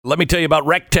let me tell you about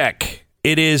RecTech.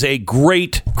 It is a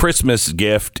great Christmas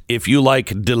gift if you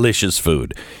like delicious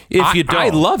food. If you don't, I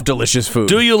love delicious food.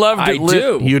 Do you love I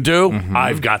do. You do? Mm-hmm.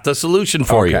 I've got the solution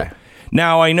for you.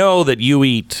 Now, I know that you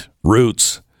eat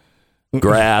roots,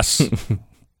 grass,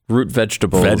 root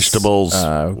vegetables,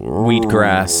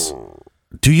 wheatgrass.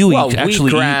 Do you eat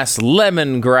actually wheatgrass,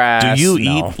 lemongrass? Do you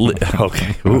eat?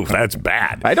 Okay, ooh, that's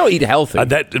bad. I don't eat healthy.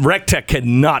 That RecTech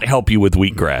cannot help you with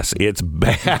wheatgrass. It's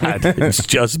bad. It's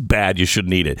just bad. You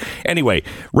shouldn't eat it. Anyway,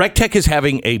 RecTech is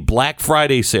having a Black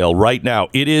Friday sale right now.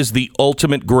 It is the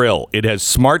ultimate grill. It has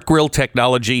smart grill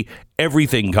technology.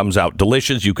 Everything comes out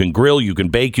delicious. You can grill, you can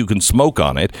bake, you can smoke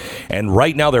on it. And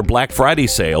right now, their Black Friday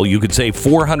sale, you could save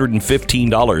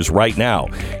 $415 right now.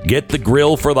 Get the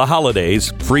grill for the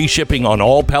holidays. Free shipping on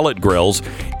all pellet grills.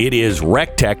 It is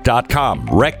RecTech.com.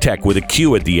 RecTech with a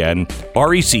Q at the end.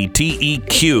 RecTeq.com.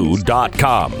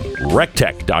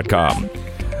 RecTech.com.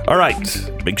 All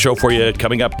right. Big show for you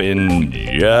coming up in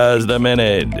just a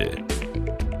minute.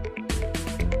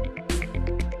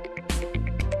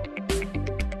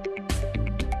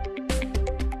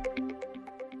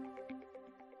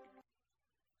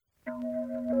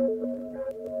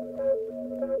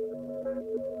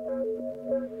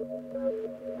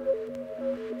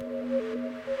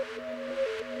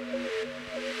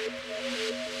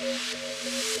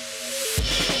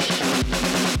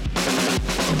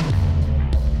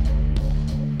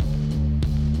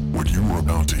 What you are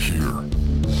about to hear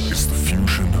is the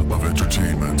fusion of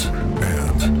entertainment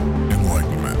and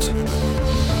enlightenment.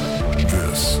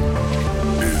 This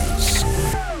is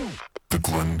the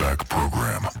Glenn Beck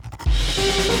Program.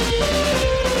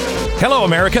 Hello,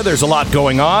 America. There's a lot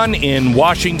going on in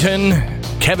Washington.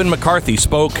 Kevin McCarthy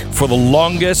spoke gave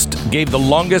the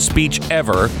longest speech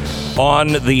ever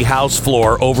on the House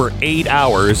floor, over 8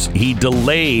 hours. He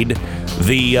delayed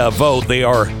the vote.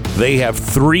 They have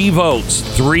 3 votes,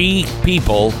 3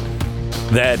 people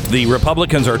that the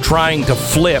Republicans are trying to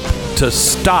flip to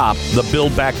stop the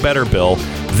Build Back Better bill.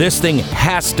 This thing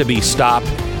has to be stopped.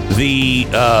 The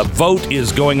vote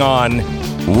is going on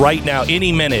right now.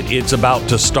 Any minute, it's about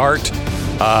to start,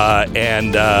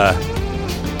 and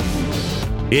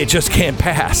it just can't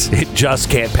pass. It just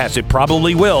can't pass. It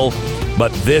probably will,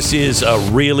 but this is a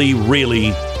really,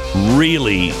 really,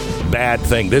 really bad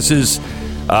thing. This is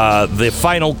the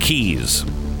final keys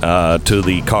to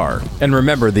the car. And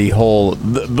remember, the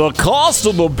cost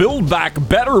of the Build Back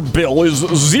Better bill is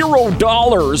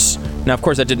 $0. Now, of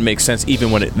course, that didn't make sense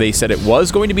even when they said it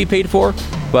was going to be paid for,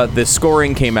 but the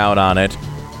scoring came out on it.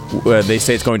 They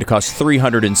say it's going to cost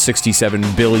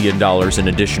 $367 billion in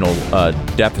additional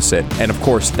deficit. And, of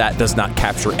course, that does not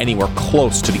capture anywhere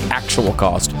close to the actual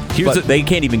cost. They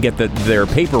can't even get their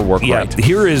paperwork right.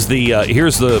 Here's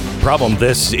the problem.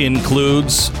 This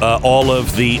includes all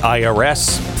of the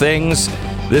IRS things.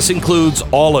 This includes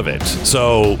all of it.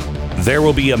 So there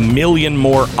will be 1 million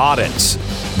more audits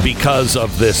because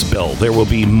of this bill. There will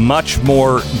be much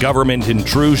more government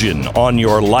intrusion on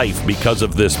your life because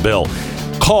of this bill.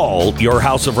 Call your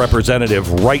House of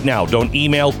Representative right now. Don't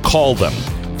email, call them.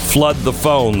 Flood the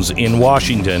phones in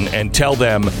Washington and tell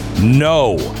them,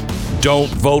 no, don't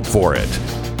vote for it.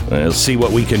 Let's see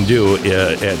what we can do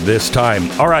at this time.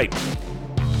 All right.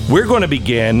 We're going to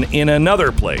begin in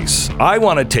another place. I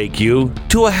want to take you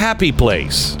to a happy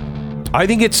place. I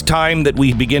think it's time that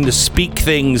we begin to speak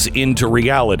things into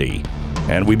reality.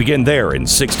 And we begin there in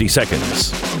 60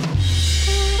 seconds.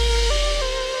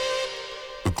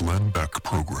 Glenn Beck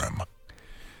Program.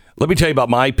 Let me tell you about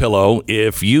MyPillow.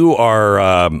 If you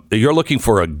are you're looking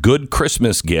for a good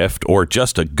Christmas gift or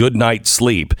just a good night's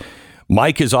sleep,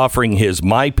 Mike is offering his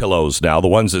MyPillows now, the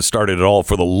ones that started it all,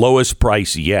 for the lowest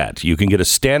price yet. You can get a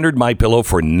standard MyPillow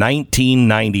for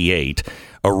 $19.98.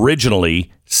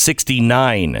 Originally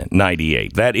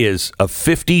 $69.98. That is a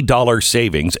 $50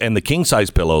 savings, and the king size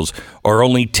pillows are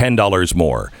only $10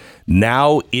 more.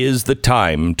 Now is the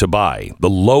time to buy. The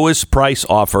lowest price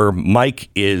offer Mike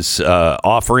is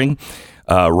offering.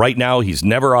 Right now, he's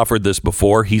never offered this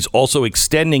before. He's also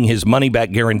extending his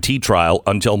money-back guarantee trial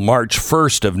until March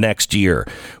 1st of next year,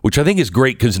 which I think is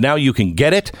great because now you can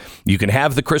get it. You can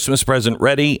have the Christmas present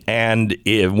ready, and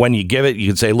when you give it, you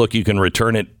can say, look, you can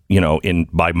return it,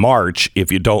 by March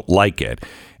if you don't like it,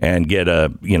 and get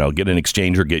an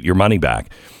exchange or get your money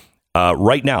back.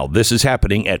 Right now, this is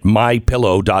happening at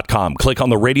mypillow.com. Click on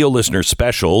the radio listener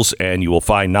specials, and you will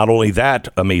find not only that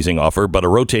amazing offer, but a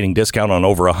rotating discount on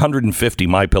over 150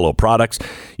 MyPillow products.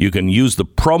 You can use the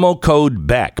promo code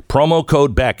BECK at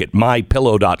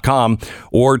mypillow.com,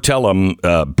 or tell them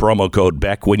promo code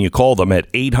BECK when you call them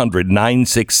at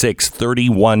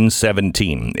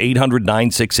 800-966-3117.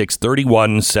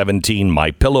 800-966-3117,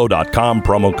 mypillow.com,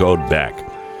 promo code BECK.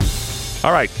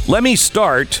 All right, let me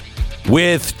start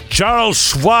with Charles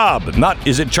Schwab.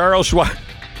 Is it Charles Schwab?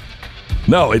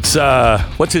 No, it's,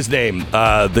 what's his name?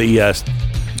 Klaus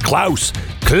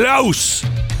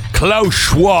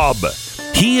Schwab.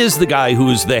 He is the guy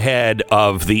who's the head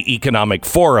of the Economic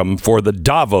Forum for the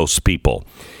Davos people.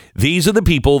 These are the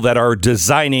people that are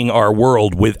designing our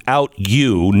world without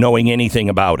you knowing anything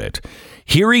about it.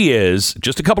 Here he is,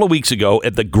 just a couple of weeks ago,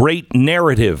 at the Great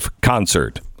Narrative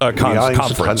Conference. We are in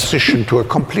the transition to a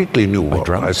completely new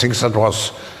world. I think that was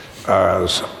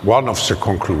one of the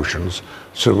conclusions.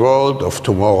 The world of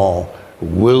tomorrow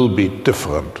will be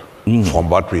different from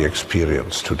what we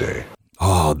experience today.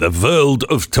 Oh, the world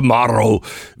of tomorrow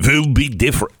will be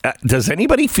different. Does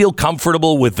anybody feel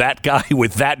comfortable with that guy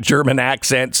with that German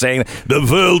accent saying the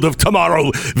world of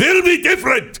tomorrow will be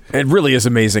different? It really is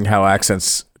amazing how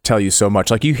accents tell you so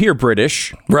much. Like, you hear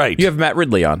British, right? You have Matt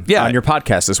Ridley on your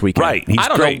podcast this weekend, right? He's I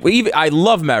don't great. know. I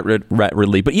love Matt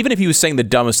Ridley, but even if he was saying the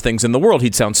dumbest things in the world,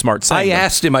 he'd sound smart saying I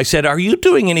asked him. I said, "Are you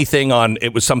doing anything on?"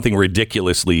 It was something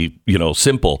ridiculously,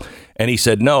 simple, and he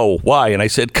said, "No, why?" And I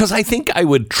said, "Because I think I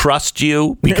would trust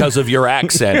you because of your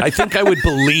accent. I think I would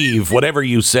believe whatever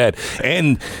you said."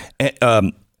 And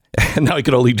now I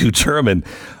can only do German.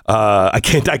 I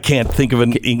can't think of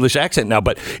an English accent now.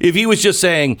 But if he was just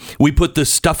saying, we put the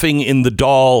stuffing in the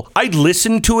doll, I'd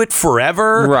listen to it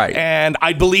forever. Right. And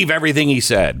I'd believe everything he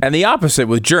said. And the opposite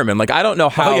with German. Like, I don't know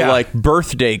how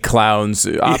birthday clowns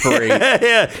operate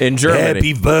in Germany.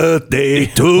 Happy birthday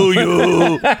to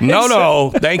you.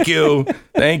 No. Thank you.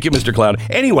 Thank you, Mr. Clown.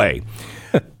 Anyway,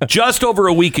 just over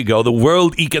a week ago, the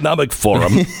World Economic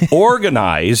Forum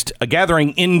organized a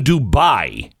gathering in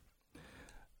Dubai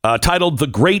titled The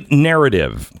Great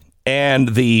Narrative. And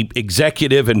the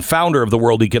executive and founder of the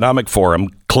World Economic Forum,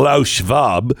 Klaus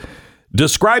Schwab,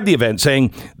 described the event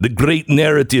saying, the Great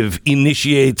Narrative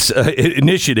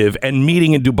initiative and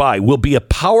meeting in Dubai will be a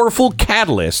powerful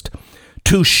catalyst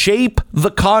to shape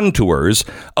the contours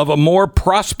of a more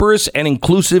prosperous and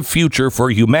inclusive future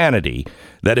for humanity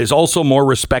that is also more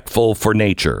respectful for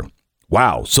nature.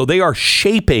 Wow. So they are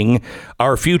shaping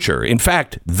our future. In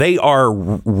fact, they are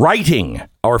writing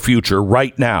our future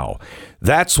right now.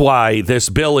 That's why this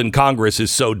bill in Congress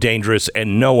is so dangerous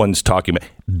and no one's talking about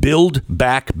it. Build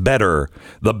Back Better.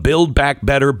 The Build Back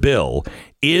Better bill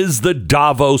is the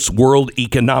Davos World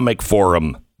Economic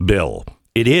Forum bill.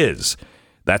 It is.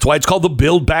 That's why it's called the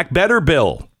Build Back Better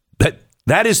bill.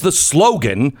 That is the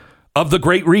slogan of the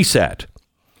Great Reset.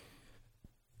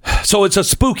 So it's a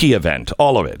spooky event,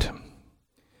 all of it.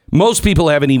 Most people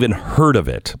haven't even heard of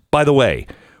it. By the way,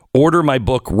 order my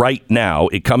book right now.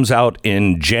 It comes out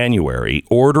in January.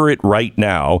 Order it right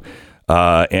now,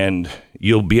 and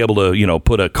you'll be able to,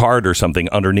 put a card or something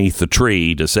underneath the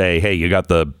tree to say, "Hey, you got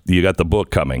the book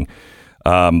coming."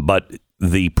 But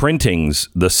the printings,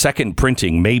 the second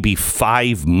printing, may be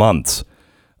 5 months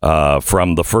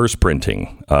from the first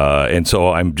printing. And so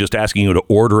I'm just asking you to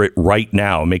order it right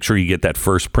now. Make sure you get that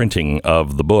first printing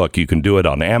of the book. You can do it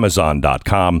on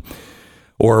Amazon.com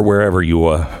or wherever you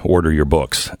order your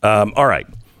books. All right.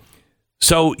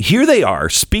 So here they are,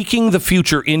 speaking the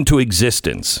future into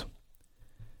existence.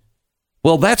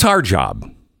 Well, that's our job.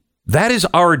 That is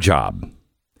our job.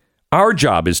 Our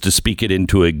job is to speak it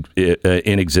into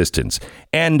in existence.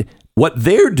 And what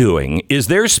they're doing is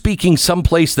they're speaking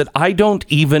someplace that I don't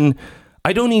even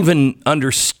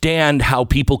understand how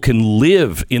people can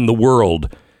live in the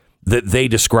world that they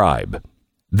describe.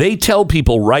 They tell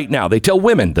people right now, they tell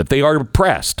women that they are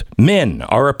oppressed. Men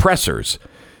are oppressors.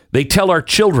 They tell our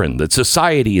children that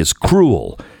society is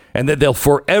cruel and that they'll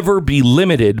forever be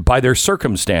limited by their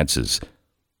circumstances.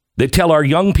 They tell our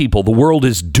young people the world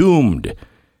is doomed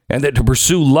and that to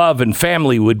pursue love and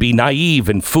family would be naive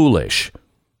and foolish.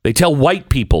 They tell white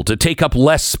people to take up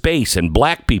less space and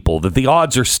black people that the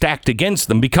odds are stacked against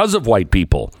them because of white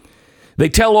people. They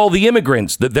tell all the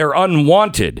immigrants that they're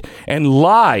unwanted and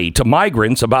lie to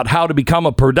migrants about how to become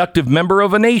a productive member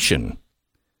of a nation.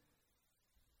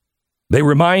 They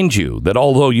remind you that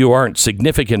although you aren't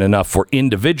significant enough for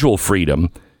individual freedom,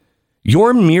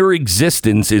 your mere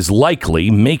existence is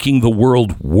likely making the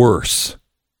world worse.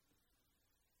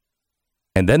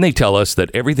 And then they tell us that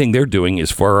everything they're doing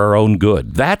is for our own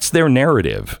good. That's their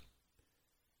narrative.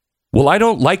 Well, I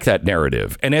don't like that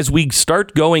narrative. And as we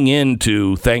start going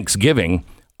into Thanksgiving,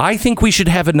 I think we should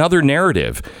have another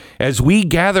narrative. As we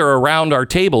gather around our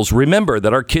tables, remember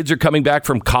that our kids are coming back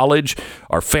from college,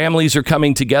 our families are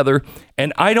coming together,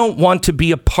 and I don't want to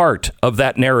be a part of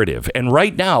that narrative. And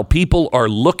right now, people are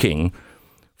looking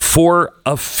for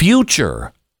a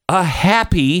future, a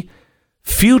happy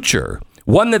future,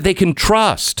 one that they can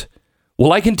trust.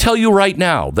 Well, I can tell you right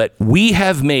now that we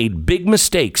have made big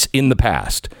mistakes in the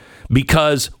past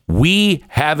because we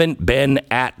haven't been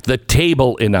at the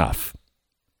table enough.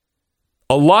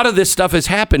 A lot of this stuff has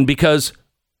happened because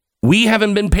we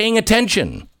haven't been paying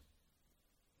attention.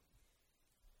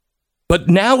 But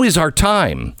now is our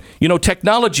time. You know,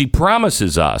 technology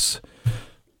promises us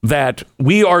that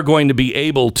we are going to be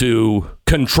able to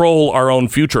control our own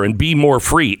future and be more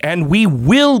free. And we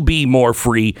will be more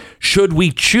free should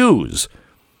we choose.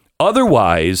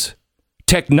 Otherwise,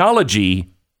 technology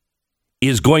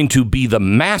is going to be the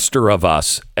master of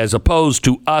us as opposed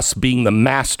to us being the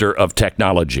master of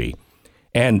technology.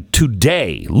 And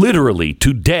today, literally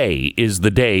today, is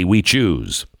the day we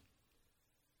choose.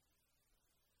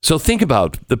 So think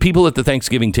about the people at the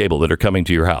Thanksgiving table that are coming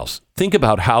to your house. Think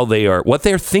about how they are, what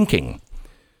they're thinking.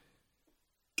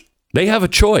 They have a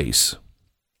choice.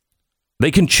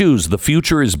 They can choose. The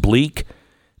future is bleak.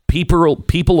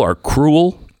 People are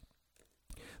cruel.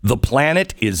 The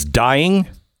planet is dying.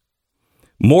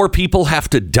 More people have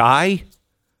to die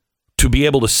to be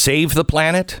able to save the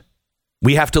planet.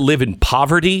 We have to live in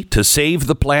poverty to save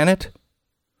the planet.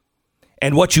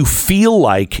 And what you feel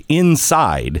like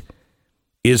inside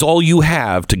is all you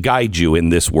have to guide you in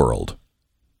this world.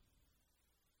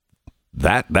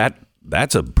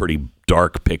 That's a pretty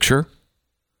dark picture.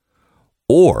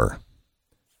 Or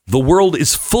the world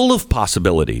is full of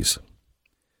possibilities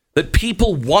that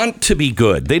people want to be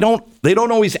good. They don't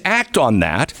always act on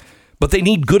that, but they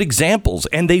need good examples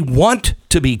and they want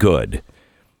to be good.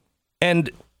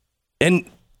 And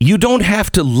you don't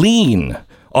have to lean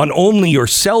on only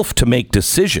yourself to make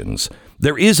decisions.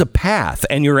 There is a path,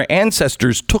 and your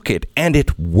ancestors took it, and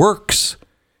it works.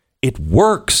 It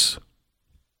works.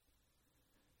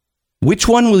 Which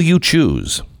one will you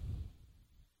choose?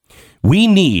 We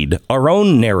need our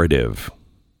own narrative,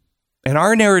 and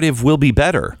our narrative will be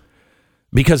better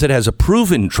because it has a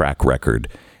proven track record.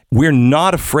 We're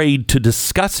not afraid to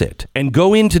discuss it and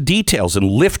go into details and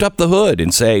lift up the hood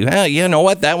and say, you know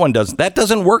what, that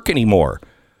doesn't work anymore.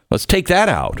 Let's take that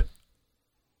out.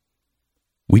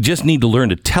 We just need to learn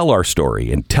to tell our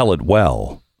story and tell it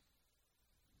well.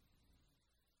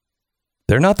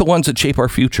 They're not the ones that shape our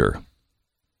future.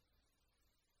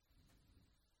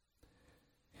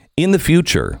 In the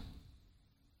future,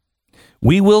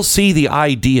 we will see the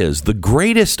ideas, the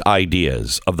greatest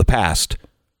ideas of the past,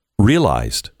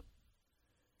 realized.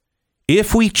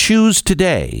 If we choose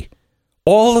today,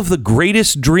 all of the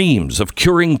greatest dreams of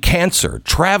curing cancer,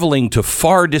 traveling to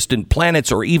far distant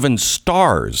planets, or even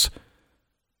stars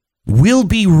will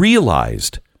be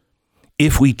realized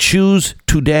if we choose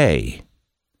today.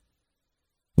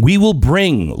 We will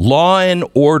bring law and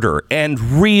order and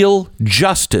real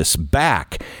justice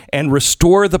back and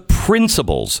restore the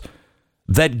principles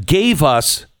that gave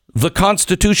us the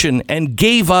Constitution and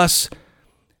gave us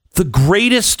the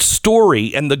greatest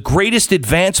story and the greatest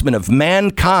advancement of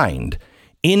mankind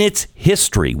in its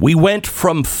history. We went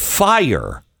from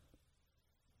fire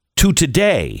to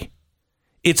today.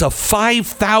 It's a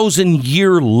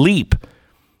 5,000-year leap.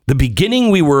 The beginning,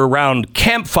 we were around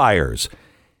campfires.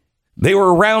 They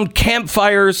were around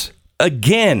campfires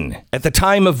again at the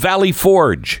time of Valley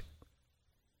Forge.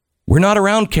 We're not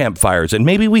around campfires, and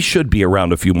maybe we should be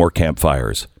around a few more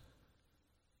campfires.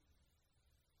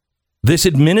 This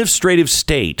administrative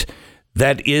state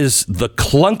that is the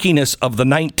clunkiness of the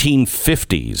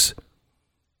 1950s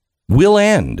will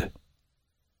end.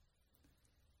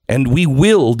 And we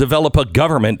will develop a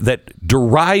government that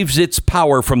derives its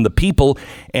power from the people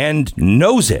and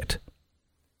knows it.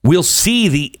 We'll see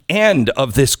the end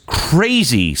of this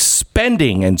crazy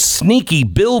spending and sneaky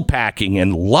bill packing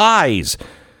and lies.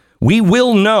 We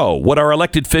will know what our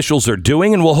elected officials are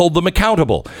doing and we'll hold them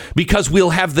accountable because we'll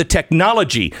have the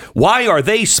technology. Why are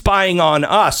they spying on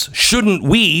us? Shouldn't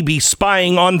we be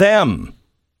spying on them?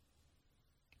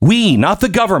 We, not the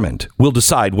government, will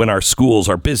decide when our schools,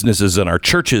 our businesses, and our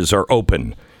churches are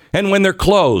open and when they're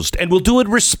closed. And we'll do it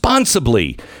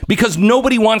responsibly because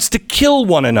nobody wants to kill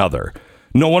one another.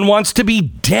 No one wants to be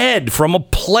dead from a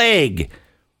plague.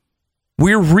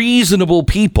 We're reasonable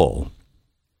people.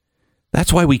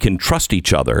 That's why we can trust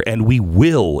each other, and we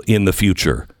will in the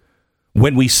future.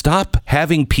 When we stop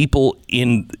having people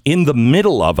in the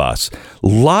middle of us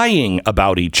lying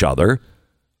about each other,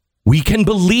 We can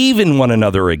believe in one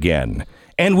another again,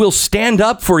 and we'll stand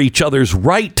up for each other's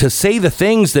right to say the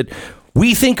things that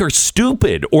we think are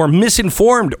stupid or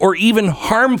misinformed or even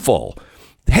harmful.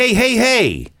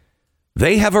 Hey.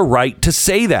 They have a right to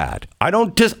say that.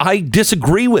 I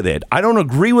disagree with it. I don't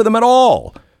agree with them at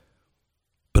all.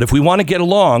 But if we want to get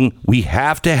along, we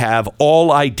have to have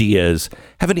all ideas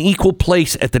have an equal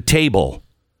place at the table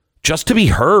just to be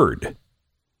heard.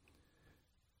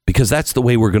 Because that's the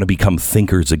way we're going to become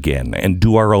thinkers again and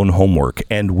do our own homework,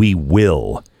 and we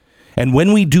will. And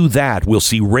when we do that, we'll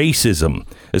see racism,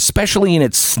 especially in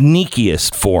its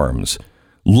sneakiest forms,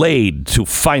 laid to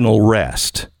final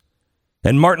rest.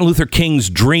 And Martin Luther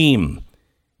King's dream,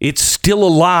 it's still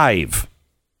alive.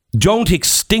 Don't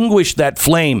extinguish that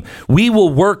flame. We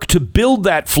will work to build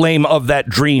that flame of that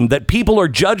dream, that people are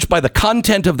judged by the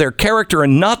content of their character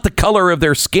and not the color of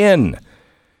their skin.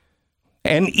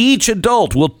 And each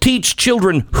adult will teach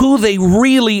children who they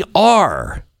really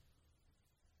are.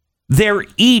 They're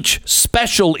each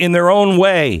special in their own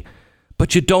way,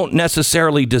 but you don't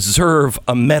necessarily deserve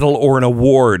a medal or an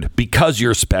award because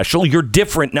you're special. You're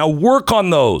different. Now work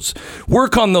on those.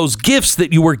 Work on those gifts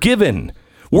that you were given.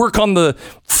 Work on the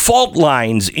fault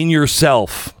lines in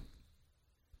yourself.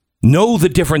 Know the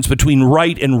difference between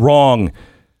right and wrong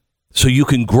so you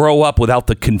can grow up without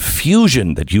the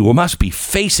confusion that you must be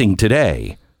facing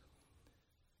today.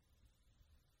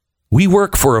 We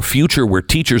work for a future where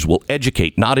teachers will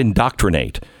educate, not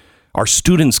indoctrinate. Our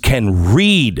students can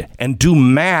read and do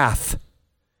math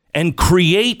and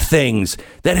create things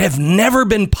that have never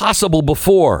been possible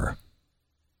before.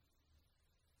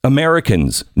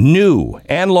 Americans, new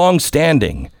and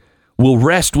long-standing, will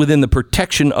rest within the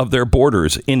protection of their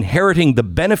borders, inheriting the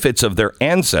benefits of their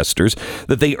ancestors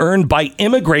that they earned by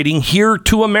immigrating here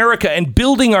to America and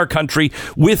building our country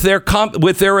with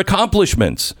their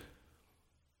accomplishments.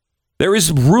 There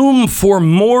is room for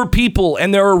more people,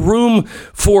 and there are room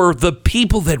for the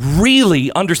people that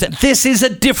really understand. This is a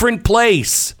different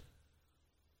place.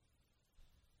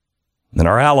 And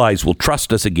our allies will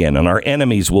trust us again, and our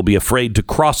enemies will be afraid to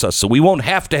cross us, so we won't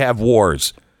have to have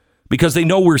wars because they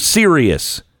know we're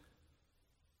serious.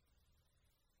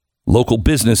 Local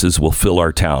businesses will fill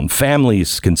our town.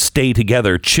 Families can stay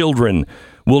together. Children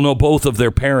will know both of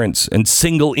their parents, and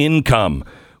single income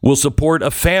will support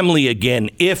a family again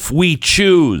if we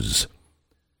choose.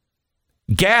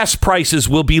 Gas prices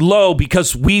will be low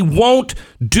because we won't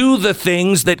do the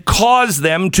things that cause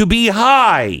them to be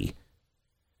high.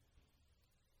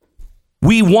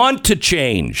 We want to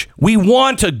change. We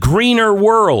want a greener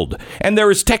world. And there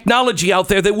is technology out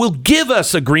there that will give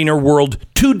us a greener world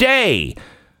today,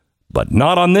 but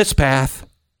not on this path.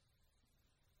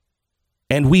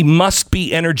 And we must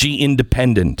be energy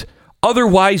independent.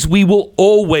 Otherwise, we will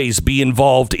always be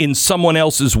involved in someone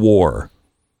else's war.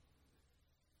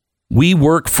 We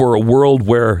work for a world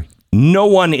where no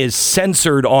one is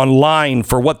censored online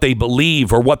for what they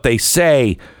believe or what they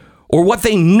say or what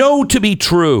they know to be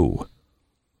true.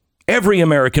 Every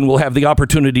American will have the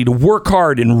opportunity to work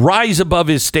hard and rise above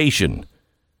his station.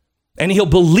 And he'll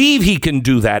believe he can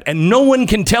do that, and no one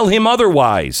can tell him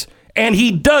otherwise. And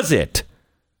he does it.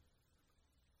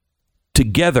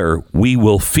 Together, we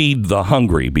will feed the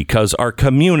hungry because our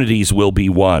communities will be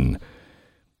one.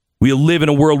 We'll live in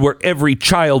a world where every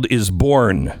child is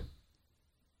born.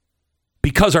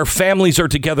 Because our families are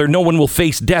together, no one will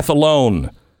face death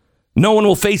alone. No one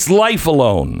will face life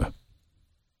alone.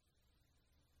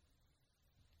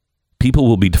 People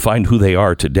will be defined who they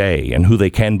are today and who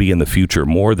they can be in the future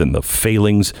more than the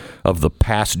failings of the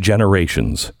past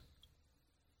generations.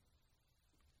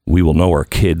 We will know our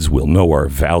kids, we'll know our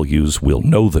values, we'll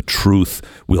know the truth,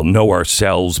 we'll know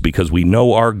ourselves because we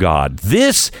know our God.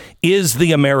 This is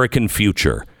the American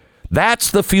future.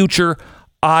 That's the future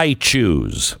I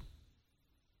choose.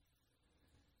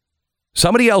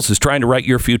 Somebody else is trying to write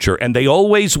your future, and they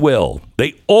always will.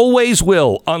 They always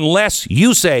will, unless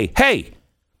you say, hey,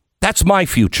 that's my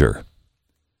future.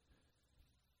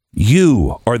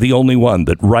 You are the only one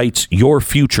that writes your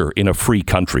future in a free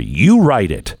country. You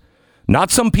write it. Not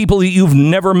some people that you've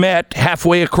never met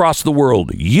halfway across the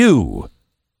world. You.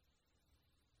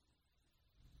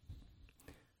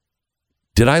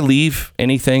 Did I leave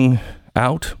anything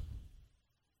out?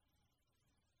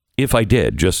 If I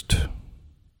did, just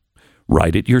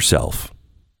write it yourself.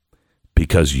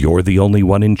 Because you're the only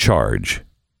one in charge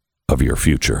of your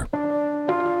future.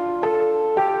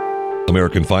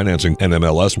 American Financing,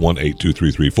 NMLS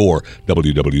 182334,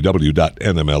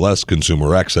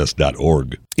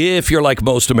 www.nmlsconsumeraccess.org. If you're like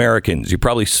most Americans, you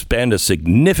probably spend a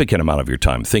significant amount of your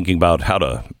time thinking about how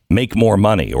to make more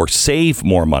money or save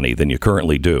more money than you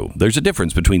currently do. There's a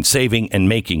difference between saving and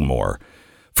making more.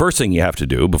 First thing you have to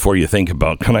do before you think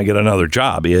about, can I get another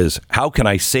job, is how can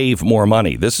I save more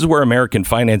money? This is where American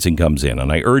Financing comes in,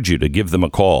 and I urge you to give them a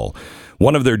call.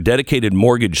 One of their dedicated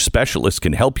mortgage specialists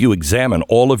can help you examine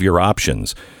all of your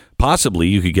options. Possibly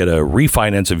you could get a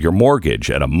refinance of your mortgage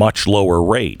at a much lower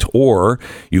rate, or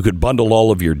you could bundle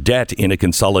all of your debt in a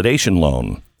consolidation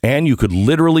loan. And you could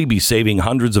literally be saving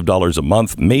hundreds of dollars a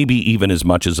month, maybe even as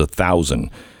much as $1,000.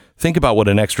 Think about what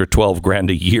an extra $12,000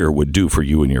 a year would do for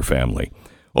you and your family.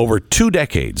 Over 2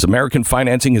 decades, American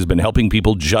Financing has been helping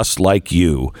people just like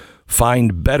you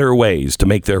find better ways to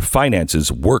make their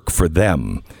finances work for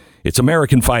them. It's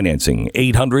American Financing,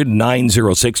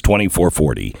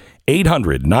 800-906-2440.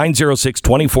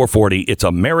 800-906-2440. It's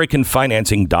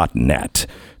AmericanFinancing.net.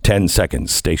 10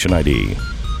 seconds, station ID.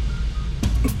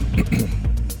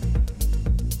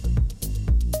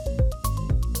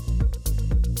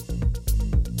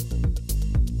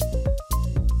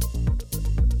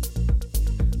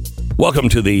 Welcome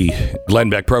to the Glenn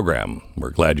Beck program.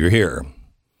 We're glad you're here.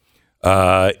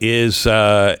 How is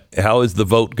the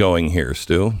vote going here,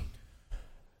 Stu?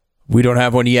 We don't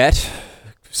have one yet.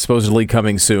 Supposedly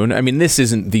coming soon. I mean, this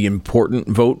isn't the important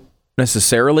vote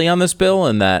necessarily on this bill,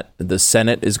 and that the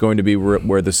Senate is going to be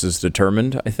where this is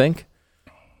determined, I think.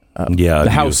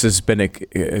 The House has been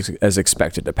as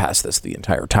expected to pass this the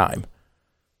entire time.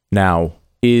 Now,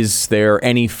 is there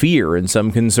any fear in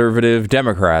some conservative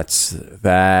Democrats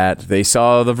that they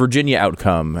saw the Virginia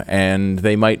outcome and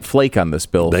they might flake on this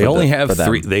bill? They only have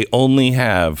three. They only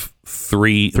have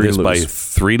three to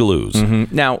lose.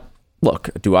 Mm-hmm. Now,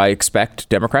 look, do I expect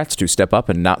Democrats to step up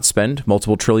and not spend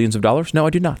multiple trillions of dollars? No,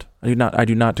 I do not. I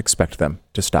do not expect them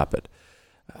to stop it.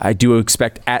 I do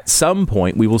expect at some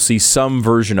point we will see some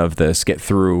version of this get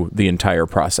through the entire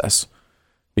process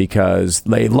because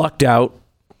they lucked out.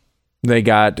 They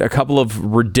got a couple of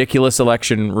ridiculous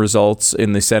election results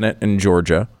in the Senate in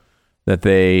Georgia that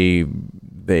they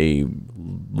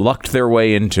lucked their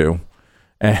way into,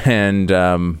 and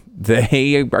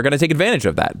they are going to take advantage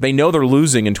of that. They know they're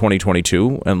losing in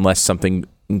 2022 unless something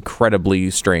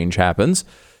incredibly strange happens.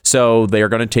 So they are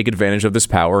going to take advantage of this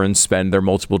power and spend their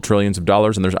multiple trillions of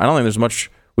dollars. And I don't think there's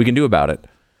much we can do about it.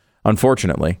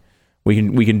 Unfortunately,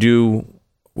 we can do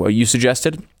what you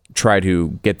suggested. Try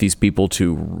to get these people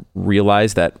to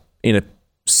realize that in a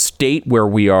state where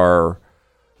we are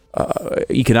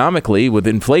economically with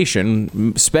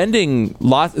inflation, spending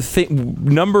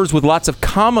numbers with lots of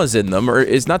commas in them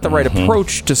is not the right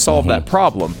approach to solve that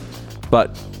problem.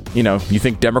 But, you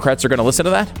think Democrats are going to listen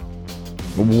to that?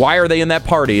 Why are they in that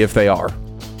party if they are?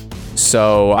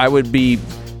 So I would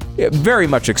very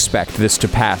much expect this to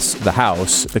pass the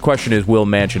House. The question is, will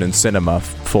Manchin and Sinema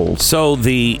fold? So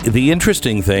the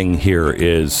interesting thing here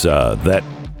is that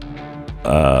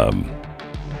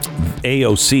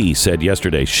AOC said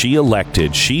yesterday she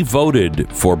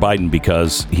voted for Biden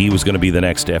because he was going to be the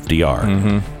next FDR.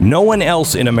 Mm-hmm. No one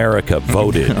else in America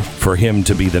voted for him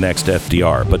to be the next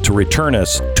FDR, but to return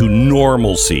us to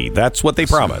normalcy. That's what they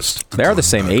promised. They are the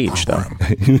same age, though.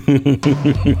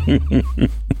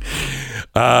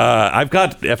 I've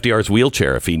got FDR's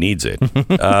wheelchair if he needs it.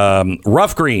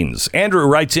 Rough Greens. Andrew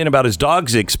writes in about his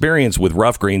dog's experience with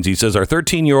Rough Greens. He says, our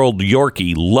 13-year-old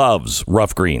Yorkie loves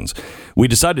Rough Greens. We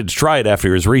decided to try it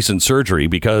after his recent surgery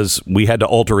because we had to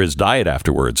alter his diet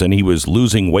afterwards, and he was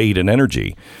losing weight and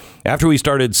energy. After we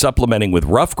started supplementing with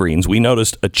Rough Greens, we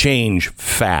noticed a change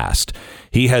fast.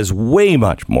 He has way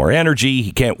much more energy.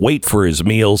 He can't wait for his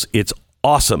meals. It's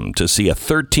awesome to see a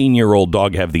 13-year-old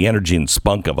dog have the energy and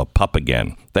spunk of a pup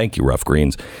again. Thank you, Rough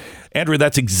Greens. Andrew,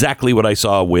 that's exactly what I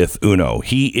saw with Uno.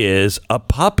 He is a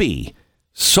puppy.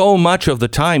 So much of the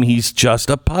time, he's just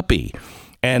a puppy.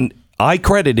 And I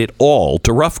credit it all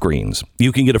to Rough Greens.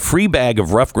 You can get a free bag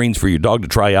of Rough Greens for your dog to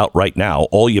try out right now.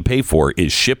 All you pay for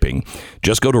is shipping.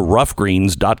 Just go to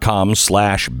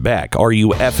roughgreens.com/Beck,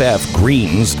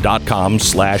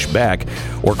 RUFFgreens.com/Beck,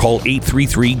 or call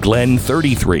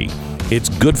 833-GLEN-33. It's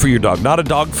good for your dog. Not a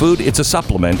dog food, it's a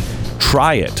supplement.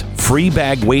 Try it. Free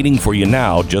bag waiting for you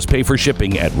now. Just pay for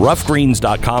shipping at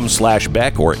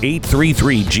roughgreens.com/Beck or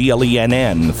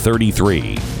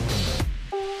 833-GLENN-33.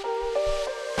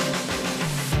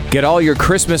 Get all your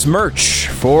Christmas merch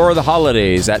for the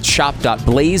holidays at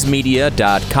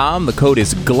shop.blazemedia.com. The code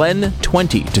is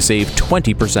GLEN20 to save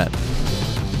 20%.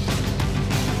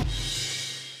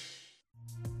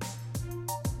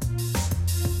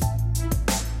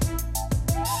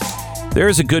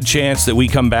 There's a good chance that we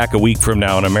come back a week from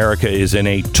now and America is in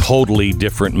a totally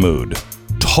different mood.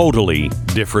 Totally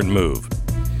different mood.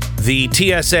 The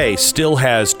TSA still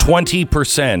has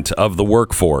 20% of the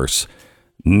workforce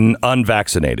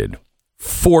unvaccinated.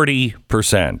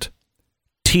 40%.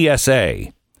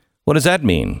 TSA. What does that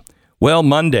mean? Well,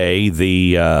 Monday,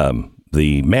 the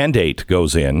mandate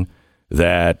goes in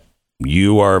that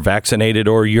you are vaccinated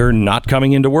or you're not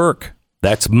coming into work.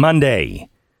 That's Monday.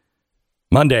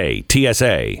 Monday,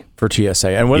 TSA. For TSA.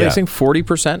 And what are they saying,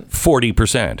 40%?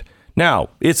 40%. Now,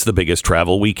 it's the biggest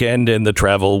travel weekend and the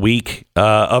travel week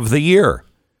of the year.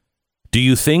 Do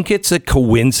you think it's a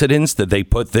coincidence that they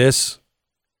put this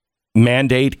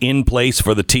mandate in place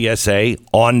for the TSA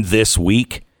on this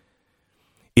week?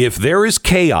 If there is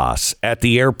chaos at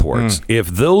the airports, if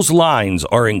those lines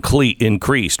are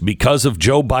increased because of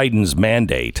Joe Biden's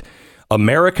mandate,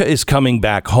 America is coming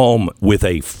back home with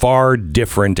a far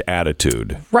different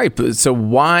attitude. Right. But so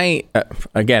why,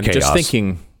 again, Chaos. just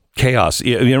thinking... Chaos.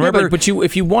 You remember? But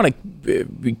if you want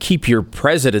to keep your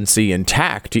presidency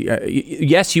intact,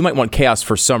 yes, you might want chaos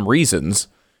for some reasons,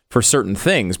 for certain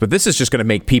things, but this is just going to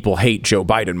make people hate Joe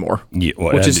Biden more,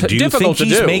 which is do you difficult think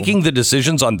to he's do. making the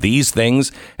decisions on these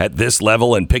things at this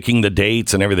level and picking the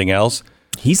dates and everything else?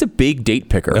 He's a big date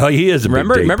picker. Oh, he is a big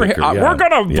date remember, picker, we're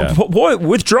going to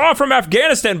withdraw from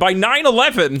Afghanistan by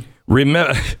 9/11.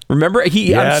 Remember,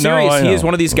 I'm serious. He is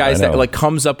one of these guys that like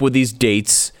comes up with these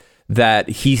dates that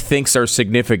he thinks are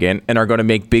significant and are going to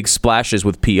make big splashes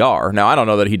with PR. Now, I don't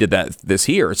know that he did that this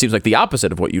year. It seems like the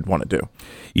opposite of what you'd want to do.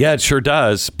 Yeah, it sure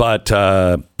does. But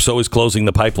so is closing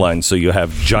the pipeline, so you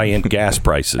have giant gas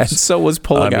prices. And so was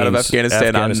pulling out of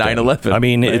Afghanistan on 9/11. I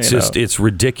mean, it's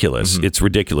ridiculous. Mm-hmm. It's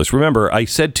ridiculous. Remember, I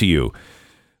said to you,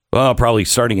 well, probably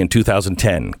starting in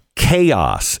 2010,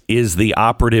 chaos is the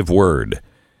operative word.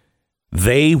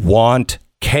 They want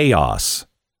chaos.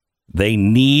 They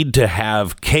need to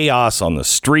have chaos on the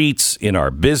streets, in our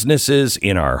businesses,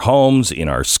 in our homes, in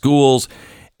our schools.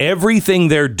 Everything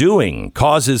they're doing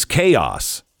causes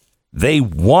chaos. They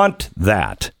want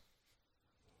that.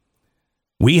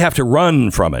 We have to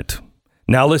run from it.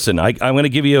 Now, listen, I'm going to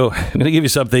give you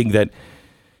something that,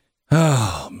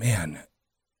 oh, man.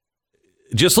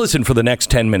 Just listen for the next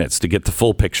 10 minutes to get the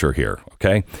full picture here,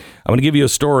 okay? I'm going to give you a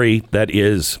story that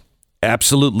is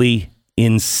absolutely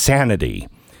insanity.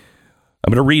 I'm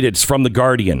going to read it. It's from The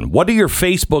Guardian. What do your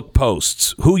Facebook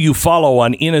posts, who you follow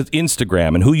on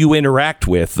Instagram, and who you interact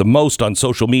with the most on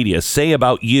social media say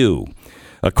about you?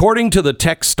 According to the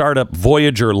tech startup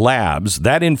Voyager Labs,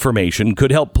 that information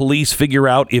could help police figure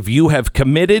out if you have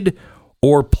committed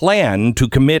or plan to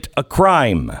commit a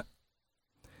crime.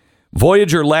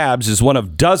 Voyager Labs is one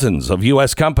of dozens of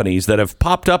U.S. companies that have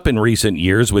popped up in recent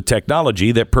years with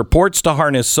technology that purports to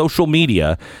harness social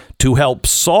media to help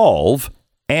solve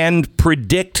and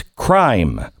predict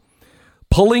crime.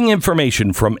 Pulling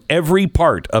information from every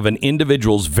part of an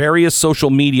individual's various social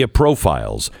media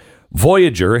profiles,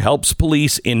 Voyager helps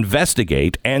police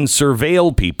investigate and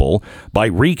surveil people by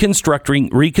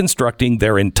reconstructing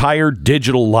their entire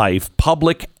digital life,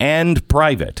 public and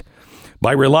private.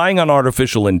 By relying on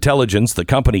artificial intelligence, the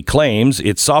company claims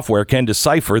its software can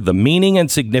decipher the meaning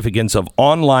and significance of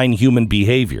online human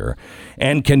behavior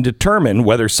and can determine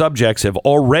whether subjects have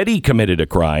already committed a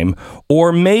crime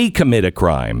or may commit a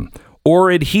crime or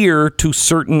adhere to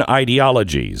certain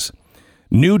ideologies.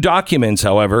 New documents,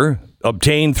 however,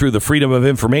 obtained through the Freedom of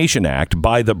Information Act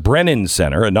by the Brennan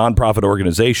Center, a nonprofit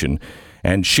organization,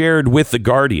 and shared with The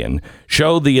Guardian,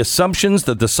 show the assumptions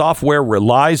that the software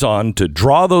relies on to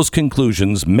draw those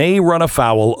conclusions may run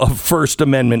afoul of First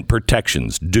Amendment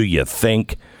protections. Do you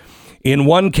think? In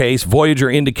one case, Voyager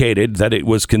indicated that it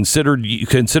was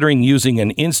considering using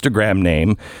an Instagram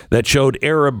name that showed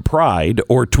Arab pride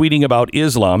or tweeting about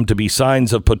Islam to be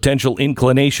signs of potential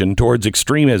inclination towards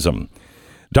extremism.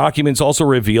 Documents also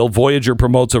reveal Voyager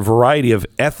promotes a variety of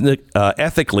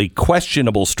ethically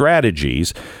questionable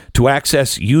strategies to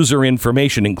access user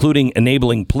information, including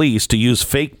enabling police to use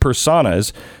fake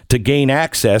personas to gain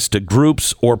access to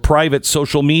groups or private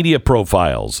social media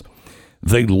profiles.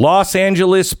 The Los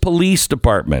Angeles Police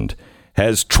Department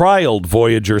has trialed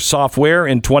Voyager software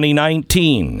in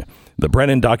 2019. The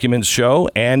Brennan documents show,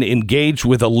 and engaged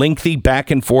with a lengthy back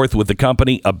and forth with the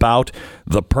company about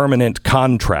the permanent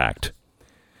contract.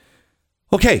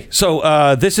 Okay,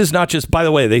 so this is not just, by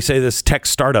the way, they say this tech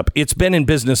startup, it's been in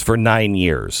business for 9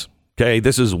 years. Okay,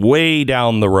 this is way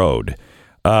down the road.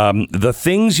 The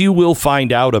things you will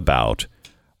find out about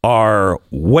are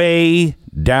way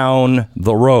down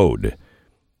the road.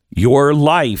 Your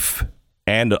life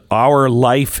and our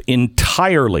life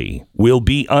entirely will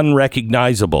be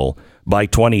unrecognizable by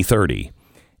 2030.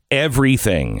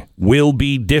 Everything will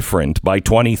be different by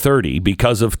 2030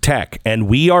 because of tech. And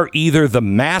we are either the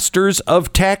masters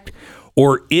of tech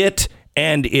or it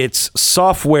and its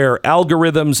software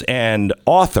algorithms and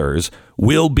authors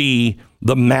will be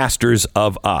the masters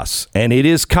of us. And it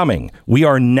is coming. We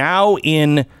are now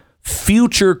in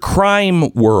future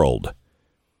crime world.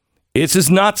 This is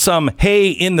not some, hey,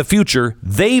 in the future.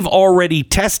 They've already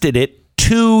tested it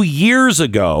 2 years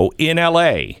ago in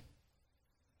L.A.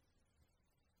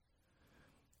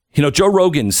 You know, Joe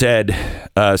Rogan said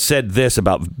this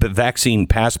about vaccine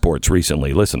passports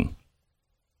recently. Listen.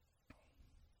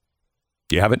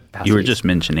 Do you have it? You were just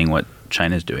mentioning what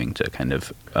China's doing to kind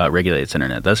of regulate its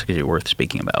internet. That's actually worth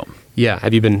speaking about. Yeah.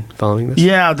 Have you been following this?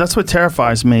 Yeah, that's what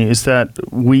terrifies me, is that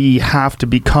we have to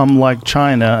become like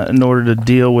China in order to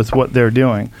deal with what they're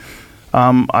doing.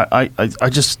 I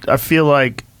feel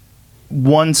like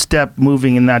one step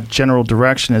moving in that general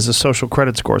direction is a social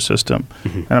credit score system.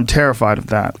 Mm-hmm. And I'm terrified of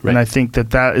that. Right. And I think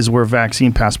that is where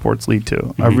vaccine passports lead to.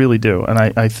 Mm-hmm. I really do. And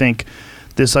I think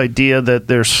this idea that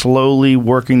they're slowly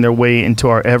working their way into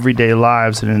our everyday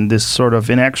lives and in this sort of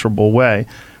inexorable way,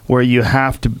 where you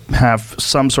have to have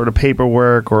some sort of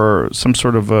paperwork or some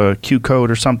sort of a Q code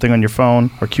or something on your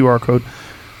phone or QR code,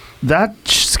 that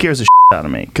scares the shit out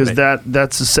of me, because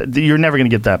you're never going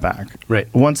to get that back.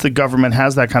 Right. Once the government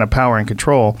has that kind of power and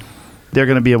control, they're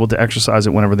going to be able to exercise it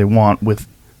whenever they want with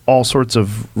all sorts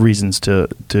of reasons to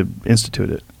institute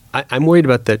it. I'm worried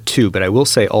about that too, but I will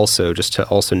say also, just to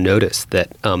also notice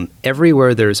that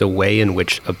everywhere there's a way in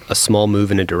which a small move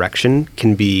in a direction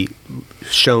can be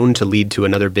shown to lead to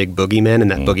another big boogeyman, and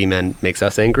that boogeyman makes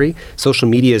us angry. Social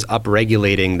media is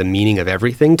upregulating the meaning of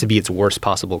everything to be its worst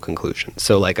possible conclusion.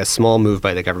 So like a small move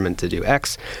by the government to do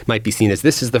X might be seen as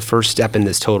this is the first step in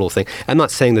this total thing. I'm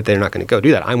not saying that they're not going to go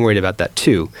do that. I'm worried about that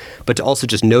too. But to also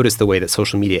just notice the way that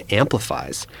social media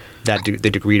amplifies that the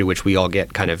degree to which we all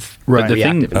get kind of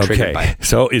reactive and triggered by it.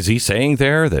 So is he saying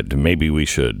there that maybe we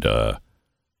should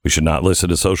not listen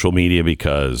to social media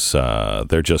because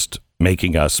they're just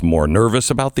making us more nervous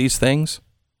about these things?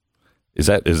 Is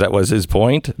that was his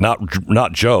point?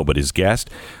 Not Joe, but his guest.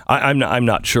 I'm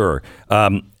not sure.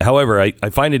 However, I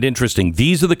find it interesting.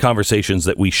 These are the conversations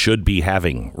that we should be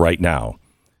having right now.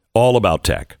 All about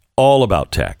tech. All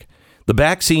about tech. The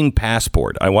vaccine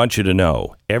passport, I want you to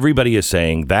know, everybody is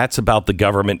saying that's about the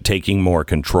government taking more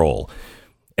control.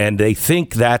 And they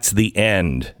think that's the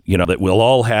end, that we'll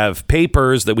all have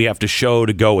papers that we have to show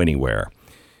to go anywhere.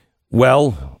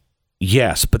 Well,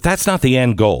 yes, but that's not the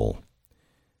end goal.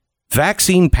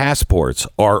 Vaccine passports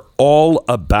are all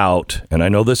about, and I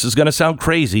know this is going to sound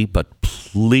crazy, but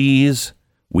please,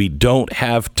 we don't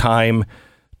have time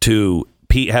to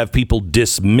have people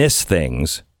dismiss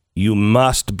things. You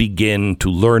must begin to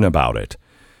learn about it.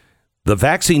 The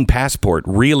vaccine passport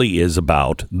really is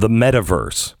about the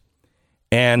metaverse.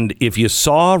 And if you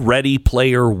saw Ready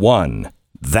Player One,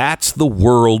 that's the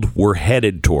world we're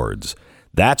headed towards.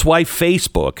 That's why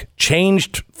Facebook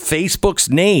changed Facebook's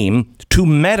name to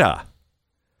Meta.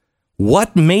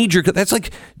 That's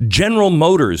like General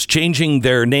Motors changing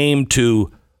their name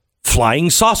to Flying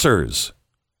Saucers.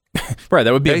 Right,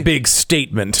 that would be a big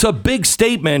statement. It's a big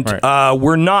statement. Right.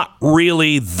 We're not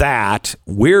really that.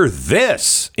 We're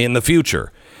this in the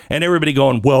future. And everybody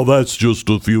going, well, that's just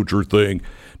a future thing.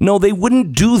 No, they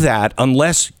wouldn't do that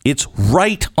unless it's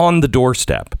right on the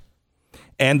doorstep.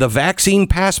 And the vaccine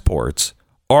passports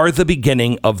are the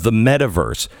beginning of the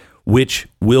metaverse, which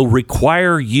will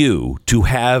require you to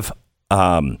have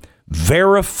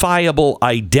verifiable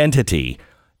identity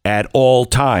at all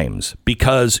times,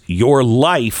 because your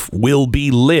life will be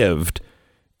lived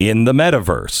in the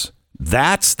metaverse.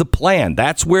 That's the plan.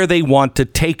 That's where they want to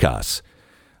take us.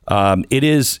 I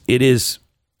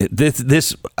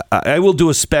will do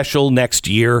a special next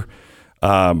year,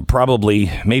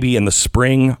 probably maybe in the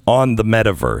spring, on the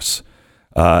metaverse.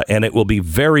 And it will be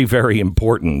very, very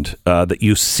important that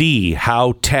you see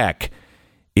how tech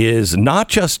is not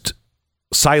just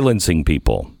silencing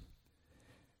people.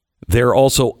 They're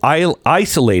also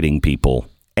isolating people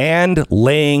and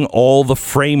laying all the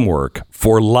framework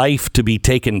for life to be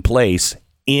taken place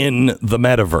in the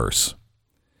metaverse.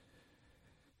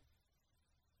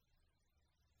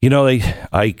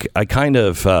 I kind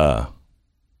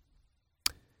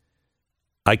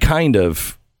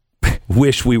of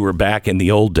wish we were back in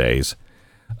the old days,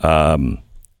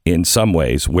 in some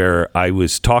ways, where I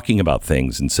was talking about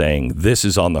things and saying, this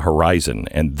is on the horizon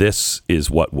and this is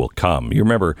what will come. You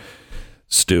remember,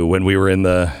 Stu, when we were in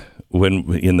the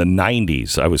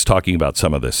 90s, I was talking about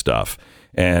some of this stuff,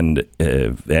 and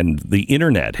the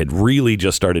internet had really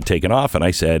just started taking off. And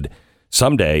I said,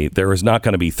 someday there is not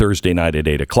going to be Thursday night at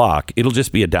 8:00. It'll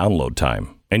just be a download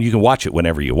time, and you can watch it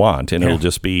whenever you want, and it'll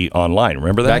just be online.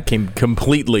 Remember that? That came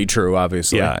completely true,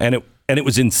 obviously. Yeah, And it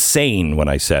was insane when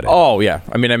I said it. Oh, yeah.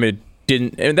 I mean, it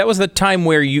didn't. And that was the time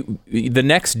where the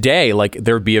next day, like,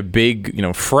 there'd be a big,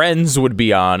 Friends would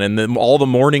be on, and then all the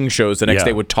morning shows the next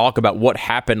day would talk about what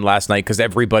happened last night because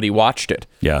everybody watched it.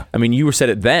 Yeah. I mean, you said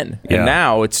it then, and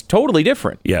now it's totally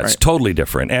different. Yeah, right? It's totally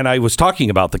different. And I was talking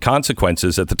about the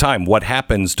consequences at the time. What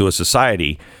happens to a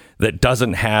society that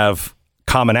doesn't have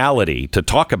commonality to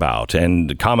talk about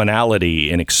and commonality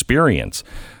in experience?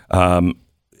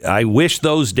 I wish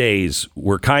those days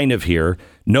were kind of here.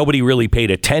 Nobody really paid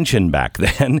attention back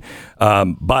then,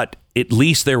 but at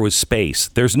least there was space.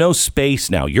 There's no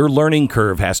space now. Your learning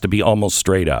curve has to be almost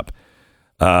straight up,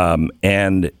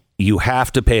 and you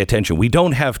have to pay attention. We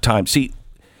don't have time. See,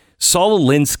 Saul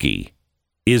Alinsky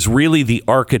is really the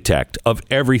architect of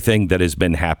everything that has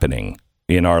been happening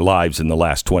in our lives in the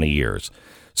last 20 years.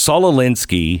 Saul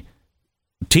Alinsky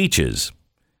teaches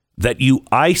that you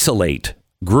isolate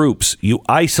groups, you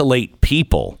isolate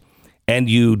people, and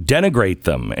you denigrate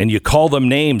them, and you call them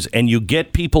names, and you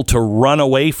get people to run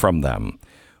away from them.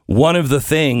 One of the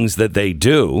things that they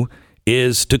do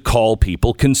is to call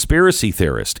people conspiracy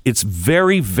theorists. It's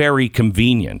very, very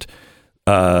convenient.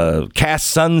 Cass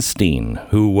Sunstein,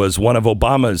 who was one of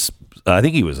Obama's, I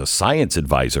think he was a science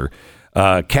advisor.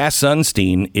 Cass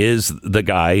Sunstein is the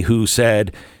guy who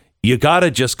said, you got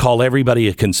to just call everybody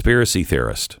a conspiracy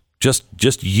theorist.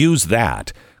 Just use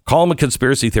that. Call them a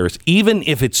conspiracy theorist, even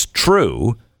if it's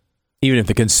true. Even if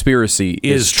the conspiracy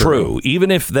is true.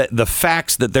 Even if the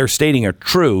facts that they're stating are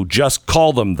true, just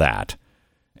call them that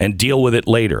and deal with it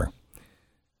later.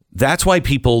 That's why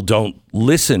people don't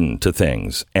listen to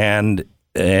things. And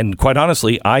quite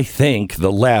honestly, I think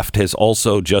the left has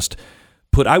also just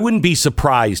I wouldn't be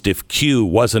surprised if Q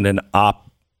wasn't an op,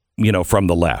 from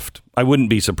the left. I wouldn't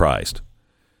be surprised,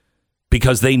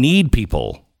 because they need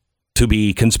people to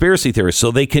be conspiracy theorists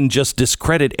so they can just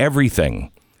discredit everything.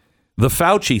 The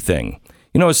Fauci thing.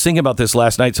 I was thinking about this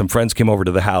last night. Some friends came over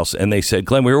to the house and they said,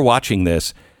 Glenn, we were watching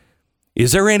this.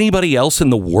 Is there anybody else in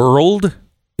the world?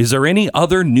 Is there any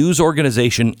other news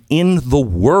organization in the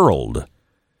world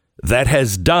that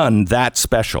has done that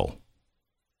special?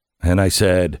 And I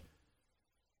said,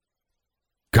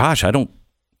 gosh, I don't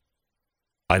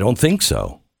think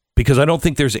so. Because I don't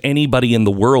think there's anybody in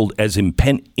the world as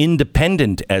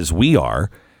independent as we are.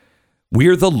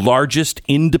 We're the largest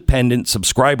independent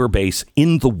subscriber base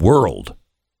in the world.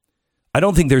 I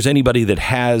don't think there's anybody that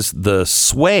has the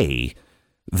sway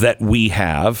that we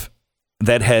have,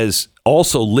 that has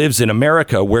also lives in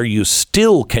America, where you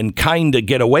still can kind of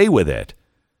get away with it.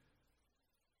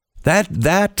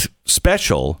 That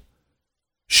special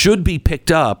should be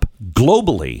picked up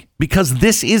globally, because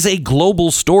this is a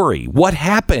global story. What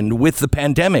happened with the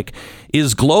pandemic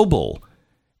is global,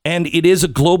 and it is a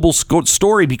global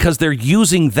story because they're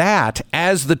using that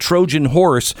as the Trojan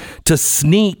horse to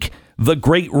sneak the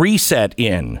Great Reset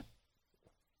in.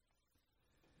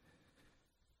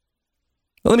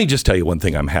 Let me just tell you one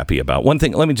thing I'm happy about. Let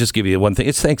me just give you one thing.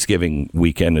 It's Thanksgiving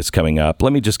weekend. It's coming up.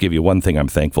 Let me just give you one thing I'm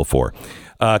thankful for.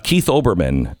 Keith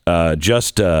Olbermann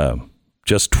just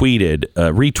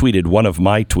retweeted one of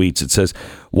my tweets. It says,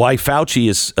 why Fauci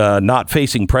is not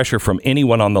facing pressure from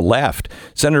anyone on the left.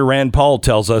 Senator Rand Paul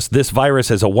tells us this virus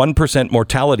has a 1%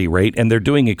 mortality rate, and they're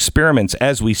doing experiments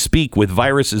as we speak with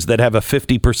viruses that have a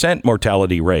 50%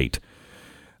 mortality rate.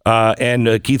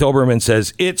 And Keith Olbermann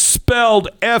says, it's spelled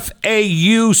F-A-U-C-I,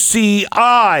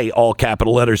 all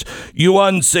capital letters. You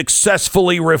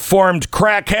unsuccessfully reformed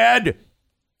crackhead.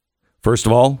 First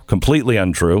of all, completely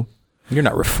untrue. You're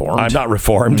not reformed. I'm not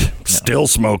reformed. Still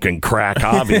smoking crack,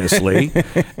 obviously.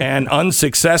 And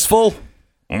unsuccessful?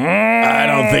 I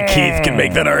don't think Keith can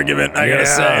make that argument. I gotta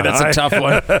say, that's a tough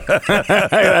one.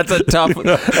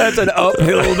 That's an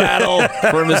uphill battle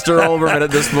for Mr. Olbermann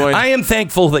at this point. I am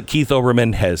thankful that Keith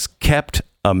Olbermann has kept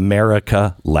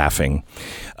America laughing.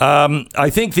 I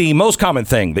think the most common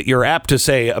thing that you're apt to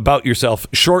say about yourself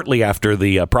shortly after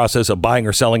the process of buying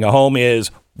or selling a home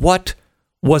is, what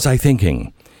was I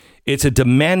thinking? It's a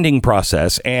demanding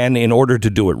process, and in order to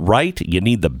do it right, you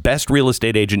need the best real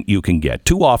estate agent you can get.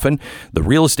 Too often, the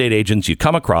real estate agents you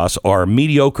come across are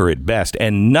mediocre at best,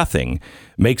 and nothing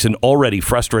makes an already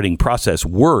frustrating process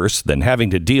worse than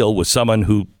having to deal with someone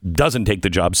who doesn't take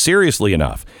the job seriously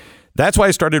enough. That's why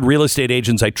I started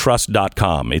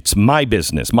realestateagentsitrust.com. It's my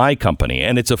business, my company,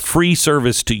 and it's a free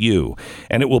service to you.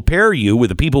 And it will pair you with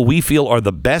the people we feel are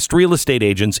the best real estate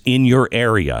agents in your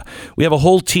area. We have a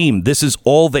whole team. This is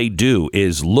all they do,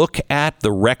 is look at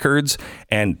the records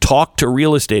and talk to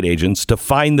real estate agents to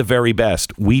find the very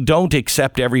best. We don't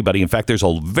accept everybody. In fact, there's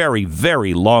a very,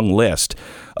 very long list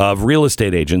of real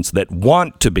estate agents that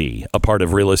want to be a part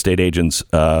of Real Estate Agents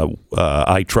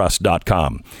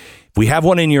iTrust.com. If we have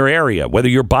one in your area, whether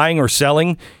you're buying or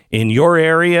selling in your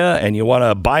area and you want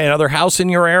to buy another house in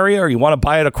your area or you want to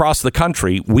buy it across the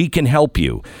country, we can help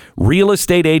you.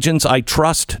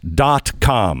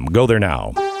 RealestateAgentsITrust.com. Go there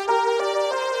now.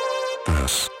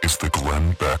 This is the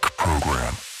Glenn Beck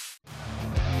Program.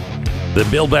 The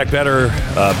Build Back Better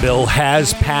bill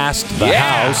has passed the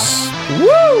House. Woo!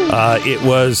 It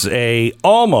was a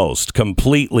almost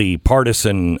completely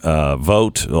partisan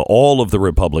vote. All of the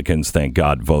Republicans, thank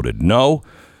God, voted no.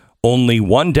 Only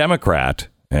one Democrat,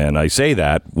 and I say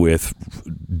that with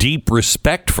deep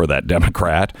respect for that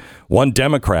Democrat, one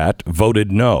Democrat voted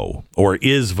no, or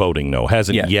is voting no.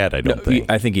 Hasn't yet, I don't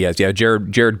think. I think he has. Yeah,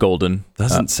 Jared Golden.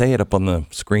 Doesn't say it up on the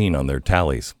screen on their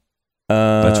tallies.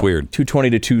 That's weird. 220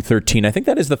 to 213. I think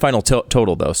that is the final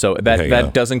total, though. So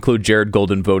that does include Jared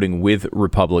Golden voting with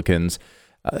Republicans.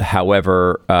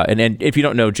 However, and if you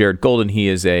don't know Jared Golden, he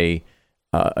is a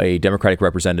Democratic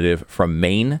representative from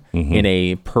Maine in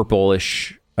a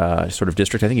purplish sort of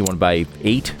district. I think he won by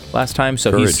 8 last time.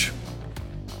 So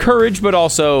courage, but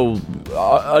also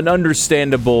an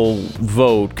understandable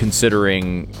vote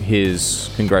considering his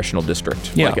congressional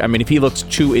district. Yeah. I mean, if he looks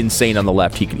too insane on the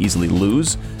left, he could easily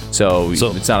lose. So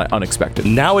it's not unexpected.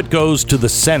 Now it goes to the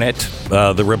Senate.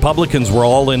 The Republicans were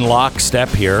all in lockstep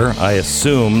here. I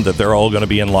assume that they're all going to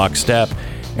be in lockstep.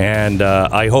 And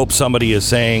I hope somebody is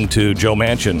saying to Joe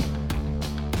Manchin,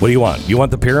 what do you want? You want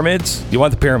the pyramids? You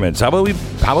want the pyramids? How about we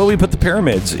put the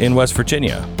pyramids in West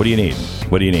Virginia? What do you need?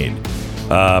 What do you need?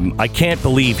 I can't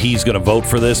believe he's going to vote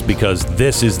for this because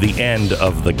this is the end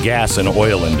of the gas and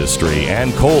oil industry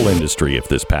and coal industry if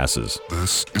this passes.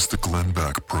 This is the Glenn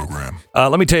Beck Program.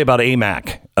 Let me tell you about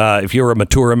AMAC. If you're a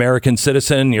mature American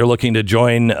citizen, you're looking to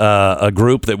join a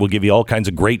group that will give you all kinds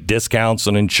of great discounts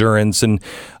on insurance and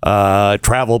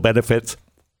travel benefits.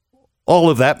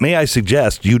 All of that, may I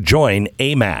suggest you join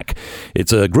AMAC.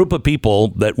 It's a group of people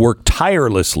that work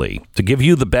tirelessly to give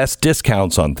you the best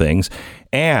discounts on things,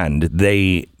 and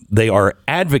they are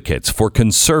advocates for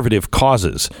conservative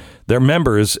causes. Their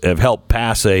members have helped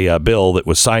pass a bill that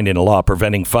was signed into law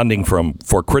preventing funding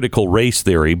for critical race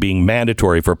theory being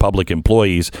mandatory for public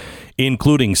employees,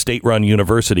 including state-run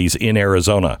universities in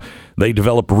Arizona. They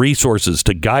develop resources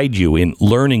to guide you in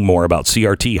learning more about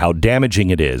CRT, how damaging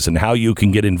it is, and how you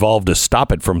can get involved to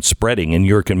stop it from spreading in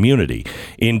your community,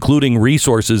 including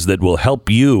resources that will help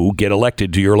you get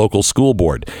elected to your local school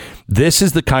board. This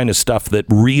is the kind of stuff that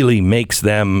really makes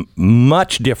them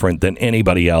much different than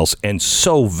anybody else and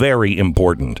so very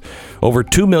important. Over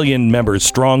 2 million members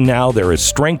strong now. There is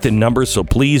strength in numbers, so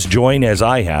please join as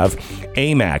I have.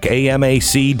 AMAC,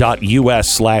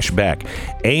 AMAC.US/Beck.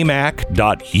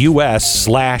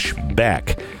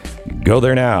 AMAC.US/Beck. Go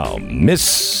there now.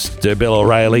 Mr. Bill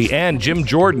O'Reilly and Jim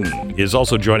Jordan is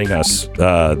also joining us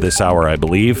this hour, I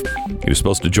believe. He was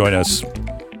supposed to join us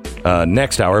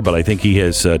next hour, but I think he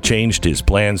has changed his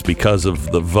plans because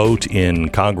of the vote in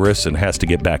Congress and has to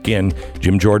get back in.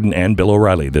 Jim Jordan and Bill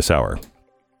O'Reilly this hour.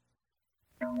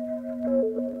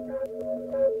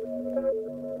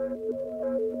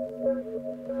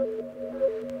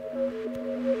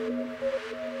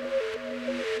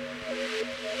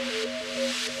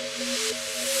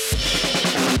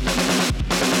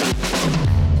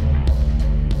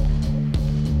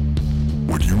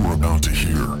 What you are about to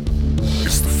hear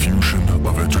is the fusion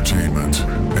of entertainment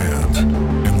and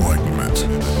enlightenment.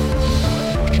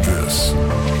 This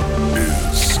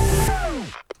is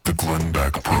the Glenn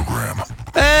Beck Program.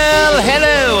 Well,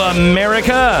 hello,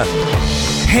 America.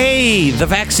 Hey, the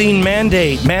vaccine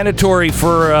mandate, mandatory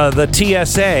for the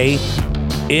TSA,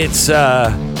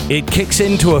 it kicks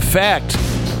into effect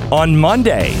on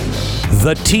Monday.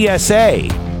 The TSA.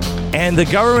 And the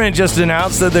government just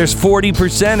announced that there's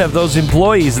 40% of those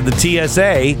employees at the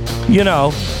TSA, you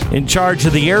know, in charge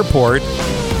of the airport,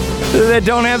 that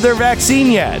don't have their vaccine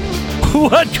yet.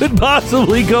 What could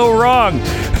possibly go wrong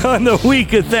on the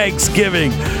week of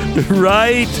Thanksgiving?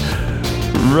 Right.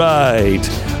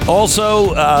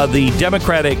 Also, the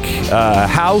Democratic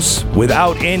House,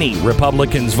 without any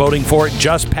Republicans voting for it,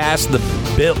 just passed the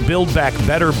Build Back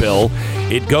Better bill.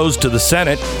 It goes to the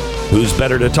Senate. Who's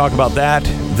better to talk about that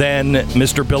than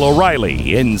Mr. Bill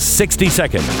O'Reilly in 60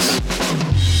 seconds?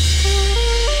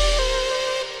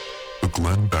 The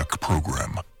Glenn Beck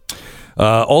Program.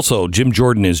 Also, Jim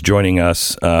Jordan is joining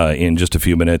us in just a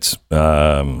few minutes.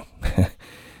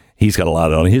 He's got a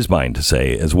lot on his mind to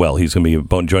say as well. He's going to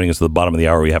be joining us at the bottom of the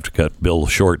hour. We have to cut Bill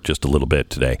short just a little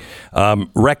bit today.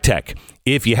 RecTech.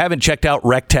 If you haven't checked out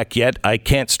RecTech yet, I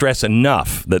can't stress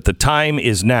enough that the time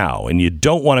is now, and you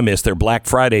don't want to miss their Black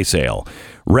Friday sale.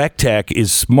 RecTech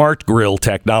is smart grill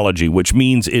technology, which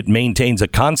means it maintains a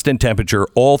constant temperature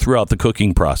all throughout the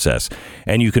cooking process.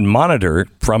 And you can monitor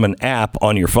from an app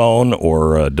on your phone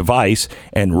or a device,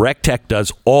 and RecTech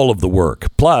does all of the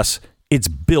work. Plus, it's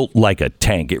built like a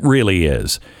tank. It really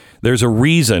is. There's a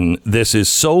reason this is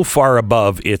so far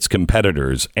above its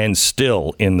competitors and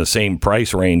still in the same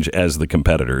price range as the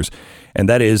competitors. And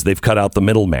that is they've cut out the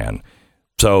middleman.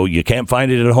 So you can't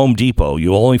find it at Home Depot.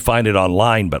 You only find it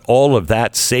online. But all of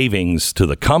that savings to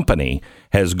the company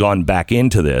has gone back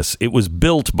into this. It was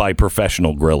built by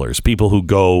professional grillers, people who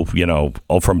go,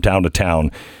 all from town to town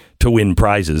to win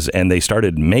prizes. And they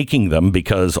started making them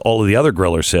because all of the other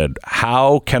grillers said,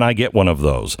 how can I get one of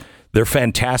those? They're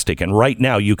fantastic. And right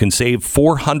now you can save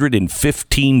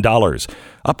 $415,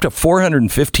 up to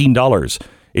 $415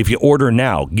 if you order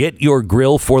now. Get your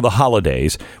grill for the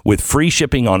holidays with free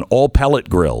shipping on all pellet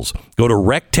grills. Go to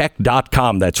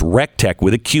rectech.com. That's RecTech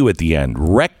with a Q at the end.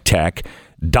 rectech.com.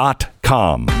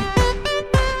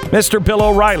 Mr. Bill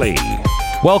O'Reilly,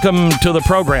 welcome to the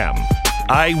program.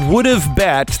 I would have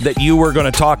bet that you were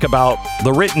going to talk about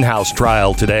the Rittenhouse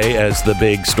trial today as the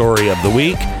big story of the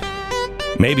week.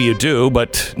 Maybe you do,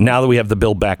 but now that we have the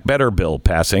Build Back Better bill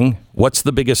passing, what's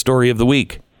the biggest story of the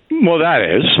week? Well, that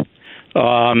is.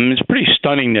 It's pretty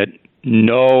stunning that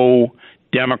no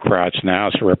Democrats in the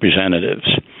House of Representatives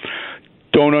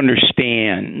don't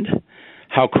understand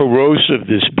how corrosive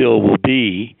this bill will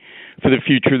be for the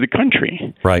future of the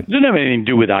country. Right. It doesn't have anything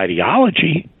to do with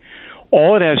ideology.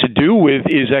 All it has to do with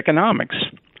is economics.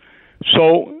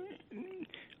 So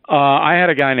I had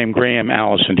a guy named Graham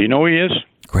Allison. Do you know who he is?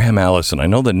 Graham Allison. I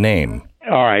know the name.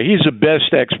 All right. He's the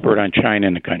best expert on China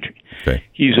in the country. Okay.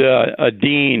 He's a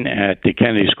dean at the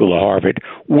Kennedy School of Harvard.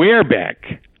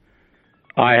 Wherebeck,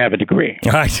 I have a degree.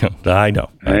 I know.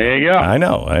 There you go. I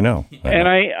know. And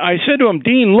I said to him,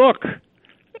 Dean, look,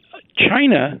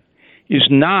 China is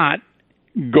not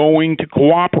going to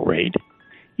cooperate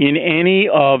in any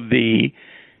of the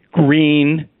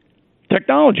green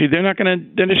technology. They're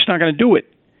just not going to do it.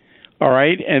 All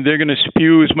right, and they're going to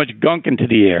spew as much gunk into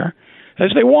the air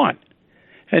as they want,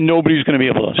 and nobody's going to be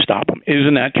able to stop them.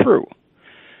 Isn't that true?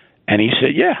 And he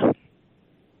said, yeah,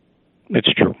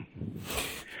 it's true.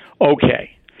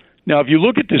 Okay. Now, if you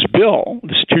look at this bill,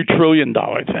 this $2 trillion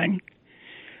thing,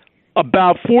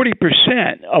 about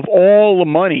 40% of all the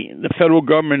money the federal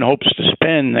government hopes to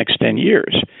spend the next 10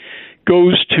 years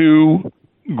goes to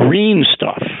green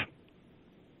stuff.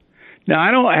 Now, I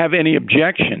don't have any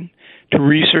objection to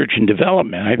research and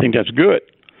development. I think that's good.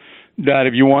 That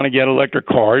if you want to get electric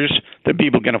cars that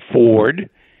people can afford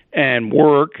and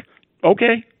work,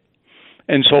 okay.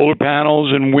 And solar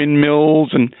panels and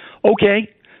windmills, and okay,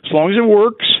 as long as it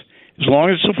works, as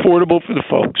long as it's affordable for the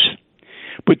folks.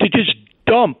 But to just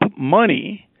dump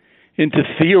money into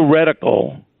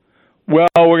theoretical, well,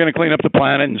 we're going to clean up the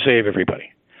planet and save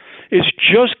everybody. It's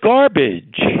just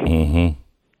garbage. Mm-hmm.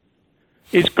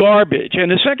 It's garbage. And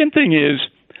the second thing is,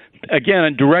 again,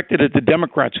 I'm directed at the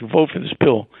Democrats who vote for this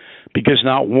bill because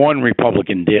not one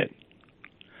Republican did.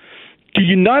 Do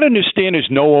you not understand there's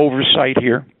no oversight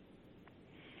here?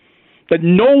 That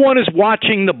no one is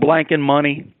watching the blanket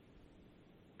money?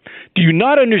 Do you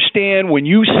not understand when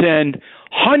you send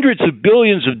hundreds of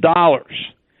billions of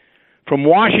dollars from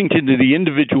Washington to the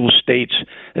individual states,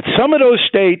 that some of those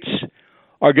states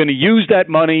are going to use that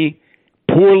money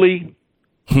poorly?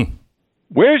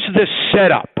 Where's the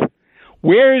setup?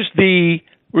 Where's the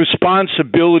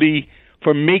responsibility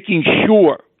for making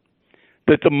sure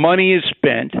that the money is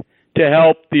spent to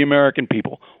help the American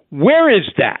people? Where is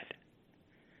that?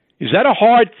 Is that a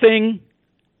hard thing?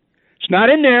 It's not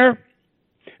in there.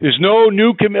 There's no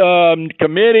new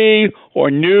committee or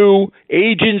new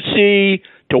agency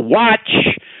to watch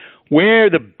where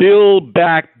the Build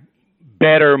Back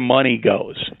Better money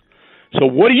goes. So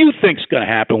what do you think's going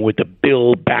to happen with the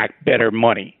Build Back Better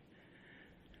money?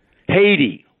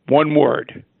 Haiti, one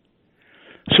word.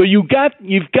 So you've got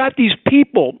these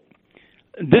people.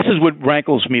 This is what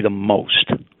rankles me the most.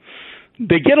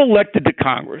 They get elected to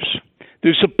Congress.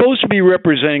 They're supposed to be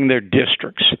representing their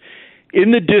districts.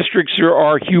 In the districts, there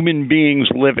are human beings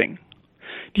living.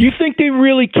 Do you think they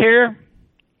really care?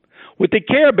 What they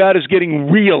care about is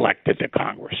getting reelected to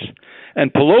Congress.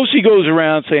 And Pelosi goes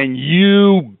around saying,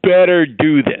 you better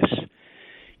do this.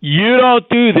 You don't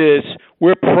do this,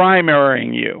 we're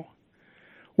primarying you.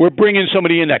 We're bringing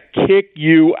somebody in to kick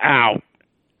you out.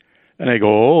 And they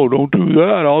go, oh, don't do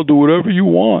that. I'll do whatever you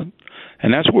want.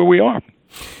 And that's where we are.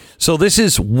 So this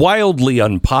is wildly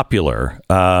unpopular.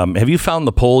 Have you found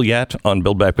the poll yet on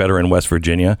Build Back Better in West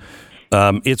Virginia?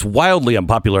 It's wildly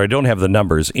unpopular. I don't have the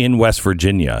numbers in West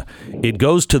Virginia. It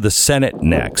goes to the Senate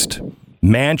next.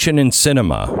 Manchin and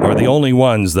Sinema are the only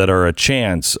ones that are a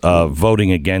chance of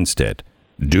voting against it.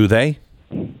 Do they?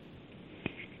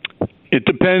 It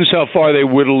depends how far they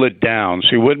whittle it down.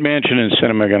 See, what Manchin and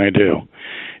Sinema are going to do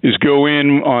is go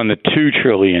in on the $2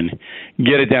 trillion,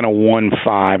 get it down to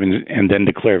 1.5, and then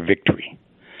declare victory.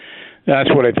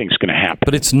 That's what I think is going to happen.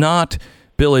 But it's not,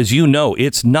 Bill, as you know,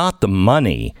 it's not the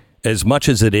money as much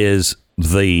as it is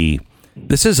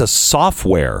this is a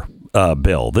software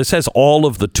bill. This has all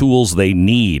of the tools they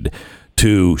need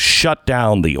to shut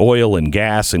down the oil and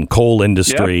gas and coal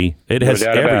industry. Yep. It has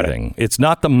everything. It's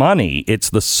not the money,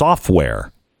 it's the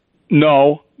software.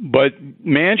 No, but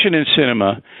Manchin and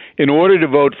Sinema, in order to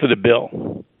vote for the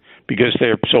bill, because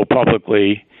they're so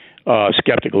publicly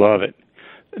skeptical of it,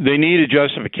 they need a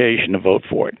justification to vote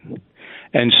for it.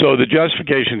 And so the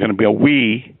justification is going to be,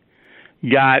 we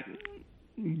got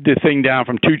the thing down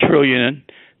from $2 trillion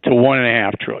to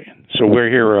 $1.5 trillion. So we're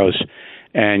heroes,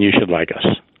 and you should like us.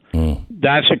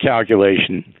 That's a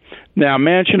calculation. Now,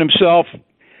 Manchin himself,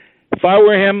 if I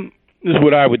were him, this is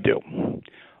what I would do.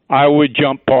 I would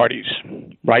jump parties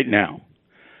right now,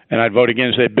 and I'd vote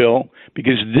against that bill,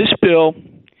 because this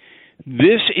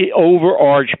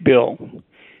overarch bill,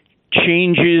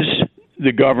 changes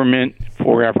the government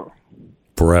forever.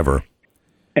 Forever.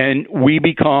 And we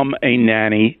become a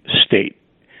nanny state,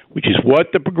 which is what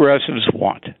the progressives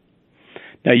want.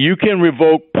 Now, you can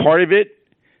revoke part of it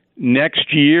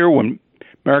next year when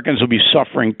Americans will be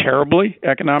suffering terribly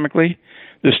economically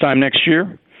this time next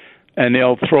year, and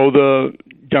they'll throw the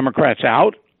Democrats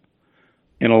out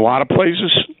in a lot of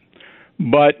places.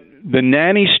 But the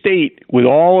nanny state with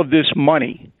all of this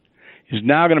money is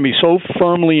now going to be so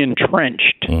firmly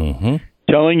entrenched,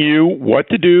 telling you what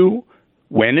to do,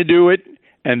 when to do it,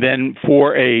 and then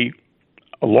for a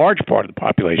large part of the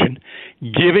population,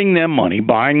 giving them money,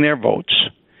 buying their votes,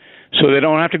 so they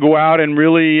don't have to go out and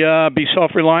really be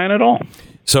self-reliant at all.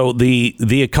 So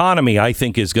the economy, I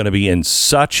think, is going to be in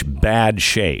such bad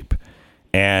shape.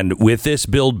 And with this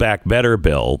Build Back Better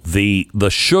bill, the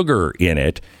sugar in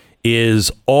it is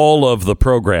all of the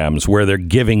programs where they're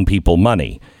giving people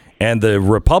money. And the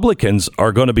Republicans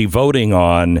are going to be voting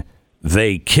on,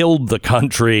 they killed the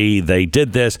country, they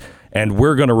did this, and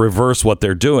we're going to reverse what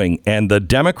they're doing. And the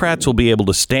Democrats will be able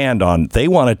to stand on, they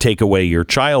want to take away your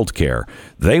child care.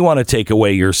 They want to take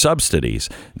away your subsidies.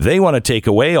 They want to take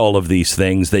away all of these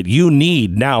things that you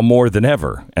need now more than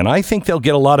ever. And I think they'll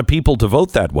get a lot of people to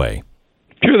vote that way.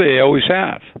 Sure, they always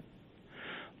have.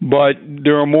 But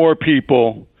there are more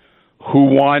people who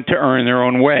want to earn their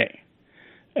own way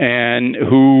and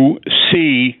who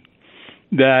see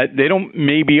that they don't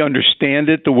maybe understand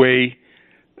it the way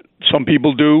some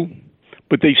people do,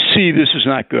 but they see this is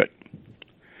not good.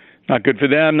 Not good for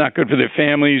them, not good for their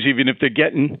families, even if they're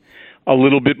getting a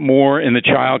little bit more in the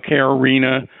child care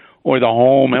arena or the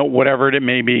home, whatever it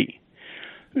may be.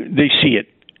 They see it.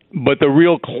 But the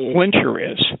real clincher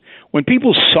is when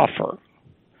people suffer,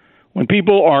 when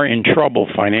people are in trouble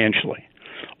financially,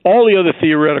 all the other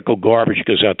theoretical garbage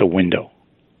goes out the window.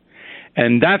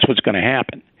 And that's what's going to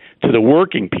happen to the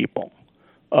working people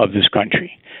of this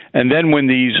country. And then when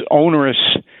these onerous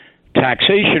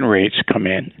taxation rates come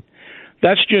in,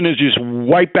 that's going to just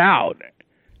wipe out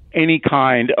any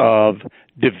kind of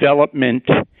development,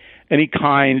 any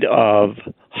kind of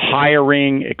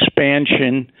hiring,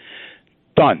 expansion,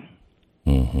 done.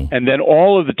 And then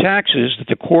all of the taxes that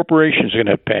the corporations are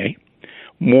going to pay,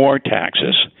 more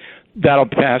taxes, that'll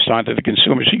pass on to the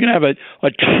consumers. So you're going to have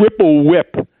a triple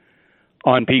whip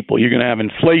on people. You're going to have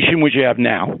inflation, which you have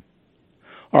now.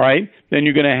 All right? Then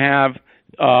you're going to have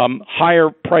higher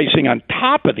pricing on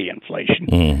top of the inflation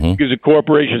because the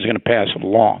corporation is going to pass it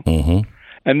along.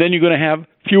 And then you're going to have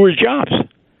fewer jobs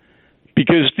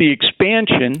because the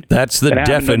expansion... That's the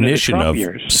definition of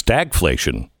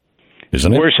stagflation,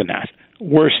 isn't it? Worse than that.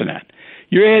 Worse than that.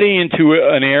 You're heading into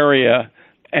an area,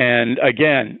 and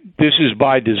again, this is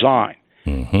by design.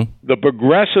 The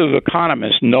progressive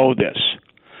economists know this.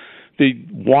 They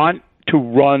want to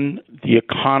run the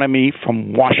economy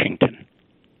from Washington.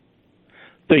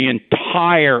 The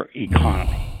entire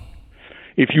economy.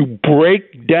 If you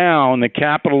break down the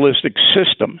capitalistic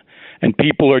system and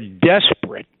people are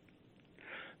desperate,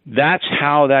 that's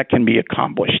how that can be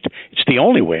accomplished. It's the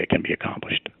only way it can be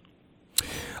accomplished.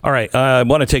 All right. I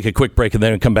want to take a quick break and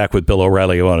then come back with Bill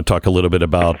O'Reilly. I want to talk a little bit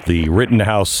about the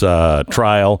Rittenhouse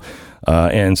trial.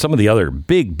 and some of the other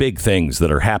big things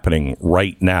that are happening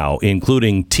right now,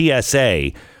 including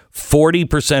TSA.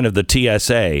 40% of the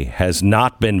TSA has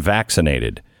not been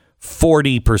vaccinated.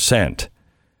 40%.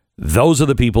 Those are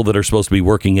the people that are supposed to be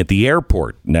working at the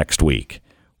airport next week.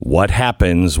 What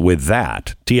happens with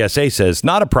that? TSA says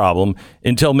not a problem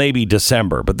until maybe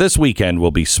December, but this weekend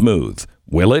will be smooth.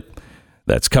 Will it?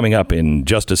 That's coming up in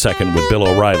just a second with Bill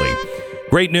O'Reilly.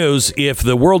 Great news. If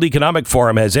the World Economic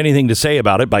Forum has anything to say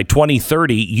about it, by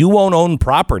 2030, you won't own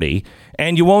property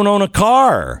and you won't own a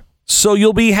car. So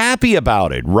you'll be happy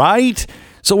about it, right?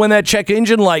 So when that check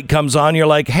engine light comes on, you're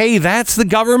like, hey, that's the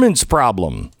government's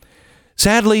problem.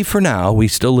 Sadly, for now, we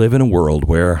still live in a world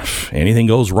where if anything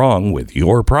goes wrong with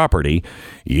your property,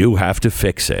 you have to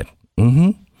fix it.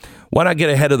 Why not get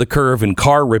ahead of the curve in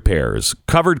car repairs?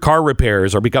 Covered car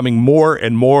repairs are becoming more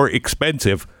and more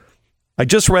expensive. I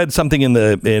just read something in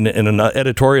an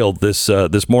editorial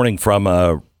this morning from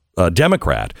a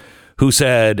Democrat who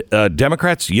said,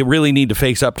 Democrats, you really need to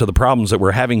face up to the problems that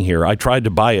we're having here. I tried to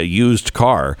buy a used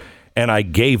car and I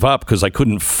gave up because I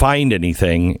couldn't find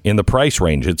anything in the price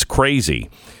range. It's crazy.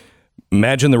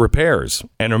 Imagine the repairs,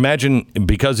 and imagine,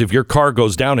 because if your car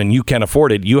goes down and you can't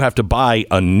afford it, you have to buy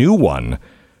a new one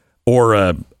or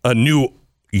a new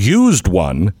used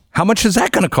one. How much is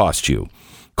that going to cost you?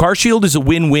 CarShield is a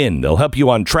win-win. They'll help you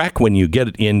on track when you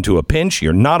get into a pinch.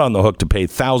 You're not on the hook to pay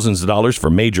thousands of dollars for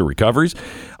major recoveries.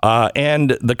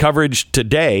 And the coverage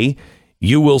today,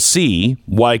 you will see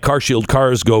why CarShield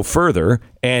cars go further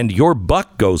and your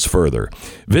buck goes further.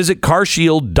 Visit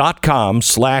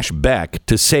carshield.com/Beck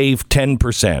to save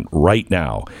 10% right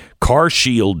now.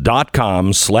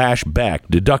 carshield.com/Beck.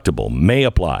 Deductible may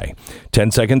apply.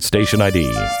 10 seconds, station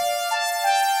ID.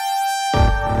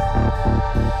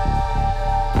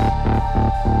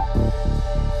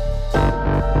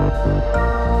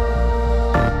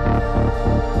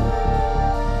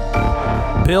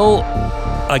 Bill,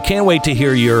 I can't wait to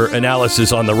hear your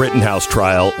analysis on the Rittenhouse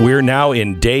trial. We're now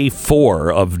in day 4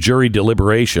 of jury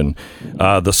deliberation.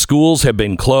 The schools have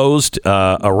been closed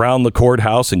around the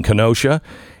courthouse in Kenosha.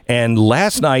 And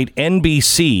last night,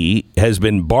 NBC has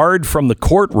been barred from the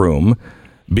courtroom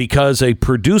because a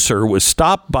producer was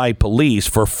stopped by police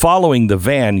for following the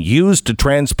van used to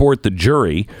transport the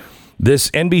jury. This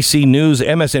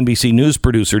MSNBC News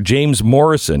producer, James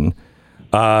Morrison,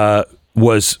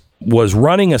 was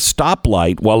running a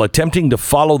stoplight while attempting to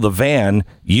follow the van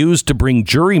used to bring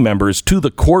jury members to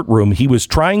the courtroom. He was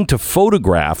trying to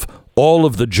photograph all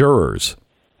of the jurors.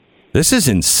 This is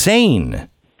insane.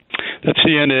 That's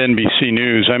the end of NBC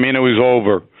News. I mean, it was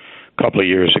over a couple of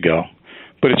years ago,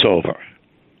 but it's over.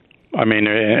 I mean,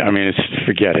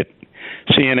 forget it.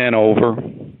 CNN over.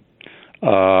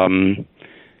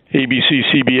 ABC,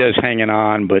 CBS hanging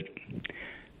on, but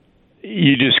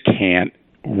you just can't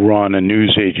run a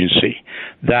news agency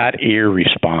that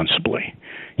irresponsibly.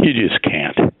 You just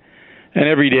can't. And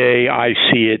every day I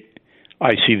see it.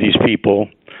 I see these people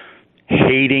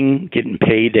hating, getting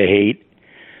paid to hate,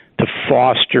 to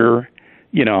foster,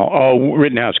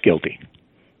 Rittenhouse guilty.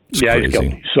 He's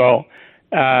guilty. So,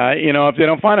 if they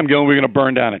don't find him guilty, we're going to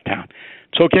burn down a town.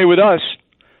 It's okay with us.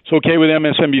 It's okay with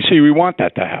MSNBC. We want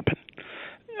that to happen.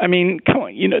 I mean, come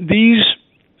on. These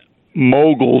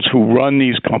moguls who run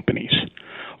these companies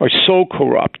are so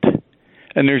corrupt,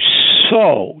 and they're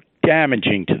so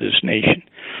damaging to this nation.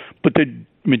 But the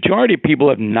majority of people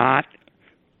have not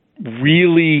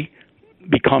really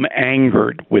become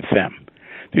angered with them.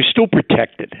 They're still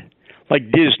protected,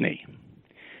 like Disney.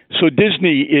 So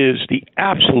Disney is the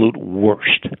absolute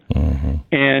worst. Mm-hmm.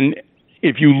 And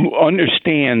if you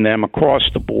understand them across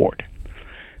the board,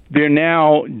 they're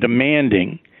now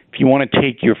demanding, if you want to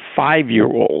take your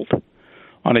 5-year-old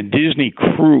on a Disney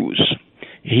cruise,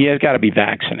 he has got to be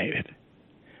vaccinated.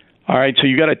 All right, so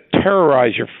you got to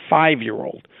terrorize your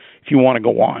 5-year-old if you want to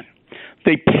go on.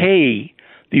 They pay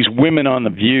these women on The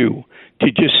View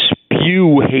to just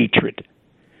spew hatred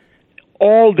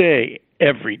all day,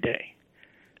 every day.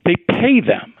 They pay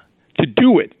them to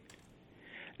do it.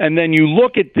 And then you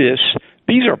look at this,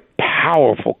 these are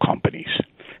powerful companies.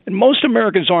 And most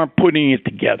Americans aren't putting it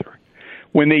together.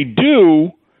 When they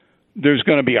do, there's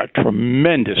going to be a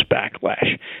tremendous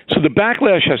backlash. So the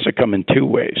backlash has to come in 2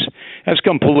 ways. It has to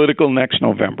come political next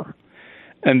November,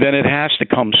 and then it has to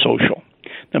come social.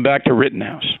 Now back to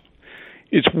Rittenhouse.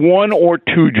 It's 1 or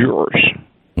 2 jurors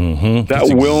that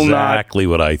That's will exactly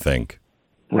what I think.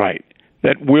 Right.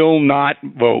 That will not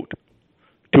vote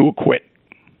to acquit.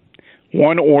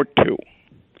 1 or 2.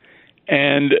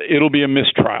 And it'll be a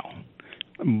mistrial.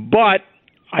 But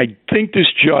I think this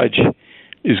judge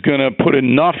is going to put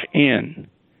enough in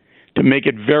to make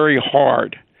it very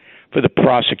hard for the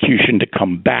prosecution to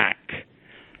come back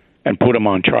and put him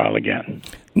on trial again.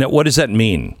 Now, what does that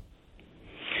mean?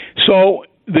 So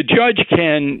the judge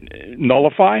can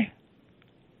nullify.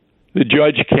 The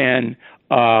judge can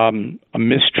a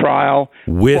mistrial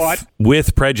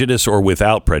with prejudice or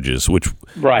without prejudice. Which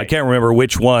right. I can't remember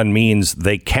which one means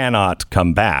they cannot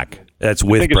come back. That's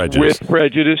with prejudice. With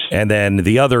prejudice. And then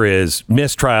the other is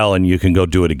mistrial, and you can go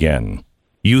do it again.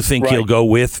 You think he'll go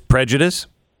with prejudice?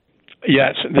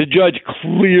 Yes, the judge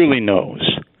clearly knows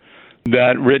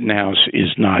that Rittenhouse is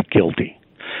not guilty.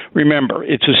 Remember,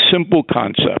 it's a simple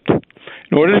concept.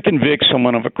 In order to convict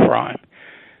someone of a crime,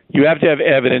 you have to have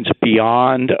evidence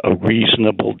beyond a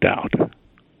reasonable doubt.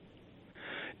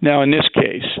 Now, in this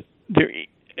case,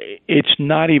 it's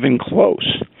not even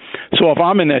close. So if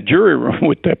I'm in that jury room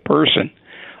with that person,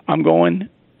 I'm going,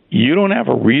 you don't have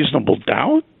a reasonable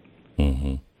doubt?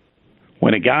 Mm-hmm.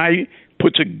 When a guy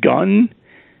puts a gun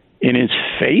in his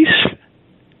face,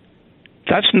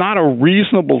 that's not a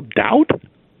reasonable doubt?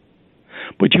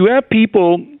 But you have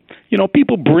people,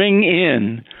 people bring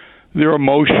in their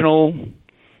emotional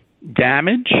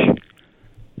damage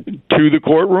to the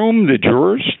courtroom, the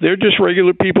jurors. They're just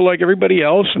regular people like everybody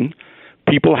else, and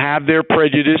people have their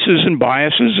prejudices and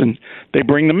biases, and they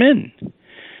bring them in.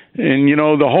 And,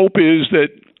 the hope is that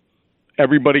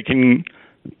everybody can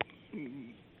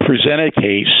present a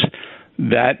case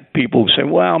that people say,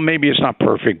 well, maybe it's not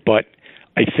perfect, but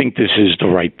I think this is the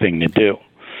right thing to do.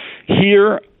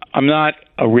 Here, I'm not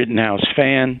a Rittenhouse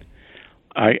fan.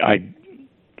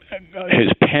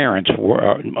 His parents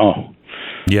were.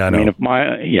 Yeah, I know.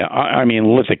 I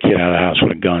mean, let the kid out of the house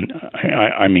with a gun.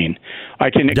 I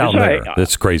can down there.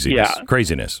 That's crazy. Yeah,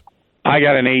 craziness. I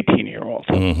got an 18-year-old.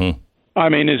 Mm-hmm.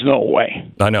 There's no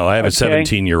way. I know. I have a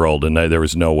 17-year-old, and there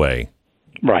was no way.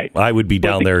 Right. I would be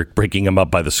down there breaking him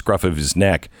up by the scruff of his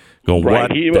neck, going,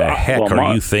 "What the heck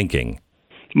are you thinking?"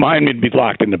 Mine would be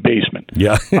locked in the basement.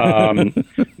 Yeah.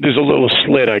 There's a little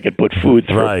slit I could put food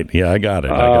through. Right. Yeah, I got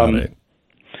it.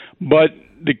 But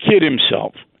the kid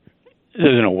himself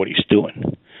doesn't know what he's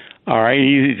doing. All right.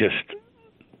 He's just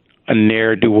a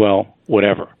ne'er-do-well,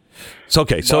 whatever. It's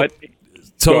okay. So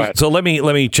let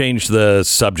me change the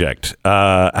subject.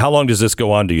 How long does this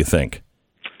go on, do you think?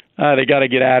 They got to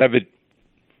get out of it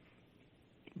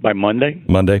by Monday.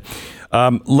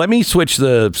 Let me switch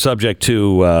the subject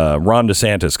to Ron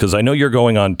DeSantis, because I know you're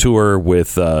going on tour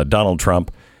with Donald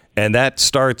Trump, and that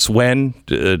starts when?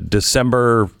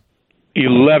 December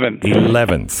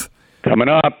 11th. Coming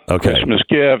up. Okay. Christmas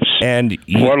gifts. And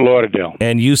Fort Lauderdale.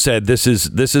 And you said this is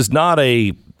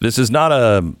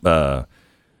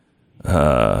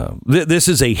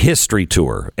a history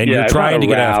tour, and you're trying to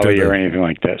get after or anything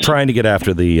like this. Trying to get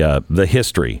after the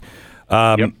history.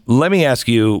 Let me ask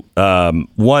you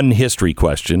one history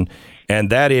question, and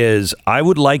that is, I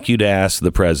would like you to ask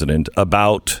the president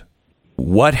about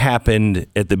what happened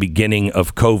at the beginning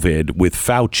of COVID with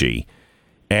Fauci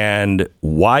and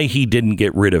why he didn't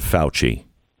get rid of Fauci.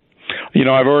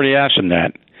 I've already asked him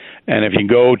that, and if you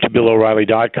go to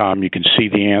BillO'Reilly.com, you can see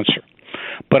the answer.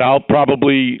 But I'll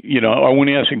probably, I won't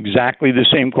ask exactly the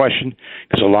same question,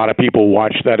 because a lot of people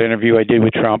watched that interview I did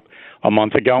with Trump a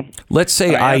month ago. Let's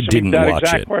say I didn't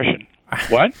watch it. Question.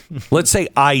 What? Let's say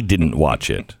I didn't watch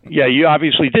it. Yeah, you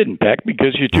obviously didn't, Beck,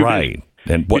 because you're too busy.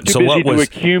 And what? You're too busy to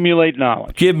accumulate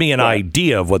knowledge. Give me an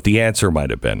idea of what the answer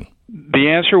might have been. The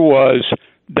answer was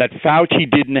that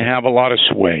Fauci didn't have a lot of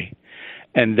sway,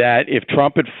 and that if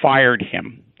Trump had fired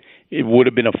him, it would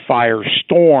have been a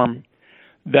firestorm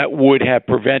that would have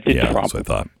prevented Trump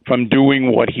from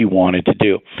doing what he wanted to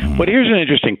do. Mm-hmm. But here's an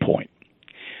interesting point.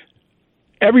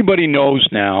 Everybody knows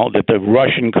now that the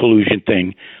Russian collusion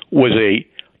thing was a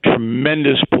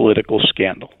tremendous political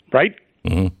scandal, right?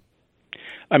 Mm-hmm.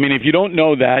 If you don't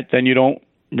know that, then you don't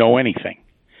know anything.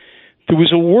 There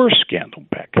was a worse scandal,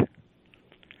 Beck.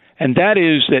 And that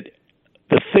is that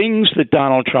the things that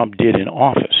Donald Trump did in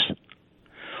office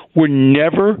were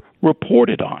never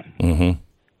reported on. Mm-hmm.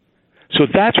 So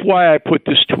that's why I put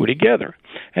this tour together.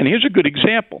 And here's a good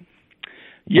example.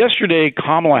 Yesterday,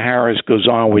 Kamala Harris goes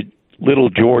on with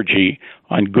Little Georgie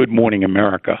on Good Morning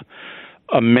America,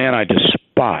 a man I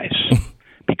despise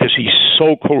because he's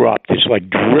so corrupt. It's like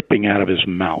dripping out of his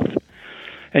mouth.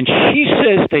 And she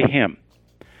says to him,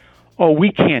 "Oh,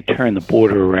 we can't turn the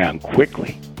border around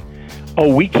quickly.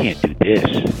 Oh, we can't do this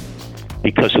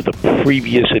because of the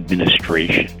previous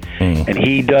administration." And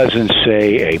he doesn't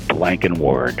say a blanking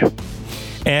word.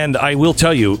 And I will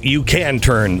tell you, you can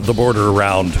turn the border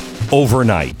around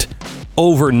overnight.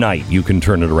 Overnight, you can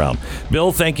turn it around.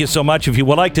 Bill, thank you so much. If you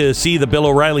would like to see the Bill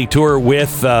O'Reilly tour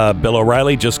with Bill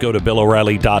O'Reilly, just go to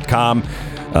BillO'Reilly.com.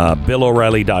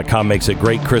 BillO'Reilly.com makes a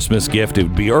great Christmas gift. It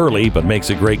would be early, but makes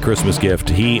a great Christmas gift.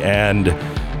 He and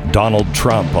Donald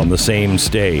Trump on the same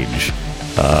stage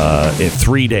in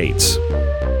 3 dates.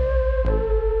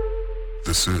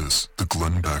 This is the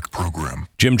Glenn Beck Program.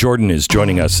 Jim Jordan is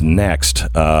joining us next,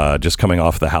 just coming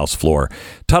off the House floor.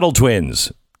 Tuttle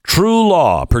Twins. True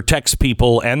law protects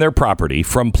people and their property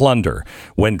from plunder.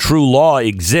 When true law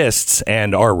exists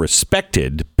and are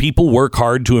respected, people work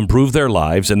hard to improve their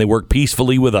lives and they work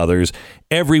peacefully with others.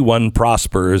 Everyone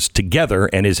prospers together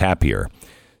and is happier.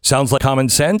 Sounds like common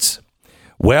sense?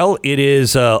 Well, it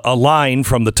is a line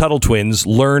from the Tuttle Twins,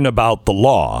 Learn About the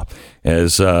Law,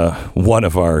 as one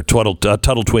of our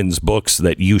Tuttle Twins books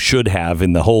that you should have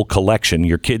in the whole collection.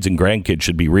 Your kids and grandkids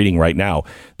should be reading right now.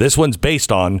 This one's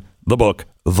based on the book,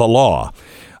 The Law.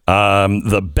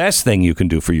 The best thing you can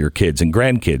do for your kids and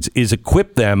grandkids is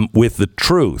equip them with the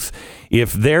truth.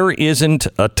 If there isn't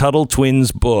a Tuttle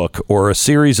Twins book or a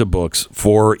series of books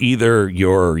for either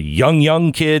your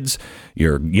young kids,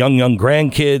 your young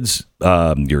grandkids,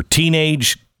 your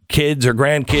teenage kids or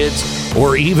grandkids,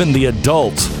 or even the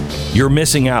adults, you're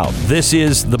missing out. This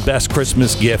is the best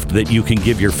Christmas gift that you can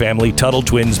give your family. Tuttle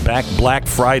Twins Black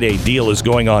Friday deal is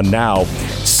going on now.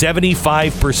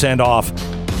 75% off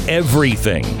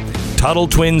everything.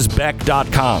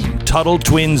 TuttleTwinsBeck.com.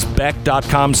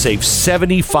 TuttleTwinsBeck.com. Save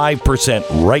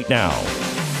 75% right now.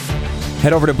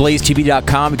 Head over to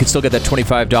blazetv.com. You can still get that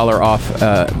 $25 off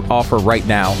offer right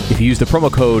now if you use the promo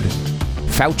code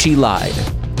Fauci Lied.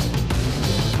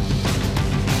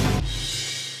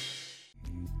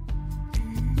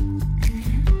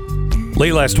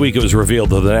 Late last week, it was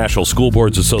revealed that the National School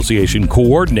Boards Association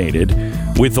coordinated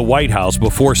with the White House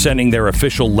before sending their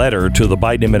official letter to the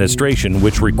Biden administration,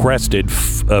 which requested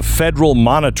federal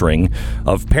monitoring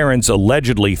of parents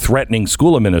allegedly threatening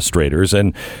school administrators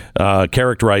and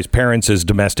characterized parents as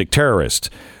domestic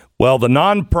terrorists. Well, the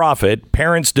nonprofit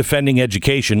Parents Defending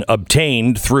Education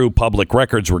obtained through public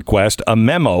records request a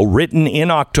memo written in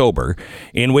October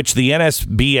in which the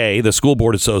NSBA, the School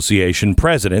Board Association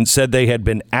president, said they had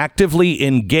been actively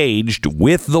engaged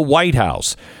with the White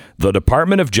House, the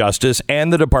Department of Justice,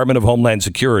 and the Department of Homeland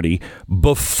Security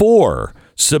before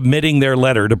submitting their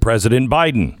letter to President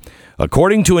Biden.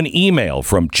 According to an email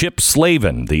from Chip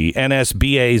Slavin, the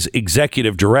NSBA's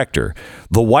executive director,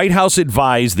 the White House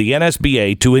advised the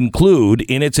NSBA to include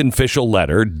in its official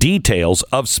letter details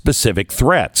of specific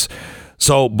threats.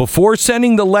 So before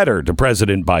sending the letter to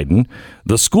President Biden,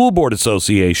 the School Board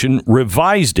Association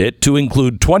revised it to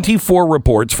include 24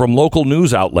 reports from local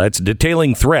news outlets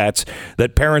detailing threats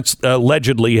that parents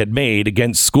allegedly had made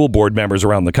against school board members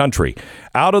around the country.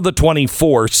 Out of the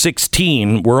 24,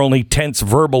 16 were only tense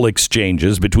verbal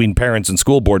exchanges between parents and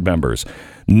school board members.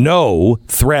 No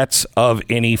threats of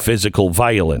any physical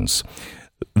violence.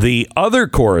 The other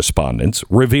correspondence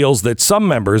reveals that some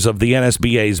members of the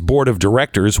NSBA's board of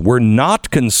directors were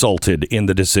not consulted in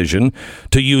the decision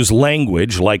to use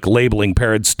language like labeling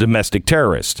parents domestic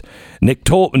terrorists.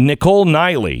 Nicole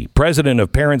Niley, president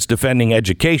of Parents Defending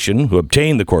Education, who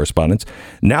obtained the correspondence,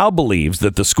 now believes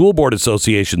that the School Board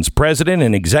Association's president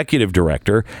and executive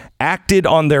director acted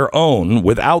on their own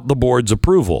without the board's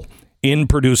approval in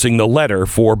producing the letter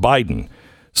for Biden.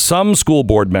 Some school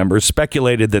board members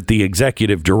speculated that the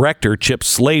executive director, Chip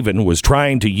Slavin, was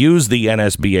trying to use the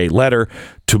NSBA letter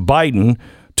to Biden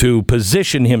to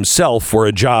position himself for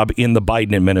a job in the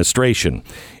Biden administration.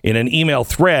 In an email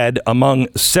thread among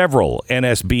several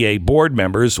NSBA board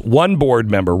members, one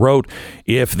board member wrote,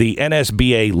 if the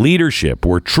NSBA leadership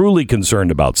were truly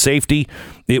concerned about safety,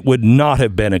 it would not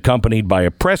have been accompanied by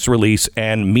a press release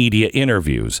and media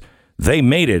interviews. They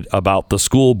made it about the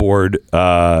school board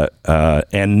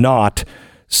and not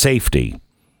safety.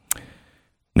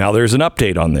 Now, there's an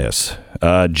update on this.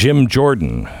 Jim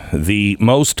Jordan, the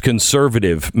most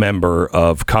conservative member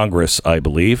of Congress, I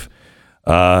believe,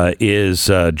 is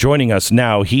joining us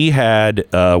now. He had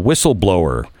a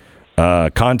whistleblower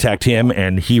contact him,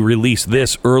 and he released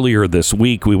this earlier this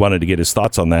week. We wanted to get his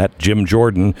thoughts on that. Jim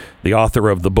Jordan, the author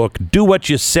of the book, Do What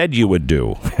You Said You Would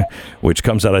Do, which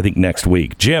comes out, I think, next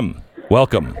week. Jim,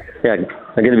 welcome. Yeah, I'm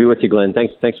going to be with you, Glenn.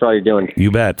 Thanks for all you're doing.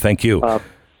 You bet. Thank you. So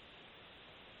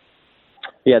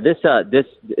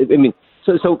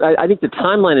I think the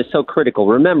timeline is so critical.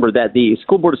 Remember that the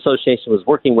School Board Association was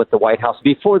working with the White House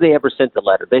before they ever sent the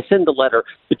letter. They sent the letter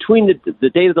between the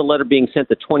date of the letter being sent,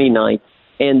 the 29th,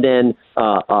 and then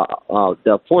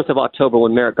the 4th of October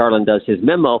when Merrick Garland does his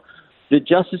memo. The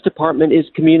Justice Department is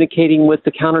communicating with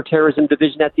the Counterterrorism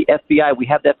Division at the FBI. We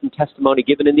have that from testimony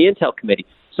given in the Intel Committee.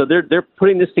 So they're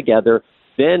putting this together.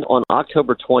 Then on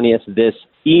October 20th, this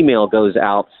email goes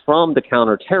out from the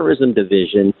Counterterrorism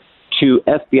Division to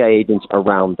FBI agents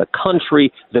around the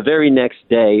country. The very next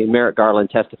day, Merrick Garland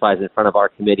testifies in front of our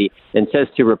committee and says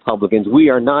to Republicans, we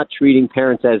are not treating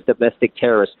parents as domestic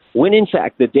terrorists, when in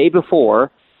fact the day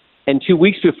before and 2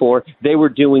 weeks before, they were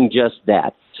doing just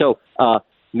that. So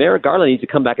Merrick Garland needs to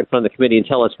come back in front of the committee and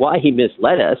tell us why he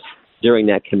misled us during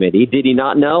that committee. Did he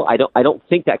not know? I don't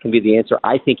think that can be the answer.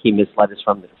 I think he misled us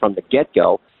from the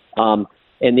get-go.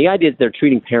 And the idea that they're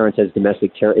treating parents as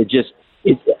domestic terror,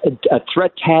 it's a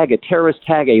threat tag, a terrorist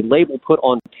tag, a label put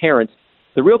on parents.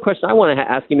 The real question I want to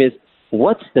ask him is,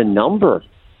 what's the number?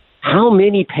 How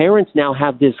many parents now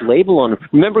have this label on them?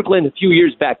 Remember, Glenn, a few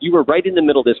years back, you were right in the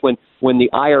middle of this when the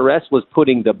IRS was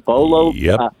putting the BOLO,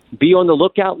 be on the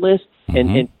lookout list,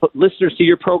 and listeners to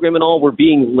your program and all were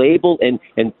being labeled and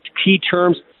key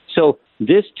terms. So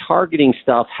this targeting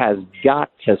stuff has got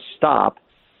to stop.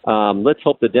 Let's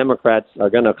hope the Democrats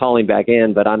are going to call him back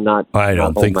in, but I'm not. I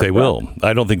don't think they will.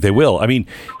 I don't think they will. I mean,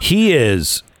 he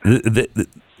is.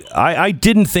 I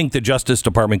didn't think the Justice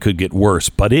Department could get worse,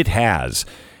 but it has.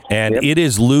 And it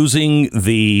is losing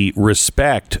the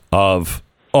respect of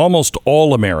almost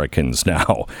all Americans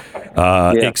now,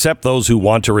 except those who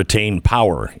want to retain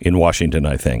power in Washington,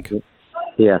 I think.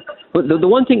 Yeah. But the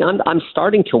one thing I'm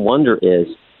starting to wonder is,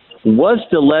 was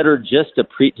the letter just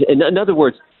in other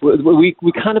words, we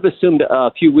kind of assumed a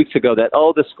few weeks ago that,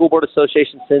 the School Board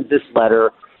Association sends this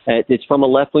letter. It's from a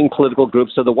left-wing political group,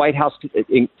 so the White House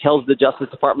tells the Justice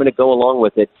Department to go along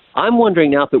with it. I'm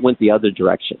wondering now if it went the other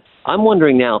direction. I'm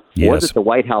wondering now, was it the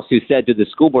White House who said to the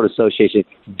School Board Association,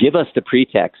 give us the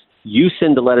pretext, you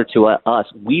send a letter to us,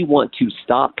 we want to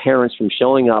stop parents from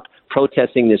showing up,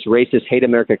 protesting this racist, hate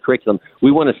America curriculum.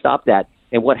 We want to stop that.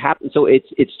 And what happened, so it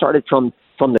started from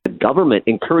the government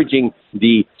encouraging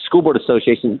the School Board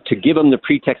Association to give them the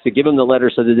pretext, to give them the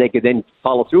letter so that they could then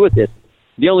follow through with this.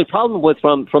 The only problem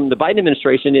from the Biden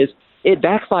administration is it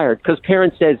backfired because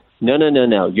parents says, no,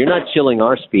 you're not chilling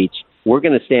our speech. We're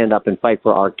going to stand up and fight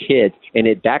for our kids. And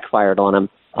it backfired on them.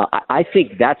 I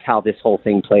think that's how this whole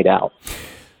thing played out.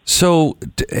 So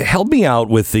help me out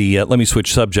with the, let me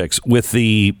switch subjects, with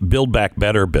the Build Back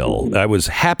Better bill. I was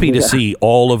happy to see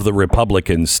all of the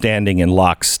Republicans standing in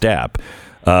lockstep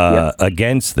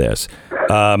against this.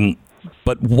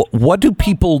 But what do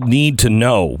people need to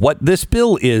know? What this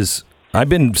bill is, I've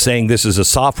been saying this is a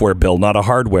software bill, not a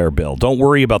hardware bill. Don't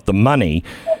worry about the money.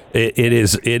 It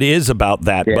is about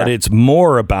that, but it's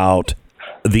more about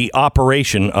the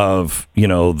operation of,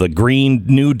 the Green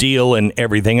New Deal and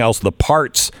everything else, the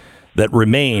parts that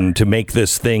remain to make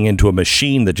this thing into a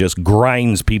machine that just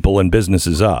grinds people and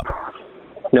businesses up.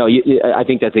 No, I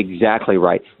think that's exactly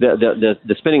right.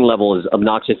 The spending level is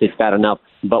obnoxious. It's bad enough.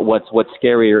 But what's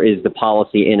scarier is the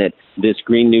policy in it. This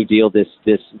Green New Deal, this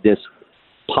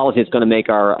policy is going to make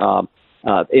our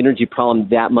energy problem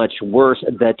that much worse.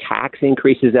 The tax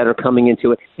increases that are coming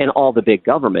into it, and all the big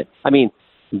government. I mean,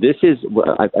 this is.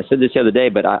 I said this the other day,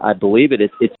 but I believe it.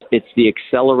 It's the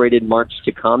accelerated march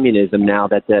to communism now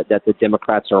that the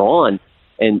Democrats are on,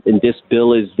 and this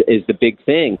bill is the big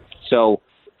thing. So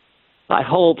I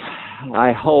hope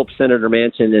Senator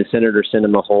Manchin and Senator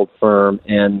Sinema hold firm,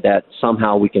 and that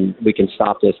somehow we can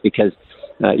stop this, because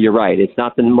you're right. It's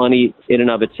not the money in and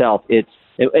of itself.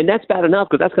 And that's bad enough,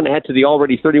 because that's going to add to the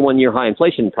already 31-year high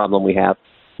inflation problem we have.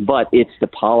 But it's the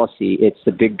policy, it's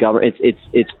the big government,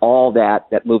 it's all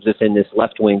that moves us in this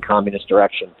left-wing communist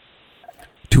direction.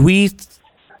 Do we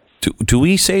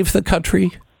save the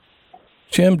country,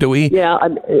 Jim? Do we? Yeah,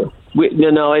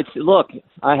 it's look.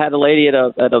 I had a lady at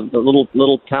a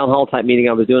little town hall type meeting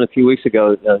I was doing a few weeks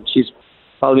ago. She's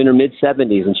probably in her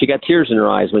mid-70s, and she got tears in her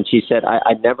eyes when she said,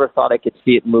 "I never thought I could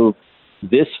see it move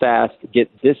this fast,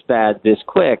 get this bad, this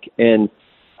quick." And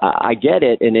I get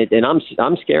it, and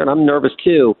I'm scared. I'm nervous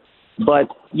too. But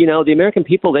the American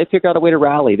people, they figure out a way to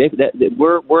rally.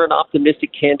 We're an optimistic,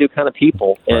 can-do kind of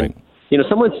people. And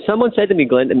someone said to me,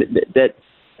 Glenn, that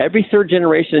every third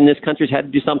generation in this country's had to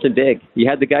do something big. You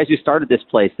had the guys who started this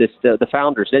place, the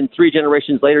founders. Then 3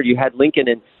 generations later, you had Lincoln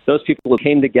and those people who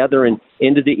came together and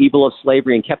ended the evil of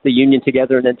slavery and kept the Union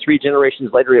together. And then 3 generations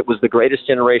later, it was the greatest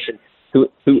generation who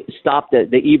stopped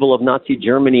the evil of Nazi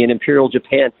Germany and Imperial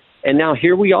Japan. And now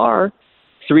here we are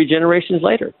 3 generations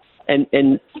later. And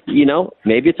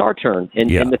maybe it's our turn. And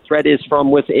the threat is from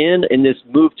within in this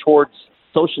move towards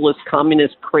socialist,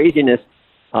 communist craziness.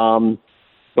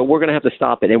 But we're going to have to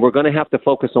stop it. And we're going to have to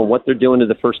focus on what they're doing to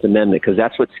the First Amendment, because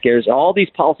that's what scares. All these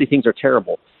policy things are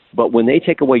terrible. But when they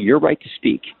take away your right to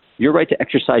speak, your right to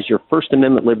exercise your First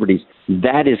Amendment liberties,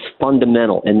 that is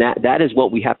fundamental, and that is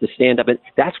what we have to stand up. And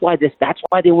that's why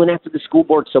they went after the school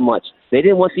board so much. They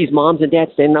didn't want these moms and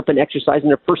dads standing up and exercising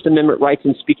their First Amendment rights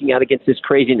and speaking out against this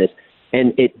craziness.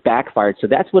 and it backfired. So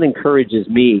that's what encourages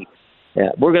me.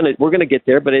 We're gonna get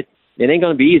there, but it ain't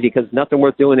gonna be easy because nothing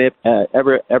worth doing it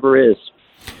ever is.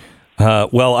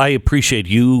 Well, I appreciate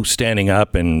you standing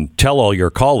up and tell all your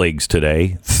colleagues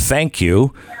today. Thank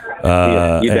you.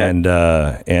 And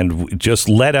just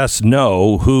let us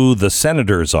know who the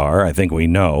senators are. I think we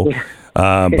know,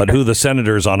 but who the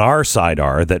senators on our side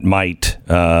are that might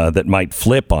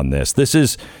flip on this. This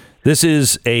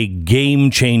is a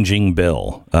game-changing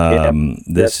bill.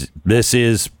 This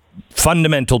is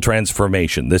fundamental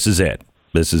transformation. This is it.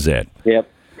 Yep.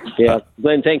 Yeah.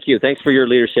 Glenn, thank you. Thanks for your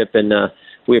leadership, and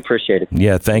we appreciate it.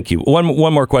 Yeah, thank you.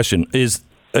 One more question. Is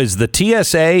the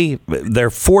TSA, they're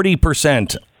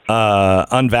 40%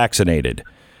 unvaccinated.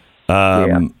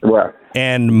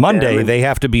 And Monday they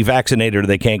have to be vaccinated or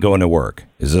they can't go into work.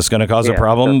 Is this going to cause a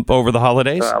problem over the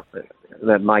holidays?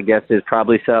 My guess is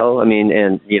probably so. I mean,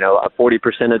 and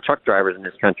 40% of truck drivers in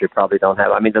this country probably don't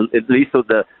have. I mean, at least with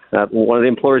one of the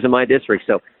employers in my district.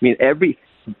 So, I mean,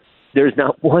 there's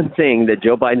not one thing that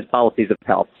Joe Biden's policies have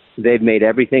helped. They've made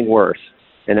everything worse,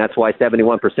 and that's why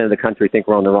 71% of the country think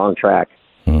we're on the wrong track.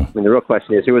 I mean, the real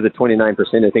question is, who are the 29%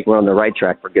 who think we're on the right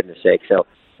track? For goodness' sake. So,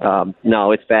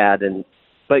 no, it's bad,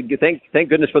 but thank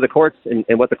goodness for the courts and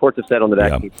what the courts have said on the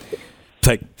vaccine. Yeah.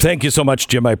 Thank you so much,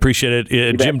 Jim. I appreciate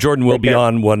it. Jim Jordan will be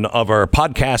on one of our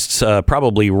podcasts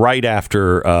probably right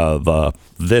after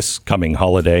this coming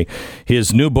holiday.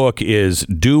 His new book is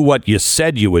Do What You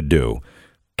Said You Would Do.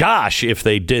 Gosh, if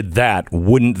they did that,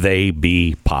 wouldn't they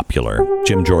be popular?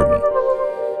 Jim Jordan.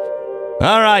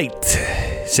 All right.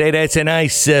 Say that's a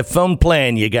nice phone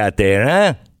plan you got there,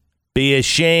 huh? Be a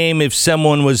shame if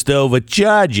someone was to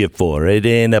overcharge you for it,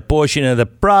 and a portion of the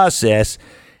process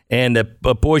and a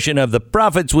portion of the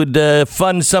profits would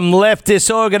fund some leftist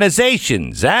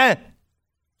organizations, huh?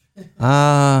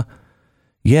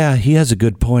 Yeah, he has a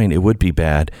good point. It would be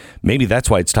bad. Maybe that's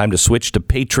why it's time to switch to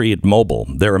Patriot Mobile.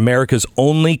 They're America's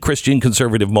only Christian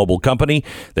conservative mobile company.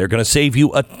 They're going to save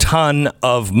you a ton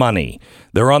of money.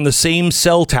 They're on the same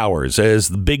cell towers as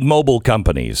the big mobile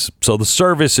companies, so the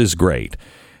service is great.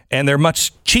 And they're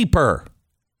much cheaper.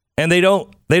 And they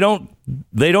don't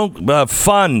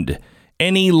fund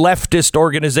any leftist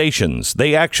organizations.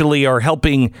 They actually are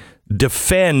helping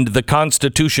defend the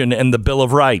Constitution and the Bill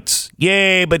of Rights.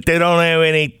 Yay, but they don't have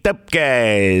any tough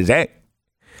guys, eh?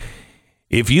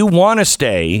 If you want to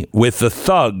stay with the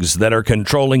thugs that are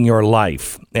controlling your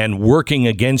life and working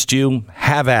against you,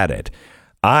 have at it.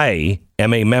 I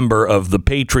am a member of the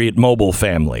Patriot Mobile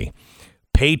family.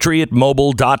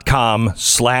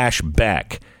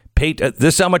 PatriotMobile.com/Beck. This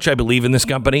is how much I believe in this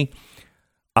company.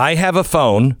 I have a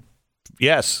phone.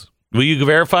 Yes. Will you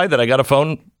verify that I got a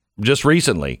phone just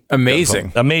recently?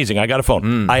 Amazing. Amazing. I got a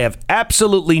phone. I have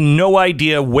absolutely no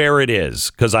idea where it is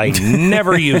because I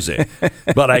never use it.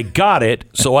 But I got it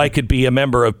so I could be a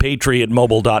member of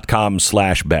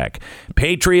PatriotMobile.com/Beck.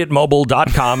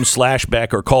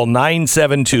 PatriotMobile.com/Beck or call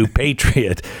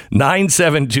 972-PATRIOT.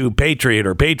 972-PATRIOT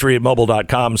or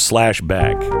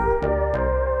PatriotMobile.com/Beck.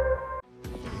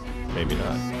 Maybe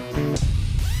not.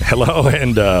 Hello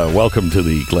and welcome to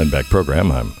the Glenn Beck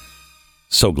program. I'm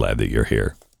so glad that you're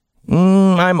here.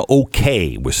 I'm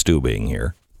okay with Stu being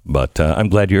here, but I'm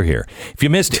glad you're here. If you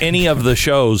missed any of the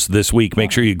shows this week,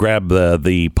 make sure you grab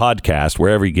the podcast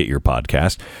wherever you get your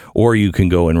podcast, or you can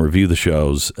go and review the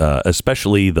shows,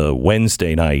 especially the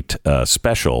Wednesday night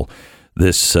special.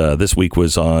 This week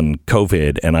was on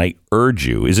COVID, and I urge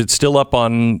you, is it still up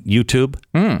on YouTube?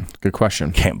 Good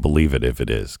question. Can't believe it if it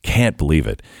is. Can't believe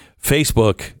it.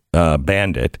 Facebook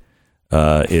banned it.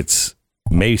 It's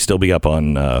may still be up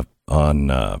on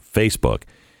Facebook.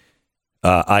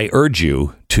 I urge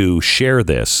you to share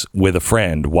this with a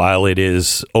friend while it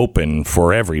is open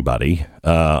for everybody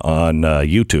on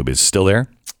YouTube. Is it still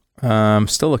there? I'm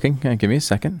still looking. Give me a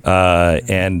second.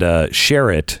 And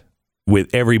share it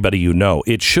with everybody you know.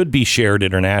 It should be shared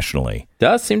internationally.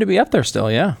 Does seem to be up there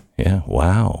still, yeah. Yeah,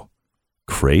 wow.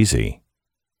 Crazy.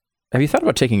 Have you thought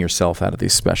about taking yourself out of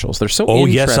these specials? They're so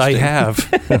interesting. Yes, I have.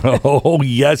 Oh,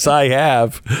 yes, I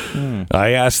have.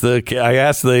 I asked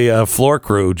the floor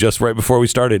crew just right before we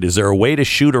started, is there a way to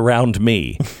shoot around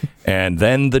me? And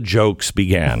then the jokes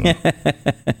began.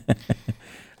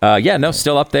 Yeah, no,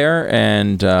 still up there,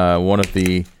 and one of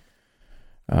the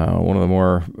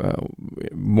more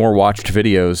watched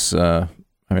videos. I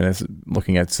mean,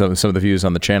 looking at some of the views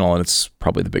on the channel, and it's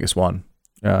probably the biggest one.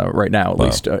 right now, at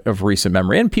least of recent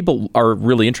memory. And people are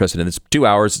really interested in this. 2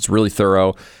 hours. It's really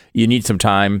thorough. You need some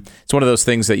time. It's one of those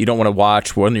things that you don't want to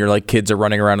watch when your like kids are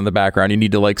running around in the background. You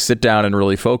need to like sit down and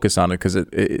really focus on it because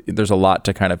there's a lot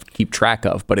to kind of keep track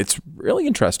of. But it's really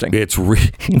interesting. It's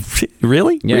really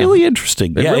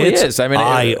interesting. It really is. I mean,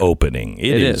 eye-opening.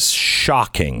 It is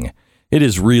shocking. It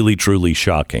is really, truly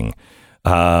shocking.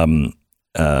 I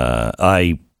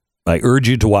urge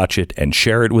you to watch it and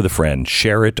share it with a friend.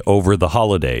 Share it over the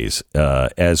holidays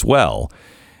as well.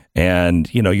 And,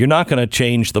 you know, you're not going to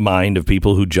change the mind of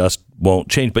people who just won't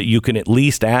change, but you can at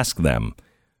least ask them,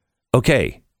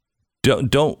 okay,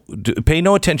 don't pay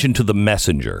no attention to the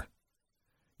messenger.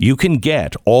 You can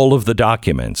get all of the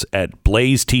documents at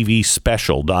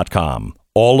blazetvspecial.com,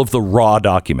 all of the raw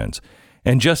documents,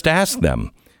 and just ask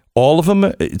them. All of them,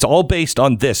 it's all based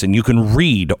on this, and you can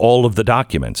read all of the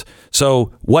documents.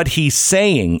 So what he's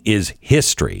saying is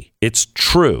history. It's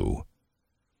true.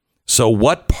 So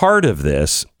what part of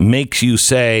this makes you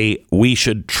say we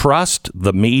should trust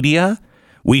the media?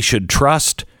 We should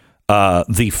trust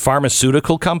the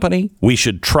pharmaceutical company? We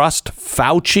should trust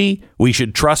Fauci? We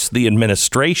should trust the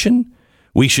administration?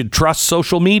 We should trust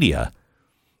social media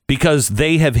because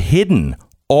they have hidden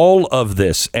all of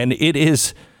this, and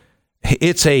it's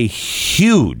a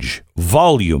huge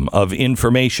volume of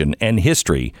information and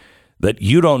history that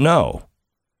you don't know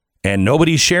and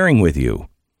nobody's sharing with you.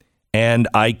 And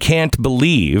I can't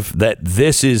believe that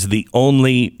this is the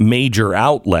only major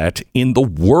outlet in the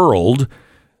world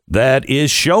that is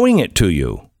showing it to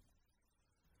you.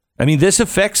 I mean, this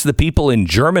affects the people in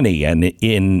Germany and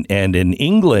in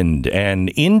England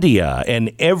and India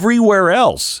and everywhere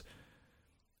else.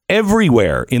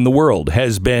 Everywhere in the world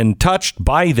has been touched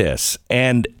by this,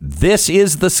 and this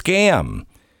is the scam.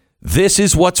 This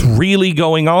is what's really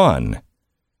going on.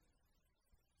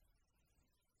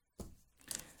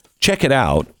 Check it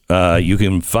out. You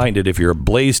can find it if you're a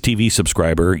Blaze TV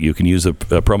subscriber. You can use a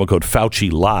promo code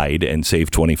Fauci Lied and save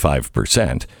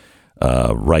 25%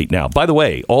 right now. By the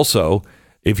way, also,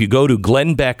 if you go to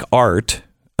Glenn Beck Art,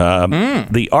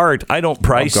 the art, I don't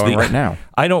price right now.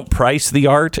 I don't price the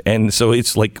art, and so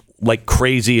it's like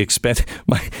crazy expensive.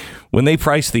 When they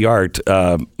price the art,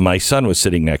 my son was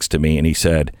sitting next to me, and he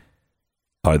said,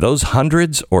 "Are those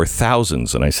hundreds or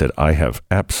thousands?" And I said, "I have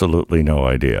absolutely no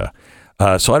idea."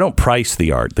 So I don't price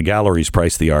the art. The galleries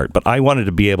price the art, but I wanted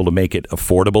to be able to make it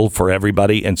affordable for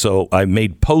everybody, and so I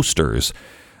made posters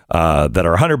that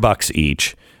are $100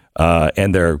 each,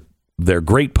 and they're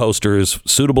great posters,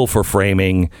 suitable for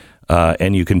framing,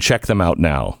 and you can check them out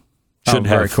now.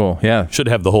 Very cool. Yeah. Should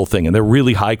have the whole thing. And they're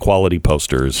really high quality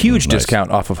posters. Huge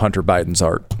discount off of Hunter Biden's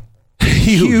art.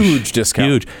 Huge discount.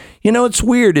 Huge. You know, what's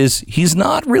weird is he's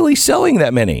not really selling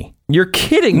that many. You're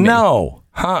kidding me. No.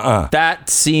 That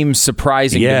seems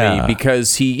surprising to me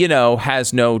because he,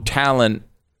 has no talent.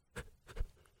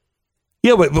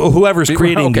 Yeah, but whoever's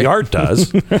creating the art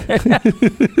does. What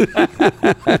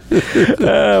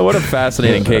a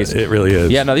fascinating case. It really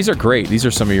is. Yeah, no, these are great. These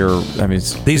are some of your,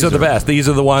 these are the best. These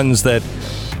are the ones that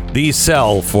these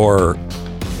sell for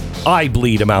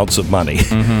eye-bleed amounts of money.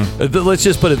 Mm-hmm. Let's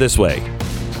just put it this way.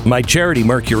 My charity,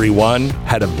 Mercury One,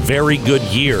 had a very good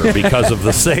year because of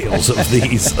the sales of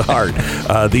these art,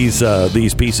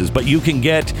 these pieces. But you can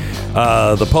get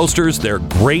the posters. They're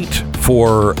great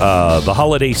for the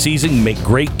holiday season. Make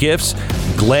great gifts.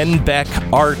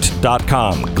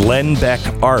 GlennBeckArt.com.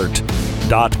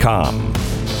 GlennBeckArt.com.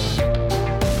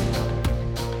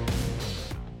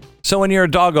 So when you're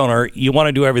a dog owner, you want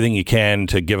to do everything you can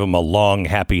to give them a long,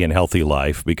 happy, and healthy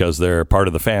life because they're part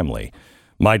of the family.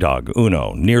 My dog,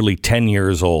 Uno, nearly 10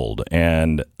 years old.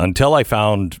 And until I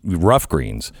found Rough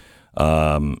Greens,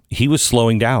 he was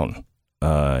slowing down.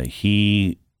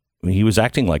 He was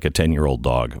acting like a 10-year-old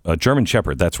dog. A German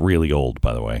Shepherd, that's really old,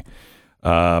 by the way.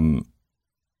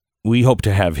 We hope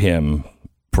to have him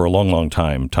for a long, long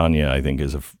time. Tanya, I think,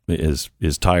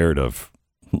 is tired of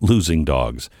losing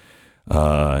dogs.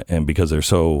 And because they're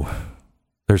such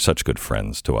good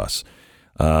friends to us.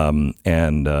 So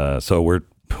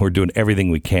we're doing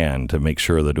everything we can to make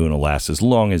sure that Uno lasts as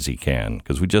long as he can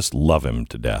because we just love him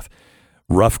to death.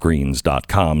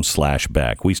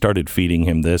 Roughgreens.com/Beck. We started feeding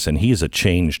him this, and he's a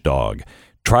changed dog.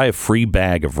 Try a free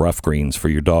bag of Rough Greens for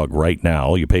your dog right now.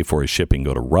 All you pay for is shipping.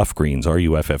 Go to Roughgreens,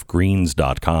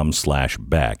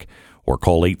 RUFFgreens.com/Beck, or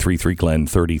call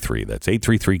 833-GLEN-33. That's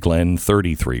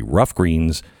 833-GLEN-33.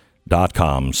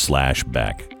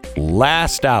 Roughgreens.com/Beck.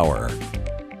 Last hour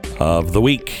of the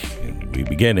week. We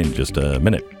begin in just a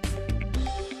minute.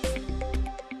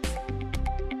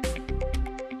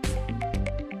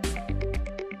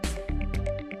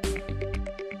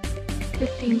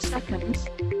 "15 seconds.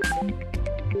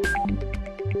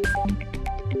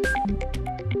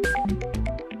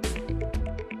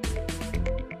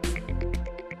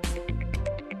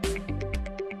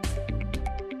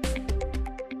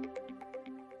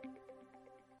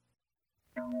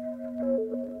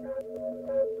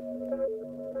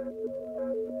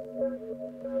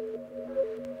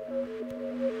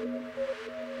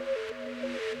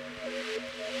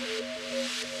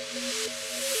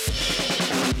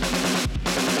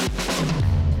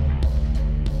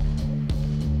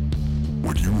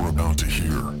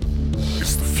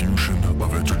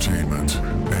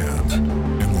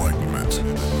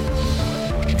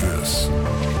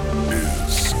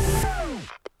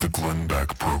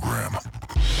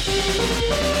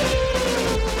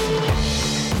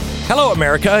 Hello,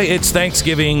 America. It's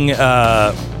Thanksgiving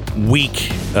week,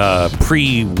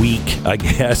 pre-week, I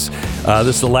guess.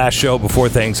 This is the last show before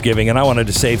Thanksgiving, and I wanted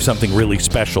to save something really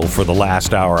special for the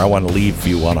last hour. I want to leave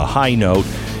you on a high note.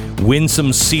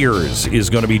 Winsome Sears is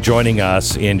going to be joining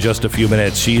us in just a few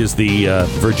minutes. She is the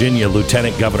Virginia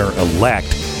Lieutenant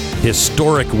Governor-elect.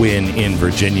 Historic win in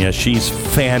Virginia. She's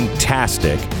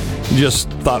fantastic. Just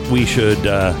thought we should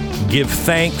give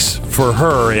thanks for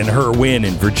her and her win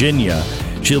in Virginia.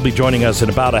 She'll be joining us in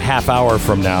about a half hour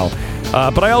from now.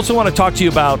 But I also want to talk to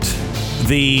you about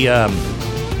the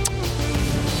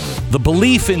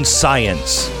belief in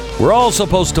science. We're all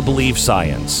supposed to believe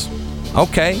science.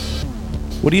 Okay.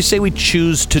 What do you say we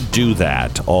choose to do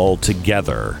that all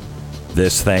together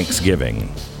this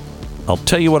Thanksgiving? I'll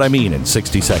tell you what I mean in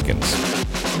 60 seconds.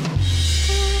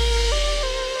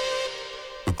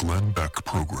 The Glenn Beck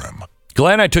Program.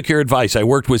 Glenn, I took your advice. I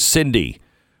worked with Cindy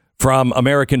from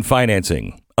American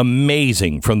Financing.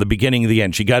 Amazing from the beginning to the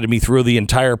end. She guided me through the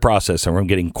entire process from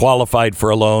getting qualified for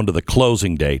a loan to the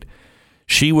closing date.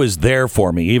 She was there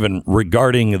for me, even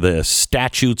regarding the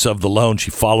statutes of the loan. She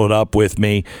followed up with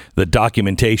me, the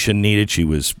documentation needed. She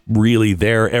was really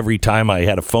there every time I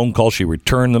had a phone call. She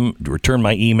returned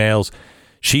my emails.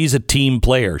 She's a team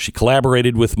player. She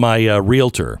collaborated with my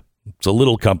realtor. It's a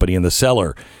little company in the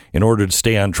seller in order to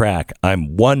stay on track.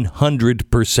 I'm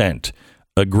 100%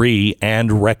 agree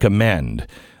and recommend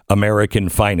American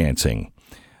Financing.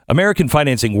 American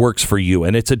Financing works for you,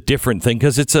 and it's a different thing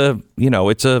because it's a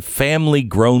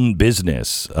family-grown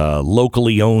business,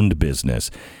 locally owned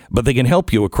business, but they can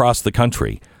help you across the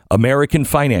country. American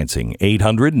Financing,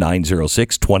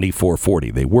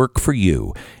 800-906-2440. They work for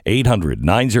you.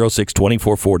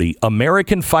 800-906-2440.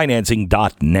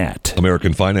 AmericanFinancing.net.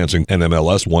 American Financing,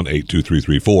 NMLS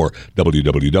 182334,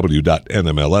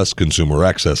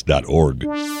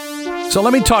 www.nmlsconsumeraccess.org. So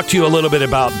let me talk to you a little bit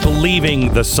about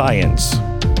believing the science.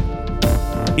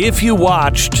 If you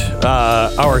watched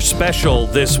our special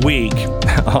this week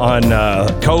on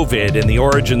COVID and the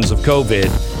origins of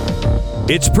COVID,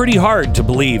 it's pretty hard to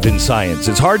believe in science.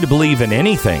 It's hard to believe in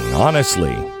anything,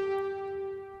 honestly.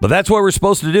 But that's what we're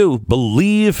supposed to do.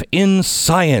 Believe in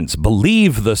science.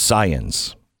 Believe the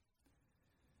science.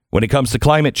 When it comes to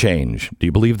climate change, do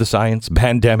you believe the science?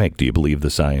 Pandemic, do you believe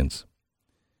the science?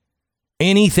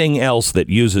 Anything else that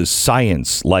uses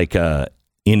science like a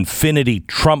infinity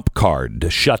trump card to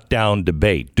shut down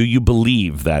debate, do you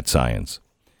believe that science?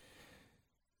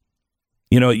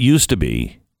 You know, it used to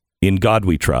be In God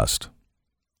We Trust.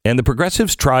 And the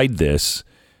progressives tried this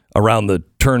around the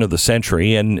turn of the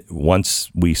century, and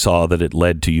once we saw that it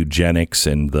led to eugenics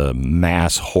and the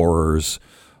mass horrors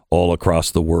all across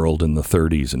the world in the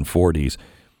 30s and 40s,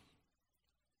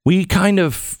 we kind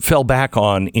of fell back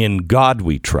on In God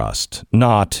We Trust,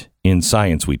 not In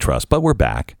Science We Trust, but we're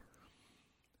back.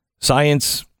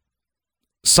 Science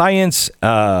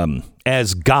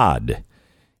as God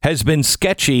has been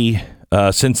sketchy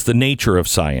since the nature of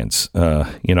science.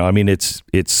 It's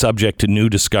subject to new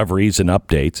discoveries and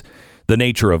updates. The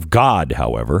nature of God,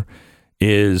 however,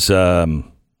 is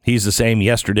he's the same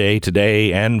yesterday,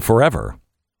 today, and forever.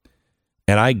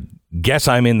 And I guess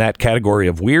I'm in that category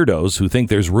of weirdos who think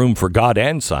there's room for God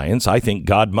and science. I think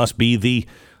God must be the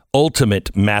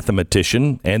ultimate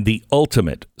mathematician and the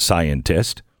ultimate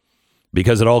scientist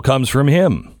because it all comes from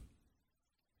him.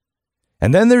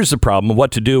 And then there's the problem of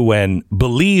what to do when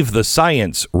believe the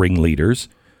science ringleaders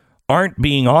aren't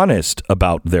being honest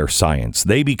about their science.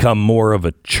 They become more of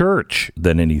a church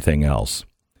than anything else.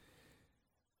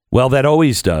 Well, that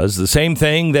always does. The same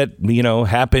thing that,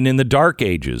 happened in the Dark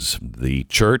Ages. The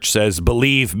church says,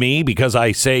 believe me because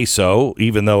I say so,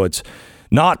 even though it's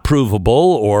not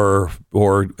provable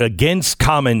or against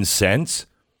common sense.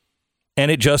 And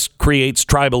it just creates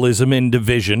tribalism and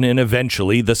division. And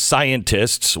eventually the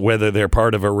scientists, whether they're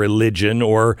part of a religion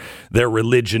or their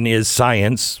religion is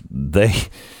science,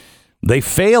 they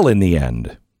fail in the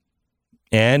end.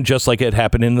 And just like it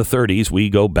happened in the 30s, we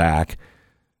go back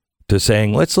to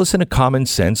saying, let's listen to common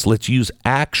sense. Let's use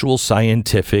actual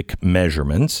scientific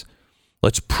measurements.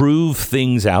 Let's prove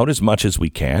things out as much as we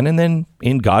can. And then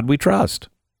in God we trust.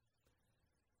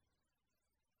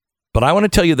 But I want to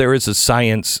tell you there is a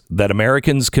science that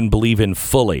Americans can believe in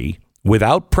fully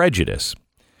without prejudice,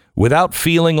 without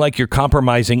feeling like you're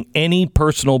compromising any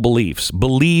personal beliefs.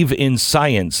 Believe in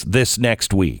science this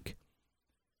next week.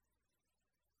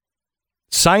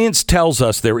 Science tells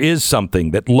us there is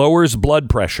something that lowers blood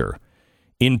pressure,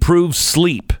 improves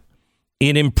sleep,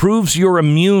 it improves your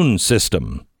immune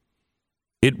system,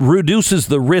 it reduces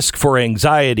the risk for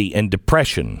anxiety and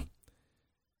depression.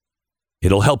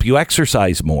 It'll help you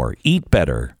exercise more, eat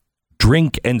better,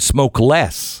 drink and smoke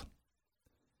less.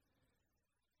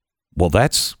 Well,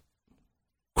 that's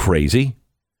crazy.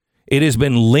 It has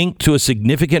been linked to a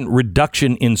significant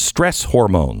reduction in stress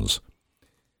hormones.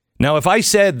 Now, if I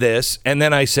said this and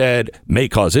then I said may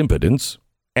cause impotence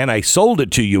and I sold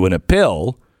it to you in a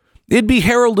pill, it'd be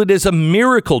heralded as a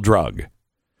miracle drug.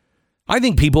 I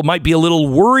think people might be a little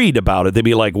worried about it. They'd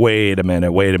be like, wait a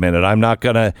minute. I'm not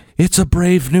going to. It's a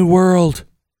brave new world.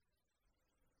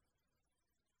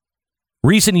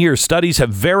 Recent years, studies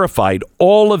have verified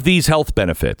all of these health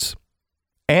benefits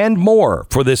and more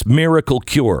for this miracle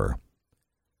cure.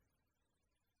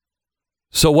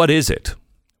 So what is it?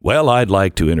 Well, I'd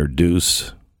like to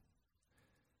introduce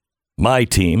my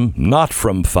team, not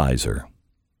from Pfizer.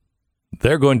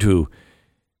 They're going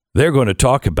to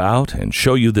talk about and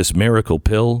show you this miracle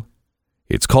pill.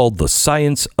 It's called the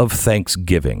Science of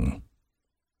Thanksgiving.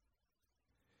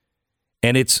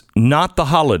 And it's not the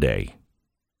holiday,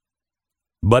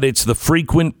 but it's the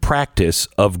frequent practice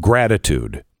of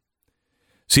gratitude.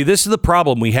 See, this is the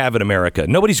problem we have in America.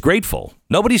 Nobody's grateful.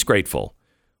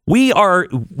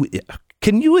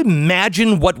 Can you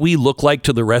imagine what we look like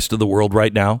to the rest of the world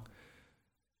right now?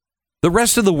 The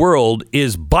rest of the world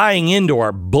is buying into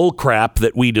our bullcrap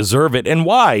that we deserve it. And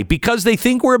why? Because they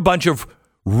think we're a bunch of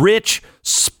rich,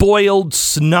 spoiled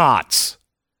snots.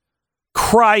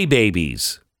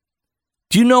 Crybabies.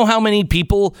 Do you know how many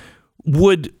people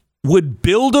would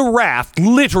build a raft,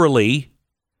 literally,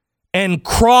 and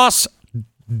cross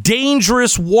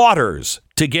dangerous waters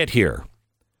to get here?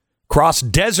 Cross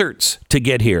deserts to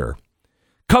get here.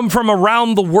 Come from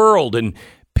around the world and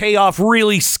pay off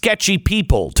really sketchy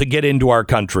people to get into our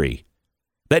country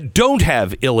that don't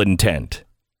have ill intent.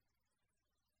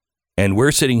 And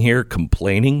we're sitting here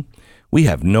complaining. We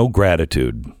have no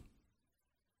gratitude.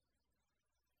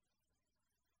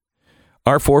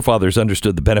 Our forefathers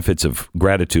understood the benefits of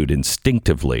gratitude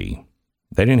instinctively.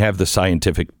 They didn't have the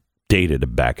scientific data to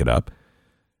back it up.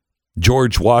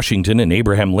 George Washington and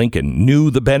Abraham Lincoln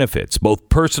knew the benefits, both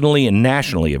personally and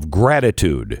nationally, of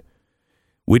gratitude,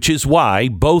 which is why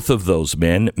both of those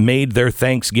men made their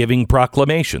Thanksgiving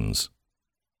proclamations.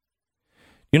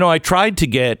 You know, I tried to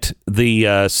get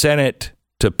the Senate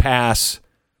to pass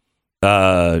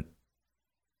Abraham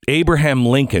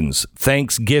Lincoln's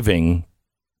Thanksgiving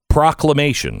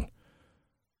proclamation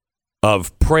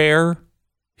of prayer,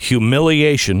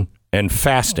 humiliation, and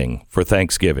fasting for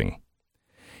Thanksgiving.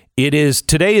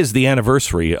 Today is the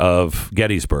anniversary of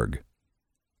Gettysburg.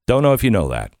 Don't know if you know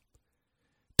that.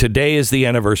 Today is the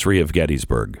anniversary of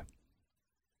Gettysburg,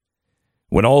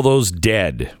 when all those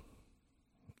dead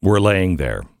were laying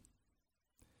there.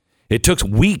 It took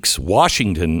weeks,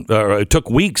 it took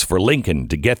weeks for Lincoln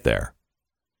to get there.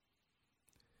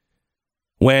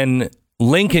 When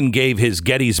Lincoln gave his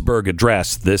Gettysburg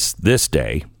address this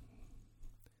day,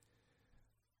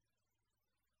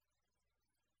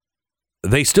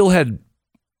 they still had,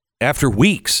 after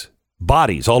weeks,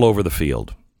 bodies all over the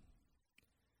field.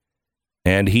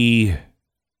 And he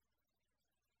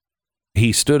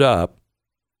stood up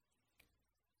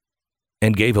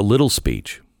and gave a little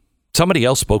speech. Somebody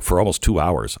else spoke for almost 2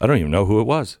 hours. I don't even know who it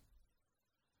was.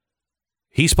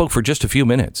 He spoke for just a few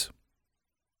minutes.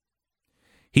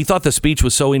 He thought the speech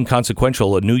was so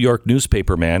inconsequential, a New York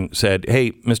newspaper man said,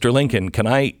 "Hey, Mr. Lincoln, can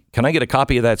I get a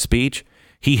copy of that speech?"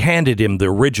 He handed him the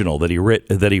original that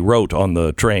he wrote on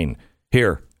the train.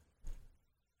 Here.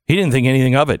 He didn't think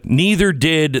anything of it. Neither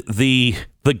did the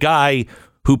guy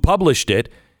who published it,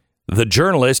 the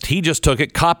journalist. He just took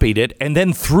it, copied it, and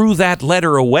then threw that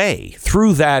letter away,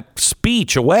 threw that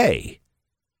speech away.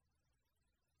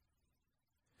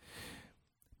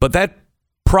 But that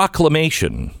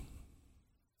proclamation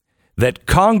that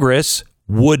Congress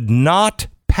would not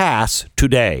pass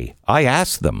today, I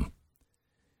asked them.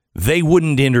 They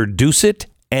wouldn't introduce it,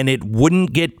 and it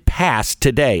wouldn't get passed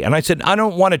today. And I said, I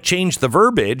don't want to change the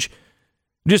verbiage.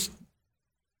 Just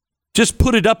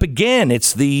put it up again.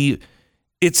 It's the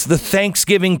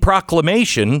Thanksgiving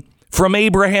proclamation from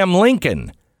Abraham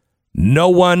Lincoln. No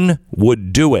one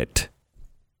would do it.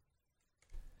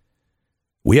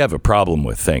 We have a problem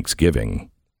with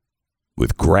Thanksgiving,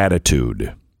 with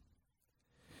gratitude.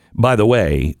 By the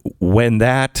way, when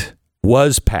that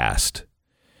was passed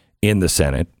in the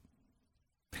Senate,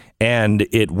 and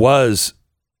it was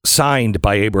signed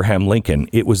by Abraham Lincoln,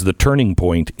 it was the turning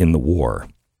point in the war.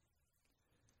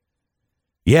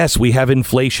 Yes, we have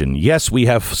inflation. Yes, we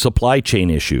have supply chain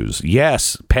issues.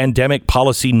 Yes, pandemic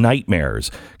policy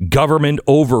nightmares, government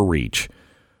overreach.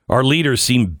 Our leaders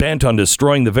seem bent on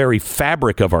destroying the very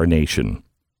fabric of our nation.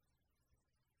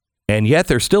 And yet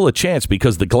there's still a chance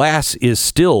because the glass is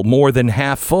still more than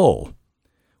half full.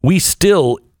 We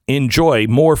still enjoy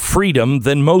more freedom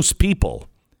than most people.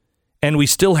 and we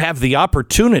still have the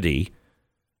opportunity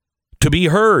to be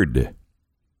heard.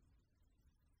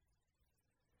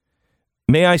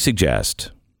 May I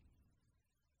suggest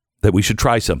that we should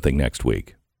try something next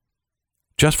week?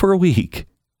 Just for a week.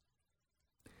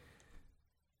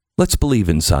 Let's believe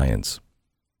in science.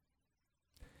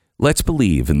 Let's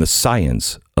believe in the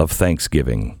science of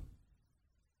Thanksgiving.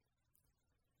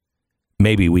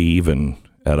 Maybe we even,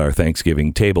 at our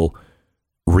Thanksgiving table,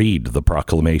 read the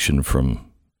proclamation from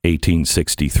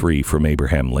 1863 from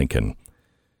Abraham Lincoln.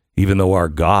 Even though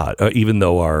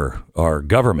our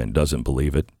government doesn't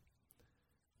believe it,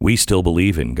 we still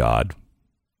believe in God.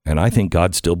 And I think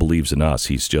God still believes in us.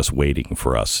 He's just waiting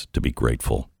for us to be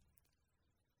grateful.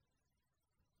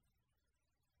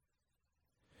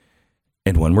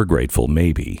 And when we're grateful,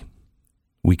 maybe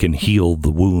we can heal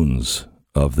the wounds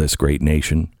of this great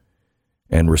nation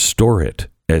and restore it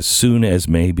as soon as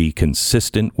may be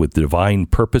consistent with divine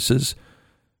purposes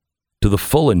to the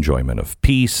full enjoyment of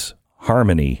peace,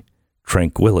 harmony,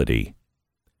 tranquility,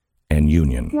 and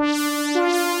union.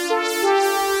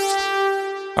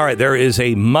 All right, there is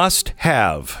a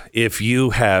must-have if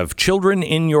you have children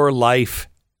in your life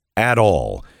at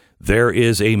all. There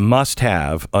is a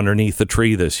must-have underneath the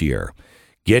tree this year.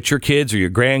 Get your kids or your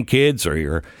grandkids or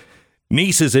your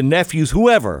nieces and nephews,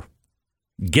 whoever.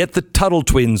 Get the Tuttle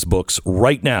Twins books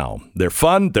right now. They're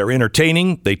fun. They're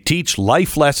entertaining. They teach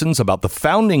life lessons about the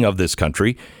founding of this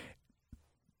country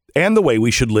and the way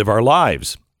we should live our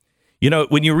lives. You know,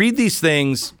 when you read these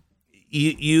things,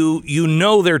 you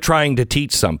know they're trying to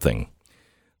teach something.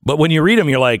 But when you read them,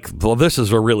 you're like, well, this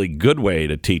is a really good way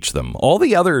to teach them. All of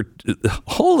the other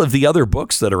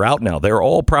books that are out now, they're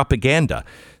all propaganda.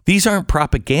 These aren't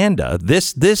propaganda.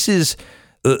 This is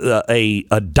a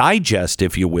digest,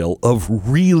 if you will, of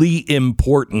really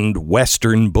important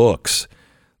Western books.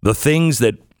 The things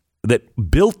that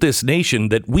built this nation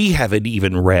that we haven't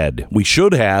even read. We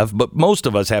should have, but most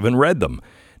of us haven't read them.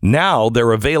 Now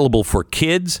they're available for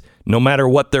kids, no matter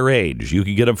what their age. You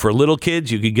can get them for little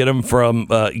kids. You can get them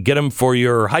for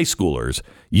your high schoolers.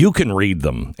 You can read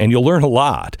them, and you'll learn a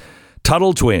lot.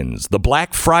 Tuttle Twins, the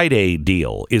Black Friday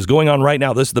deal is going on right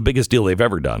now. This is the biggest deal they've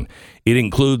ever done. It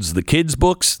includes the kids'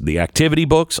 books, the activity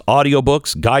books, audio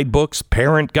books, guidebooks,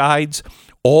 parent guides,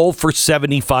 all for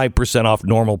 75% off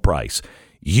normal price.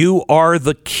 You are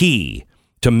the key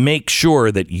to make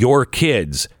sure that your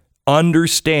kids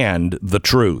understand the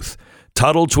truth.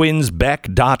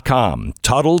 TuttleTwinsBeck.com.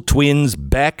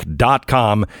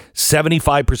 TuttleTwinsBeck.com.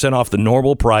 75% off the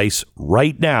normal price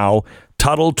right now.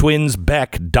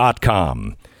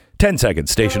 TuttleTwinsBeck.com. 10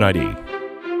 seconds, station ID.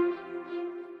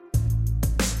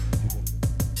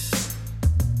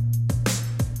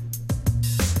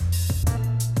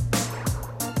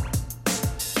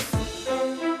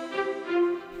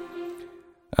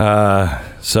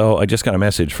 So I just got a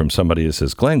message from somebody that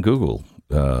says, Glenn, Google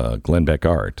Glenn Beck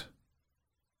Art.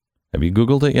 Have you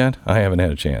Googled it yet? I haven't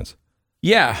had a chance.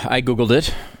 Yeah, I Googled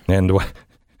it. And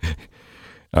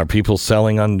are people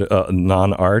selling on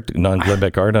non-Glenn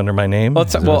Beck Art under my name?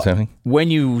 Well,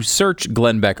 when you search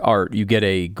Glenn Beck Art, you get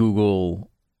a Google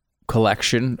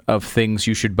collection of things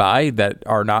you should buy that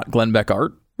are not Glenn Beck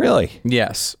Art. Really?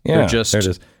 Yes. Yeah, there it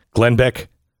is. Glenn Beck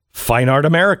Fine Art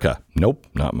America. Nope,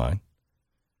 not mine.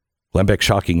 Glenn Beck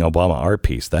Shocking Obama Art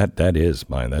Piece. That is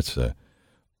mine. That's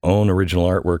own original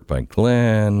artwork by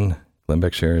Glenn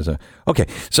Beck shares. Okay,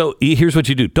 so here's what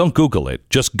you do. Don't Google it.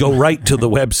 Just go right to the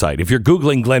website. If you're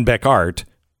Googling Glenn Beck Art,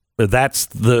 that's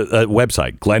the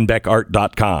website,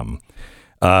 glennbeckart.com.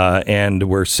 And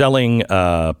we're selling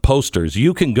posters.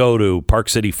 You can go to Park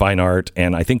City Fine Art,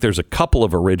 and I think there's a couple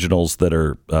of originals that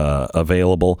are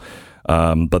available.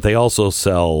 But they also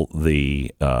sell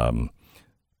the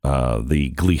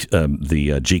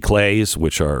G Clays,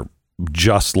 which are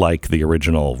just like the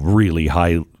original, really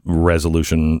high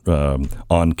resolution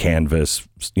on canvas,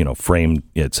 framed,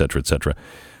 et cetera, et cetera.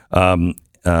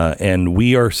 And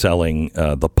we are selling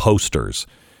the posters.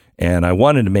 And I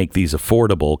wanted to make these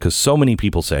affordable because so many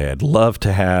people say, I'd love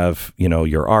to have,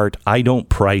 your art. I don't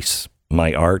price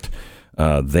my art.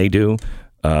 They do.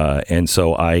 And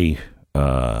so I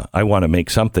want to make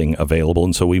something available.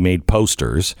 And so we made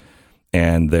posters,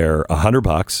 and they're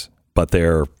 $100, but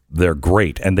they're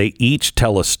great. And they each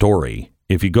tell a story.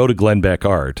 If you go to Glenn Beck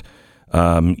Art,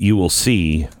 you will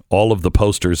see all of the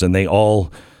posters, and they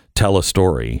all tell a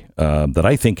story that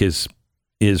I think is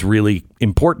really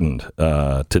important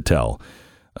to tell.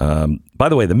 By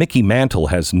the way, the Mickey Mantle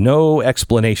has no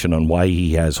explanation on why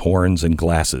he has horns and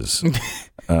glasses.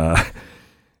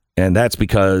 And that's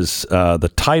because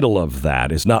the title of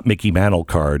that is not Mickey Mantle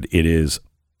card. It is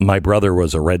My Brother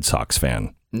Was a Red Sox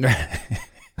Fan.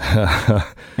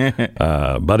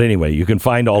 But anyway, you can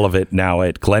find all of it now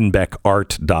at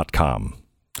glenbeckart.com.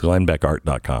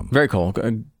 glenbeckart.com. Very cool.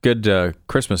 Good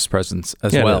Christmas presents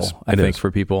as Yeah, well, I think,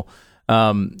 for people.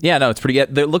 It's pretty.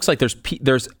 It looks like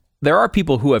there are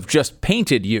people who have just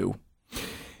painted you.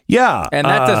 Yeah, and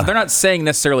they're not saying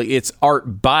necessarily it's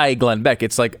art by Glenn Beck.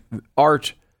 It's like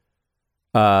art.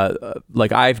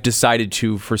 Like I've decided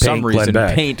to, for some reason,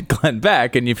 paint Glenn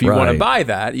Beck, and if you want to buy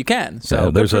that, you can.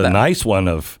 So there's a nice one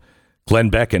of Glenn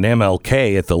Beck and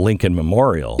MLK at the Lincoln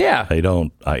Memorial. Yeah, I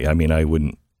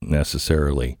wouldn't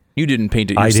necessarily. You didn't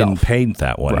paint it yourself. I didn't paint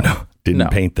that one. Right. No, didn't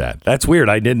paint that. That's weird.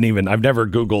 I've never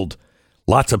Googled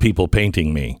lots of people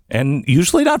painting me, and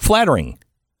usually not flattering.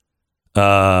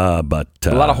 But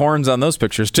a lot of horns on those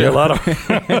pictures too. Yeah, a lot of.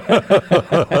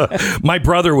 My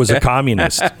brother was a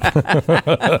communist. By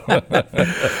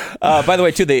the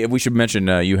way, too, we should mention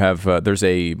you have there's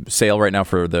a sale right now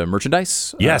for the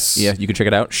merchandise. Yes, you can check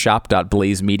it out.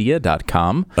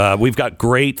 Shop.blazemedia.com. We've got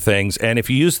great things, and if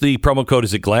you use the promo code,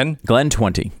 is it Glenn?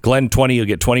 Glenn20. Glenn20, you'll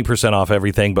get 20% off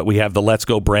everything. But we have the Let's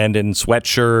Go Brandon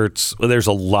sweatshirts. There's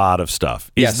a lot of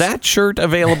stuff. Is that shirt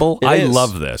available? I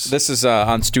love this. This is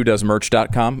on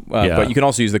StuDoesMerch.com, but you can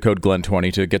also use the code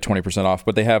Glenn20 to get 20% off.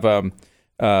 But they have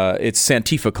it's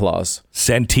Santifa Claus.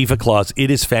 Santifa Claus. It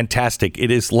is fantastic.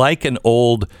 It is like an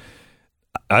old.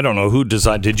 I don't know who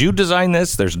designed. Did you design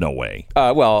this? There's no way.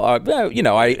 I did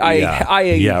not.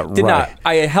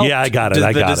 I helped. Yeah, I got it.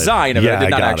 The design of it. I did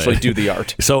not actually do the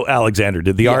art. So Alexander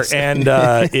did the art, and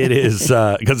it is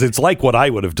because it's like what I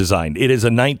would have designed. It is a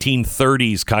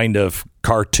 1930s kind of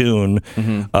cartoon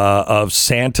of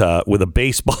Santa with a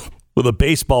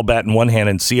baseball bat in one hand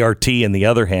and CRT in the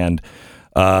other hand,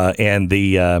 and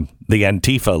the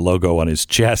Antifa logo on his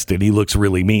chest, and he looks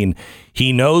really mean.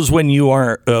 He knows when you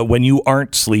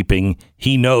aren't sleeping.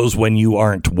 He knows when you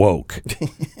aren't woke.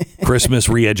 Christmas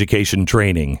re-education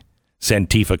training.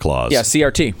 Santifa Claus. Yeah,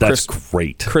 CRT. That's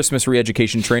great.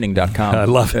 ChristmasReeducationTraining.com. I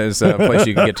love it. There's a place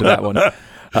you can get to that one. Check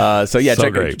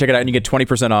it out, and you get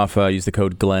 20% off. Use the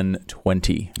code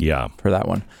Glenn20. Yeah, for that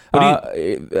one. Go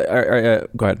ahead.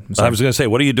 I was going to say,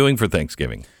 what are you doing for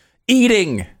Thanksgiving?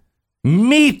 Eating.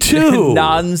 Me too.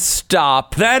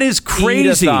 Non-stop. That is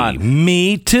crazy. Eat-a-thon.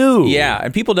 Me too. Yeah,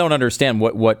 and people don't understand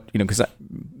what because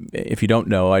if you don't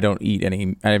know, I don't eat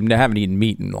any. I haven't eaten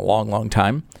meat in a long, long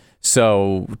time.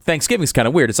 So Thanksgiving's kind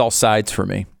of weird. It's all sides for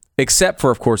me, except for,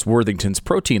 of course, Worthington's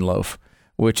protein loaf,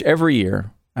 which every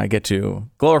year I get to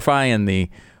glorify in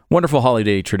the wonderful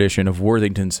holiday tradition of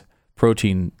Worthington's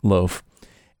protein loaf.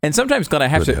 And sometimes, Glenn, I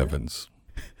have to.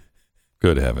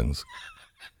 Good heavens.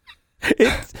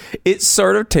 It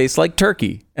sort of tastes like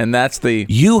turkey, and that's the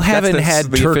you haven't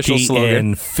had turkey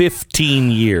in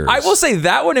 15 years. I will say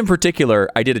that one in particular.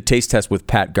 I did a taste test with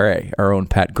Pat Gray, our own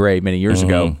Pat Gray, many years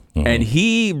ago, and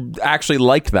he actually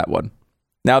liked that one.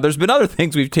 Now, there's been other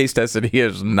things we've taste tested he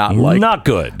has not liked. Not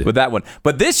good with that one,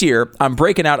 but this year I'm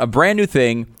breaking out a brand new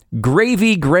thing: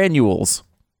 gravy granules.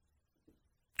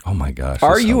 Oh my gosh!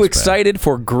 Are you excited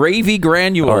for gravy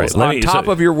granules on top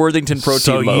of your Worthington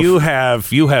protein loaf?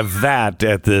 So you have that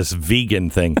at this vegan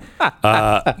thing.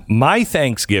 My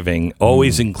Thanksgiving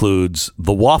always includes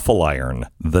the waffle iron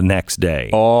the next day.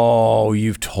 Oh,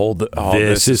 you've told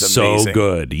this is so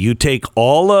good. You take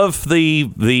all of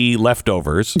the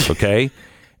leftovers, okay,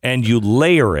 and you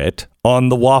layer it on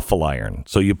the waffle iron.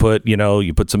 So you put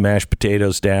some mashed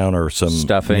potatoes down or some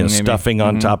stuffing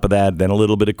on top of that, then a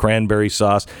little bit of cranberry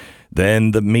sauce,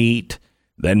 then the meat,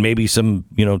 then maybe some,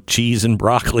 cheese and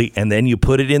broccoli, and then you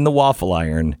put it in the waffle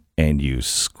iron and you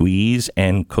squeeze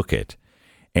and cook it.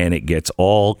 And it gets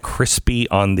all crispy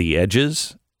on the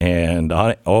edges and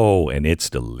on it. Oh, and it's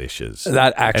delicious.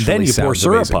 That actually And then you pour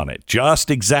syrup amazing. on it,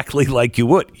 just exactly like you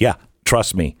would. Yeah,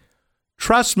 trust me.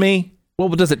 Trust me. Well,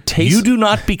 but does it taste? You do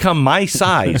not become my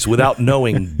size without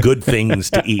knowing good things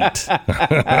to eat.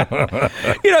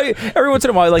 Every once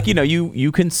in a while,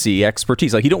 you can see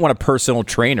expertise. Like, you don't want a personal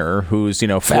trainer who's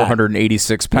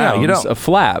 486 pounds, a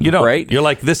flab. You don't. Right? You're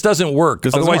like, this doesn't work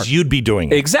because otherwise you'd be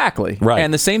doing it. Exactly. Right.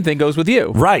 And the same thing goes with you.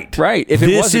 Right. Right. If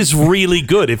this is really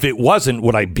good. If it wasn't,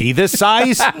 would I be this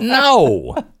size?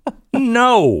 No.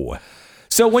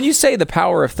 So when you say the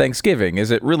power of Thanksgiving,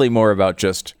 is it really more about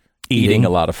just eating a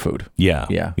lot of food?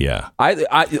 Yeah.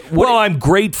 Well, I'm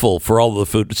grateful for all the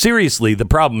food. Seriously, the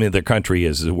problem in the country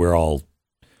is we're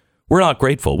not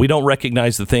grateful. We don't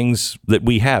recognize the things that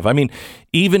we have. I mean,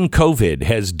 even COVID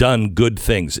has done good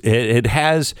things. It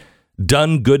has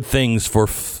done good things for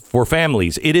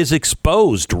families. It has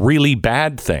exposed really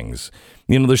bad things.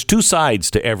 There's two sides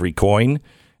to every coin.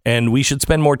 And we should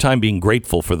spend more time being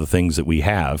grateful for the things that we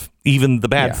have, even the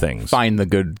bad things. Find the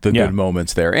good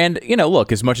moments there. And,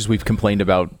 look, as much as we've complained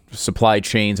about supply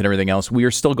chains and everything else, we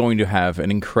are still going to have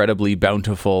an incredibly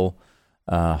bountiful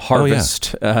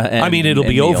harvest. It'll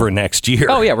be over next year.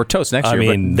 Oh, yeah, we're toast next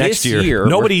year. Next year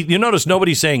you notice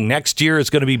nobody's saying next year is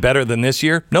going to be better than this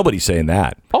year? Nobody's saying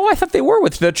that. Oh, I thought they were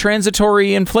with the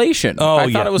transitory inflation. Oh,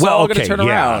 I thought it was all going to turn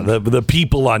around. The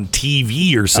people on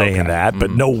TV are saying that,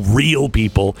 but no real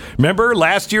people. Remember,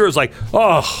 last year it was like,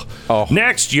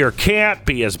 next year can't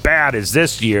be as bad as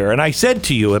this year. And I said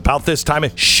to you about this time,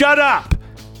 shut up.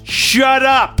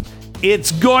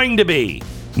 It's going to be.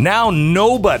 Now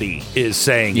nobody is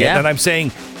saying it, and I'm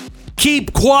saying,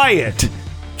 keep quiet,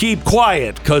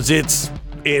 because it's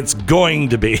going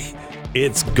to be.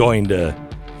 It's going to.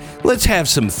 Let's have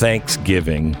some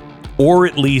Thanksgiving, or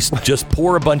at least just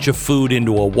pour a bunch of food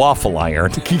into a waffle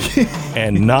iron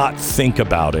and not think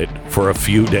about it for a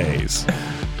few days.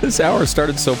 This hour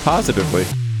started so positively.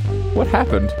 What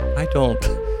happened? I don't.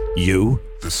 You?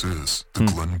 This is the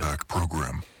Glenn Beck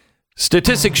Program.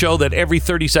 Statistics show that every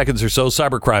 30 seconds or so,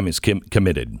 cybercrime is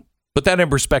committed. Put that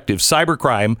in perspective.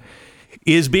 Cybercrime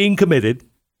is being committed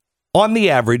on the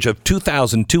average of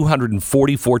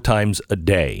 2,244 times a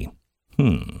day.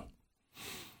 In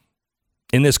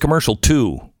this commercial,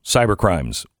 2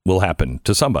 cybercrimes will happen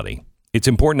to somebody. It's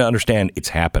important to understand it's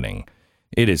happening.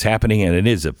 It is happening, and it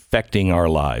is affecting our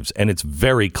lives, and it's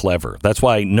very clever. That's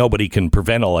why nobody can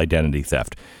prevent all identity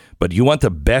theft. But you want the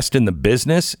best in the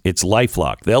business? It's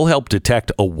LifeLock. They'll help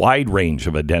detect a wide range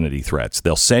of identity threats.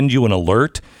 They'll send you an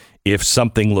alert if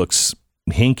something looks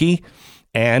hinky,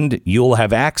 and you'll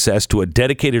have access to a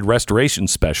dedicated restoration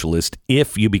specialist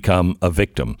if you become a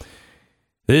victim.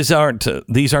 These aren't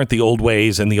the old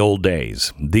ways and the old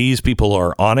days. These people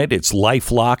are on it. It's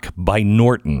LifeLock by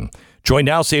Norton. Join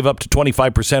now, save up to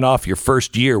 25% off your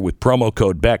first year with promo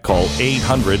code BECK. Call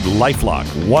 800-LIFELOCK,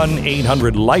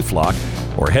 1-800-LIFELOCK,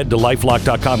 or head to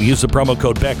lifelock.com. Use the promo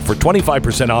code BECK for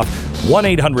 25% off.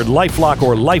 1-800-LIFELOCK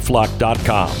or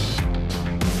lifelock.com.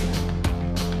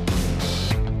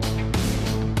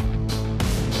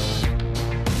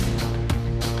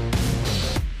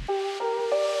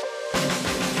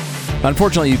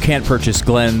 Unfortunately, you can't purchase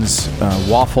Glenn's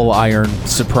waffle iron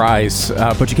surprise,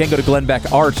 but you can go to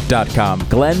glennbeckart.com.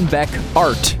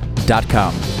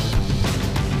 glennbeckart.com.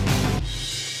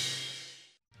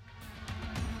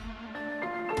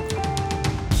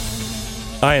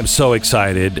 I am so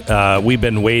excited. We've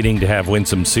been waiting to have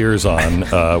Winsome Sears on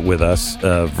with us,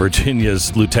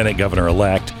 Virginia's lieutenant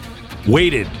governor-elect.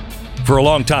 Waited for a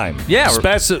long time. Yeah.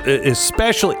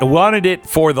 Especially wanted it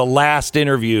for the last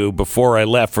interview before I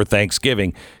left for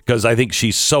Thanksgiving, because I think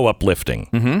she's so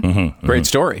uplifting. Great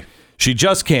story. She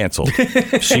just canceled.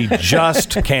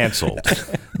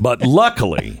 But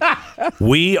luckily,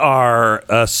 we are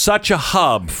such a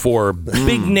hub for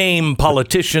big name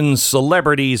politicians,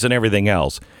 celebrities, and everything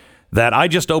else that I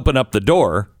just opened up the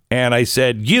door and I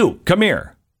said, "You come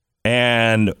here."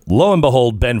 And lo and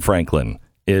behold, Ben Franklin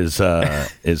is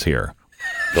here.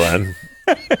 Glenn.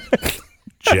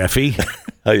 Jeffy.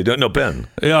 How you doing? No, Ben.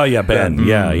 Oh yeah, Ben.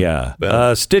 Yeah.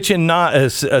 Ben. Stitch in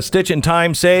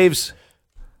time saves.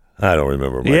 I don't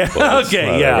remember.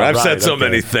 Okay. Yeah. I've said so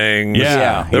many things.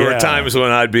 Yeah. There were times when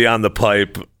I'd be on the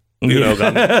pipe,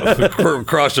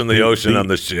 crossing the ocean on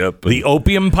the ship. The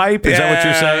opium pipe? Is that what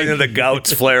you're saying? And the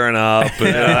gout's flaring up.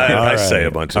 And I say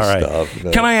a bunch of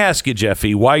stuff. Can I ask you,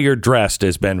 Jeffy, why you're dressed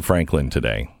as Ben Franklin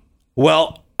today?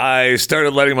 Well, I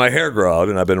started letting my hair grow out,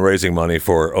 and I've been raising money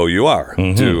for OUR.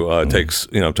 Takes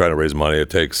trying to raise money. It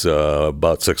takes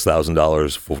about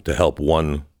 $6,000 to help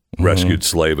one rescued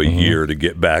slave a year to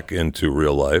get back into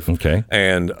real life. Okay.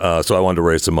 And so I wanted to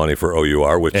raise some money for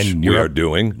OUR, which we are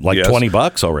doing. Like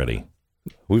 $20 already.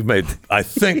 We've made, I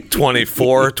think,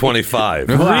 24, 25.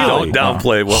 Really? Don't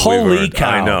downplay what we've Holy earned. cow.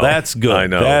 I know. That's good. I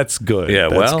know. That's good. Yeah,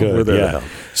 That's good. we're there to help.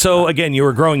 So, again, you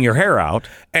were growing your hair out.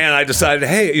 And I decided,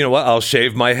 hey, you know what? I'll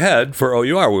shave my head for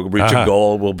OUR. We'll reach a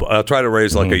goal. I'll try to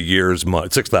raise like a year's money,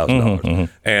 $6,000,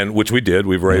 and which we did.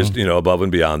 We've raised, above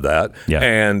and beyond that. Yeah.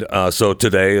 And so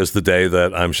today is the day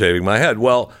that I'm shaving my head.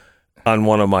 Well, on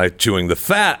one of my Chewing the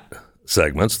Fat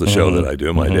segments, the show that I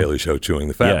do, my daily show, Chewing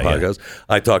the Fat podcast,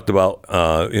 I talked about,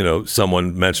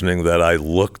 someone mentioning that I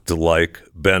looked like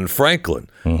Ben Franklin,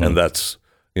 and that's.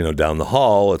 Down the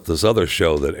hall at this other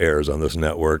show that airs on this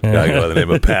network, a guy by the name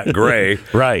of Pat Gray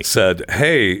said,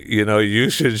 hey, you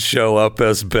should show up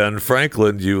as Ben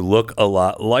Franklin. You look a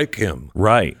lot like him.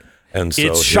 Right. And so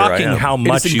it's shocking how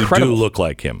much you do look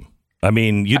like him. I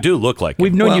mean, you do look like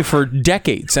We've him. known you for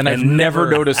decades, and I've never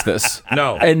noticed this.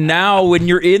 No. And now when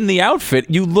you're in the outfit,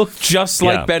 you look just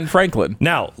like Ben Franklin.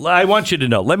 Now, I want you to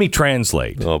know, let me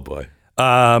translate. Oh, boy.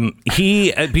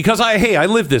 Because I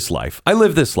live this life.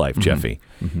 Jeffy.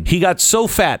 Mm-hmm. He got so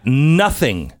fat,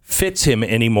 nothing fits him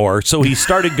anymore. So he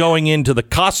started going into the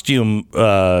costume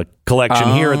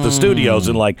collection here at the studios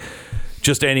and like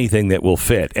just anything that will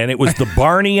fit. And it was the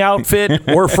Barney outfit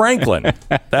or Franklin.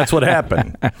 That's what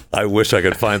happened. I wish I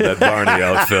could find that Barney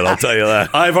outfit. I'll tell you that.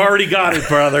 I've already got it,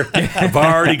 brother. I've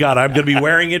already got it. I'm going to be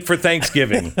wearing it for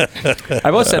Thanksgiving. I've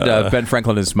always said Ben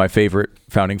Franklin is my favorite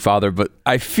founding father, but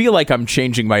I feel like I'm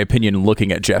changing my opinion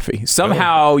looking at Jeffy.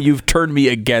 Somehow you've turned me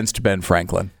against Ben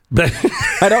Franklin.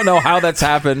 I don't know how that's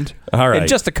happened. All right. In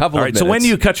just a couple of minutes. So when do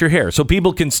you cut your hair? So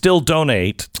people can still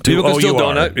donate to People can OUR. still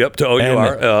donate. Yep, to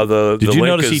OUR. Did you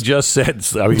notice he just said,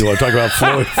 I mean, you want to talk about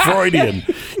Freudian?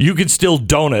 You can still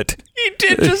donate. He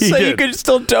did just say you could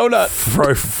still donut.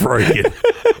 Freudian.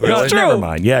 Really? Never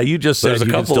mind. Yeah, you just said There's a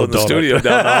you can couple still in the donut. studio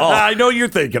down the hall. I know you're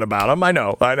thinking about them. I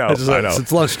know.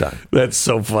 It's lunchtime. That's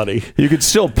so funny. You could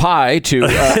still pie to.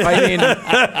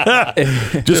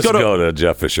 Just go to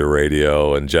Jeff Fisher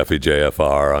Radio and Jeffy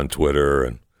JFR on Twitter,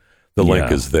 and the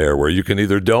link is there where you can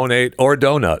either donate or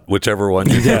donut, whichever one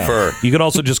you prefer. You can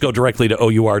also just go directly to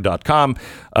OUR.com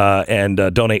and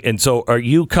donate. And so are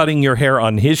you cutting your hair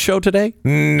on his show today?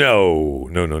 No.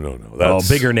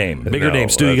 Bigger name.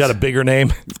 Stu, you got a bigger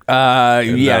name? We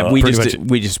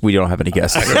don't have any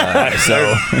guesses.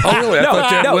 Oh, really? I thought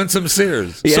you had Winsome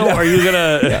Sears. Yeah, are you going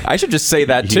to... I should just say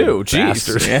that, too. Jeez.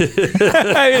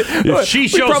 If she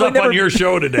shows up on your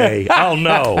show today, I'll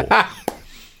know.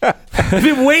 I've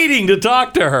been waiting to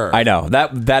talk to her. I know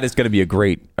that is going to be a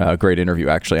great interview.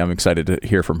 Actually, I'm excited to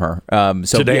hear from her.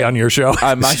 Today on your show,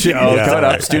 on my show, coming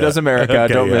up, Stu Does America.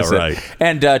 Okay, don't miss right. it.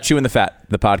 And Chewing the Fat,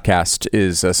 the podcast,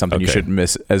 is something you shouldn't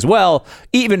miss as well.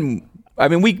 We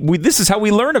this is how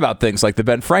we learn about things like the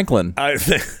Ben Franklin.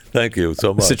 Thank you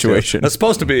so much. Situation. It's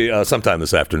supposed to be sometime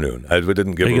this afternoon. We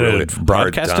didn't give it a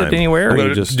broadcast hard time. it anywhere. I'm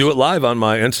going to do it live on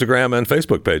my Instagram and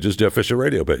Facebook pages, Jeff Fisher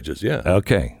Radio pages. Yeah.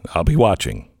 Okay, I'll be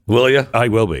watching. Will you? I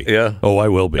will be. Yeah. Oh, I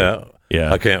will be.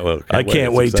 Yeah. I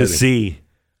can't wait to see.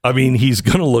 I mean, he's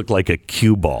going to look like a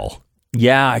cue ball.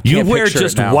 Yeah, I can't you wear picture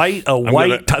just it now.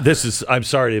 I'm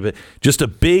sorry, but just a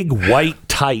big white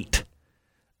tight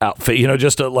outfit. You know,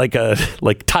 just like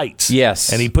tights.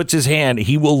 Yes. And he puts his hand.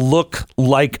 He will look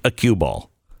like a cue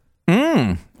ball.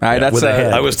 All right,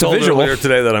 I was told earlier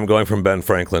today that I'm going from Ben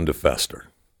Franklin to Fester.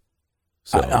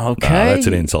 So, okay. That's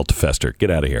an insult to Fester. Get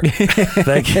out of here.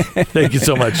 Thank you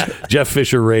so much. Jeff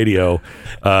Fisher Radio.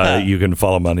 You can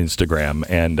follow him on Instagram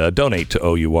and donate to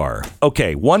OUR.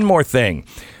 Okay, one more thing.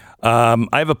 I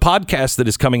have a podcast that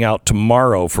is coming out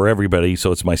tomorrow for everybody,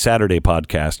 so it's my Saturday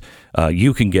podcast.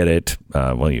 You can get it.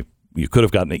 You could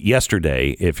have gotten it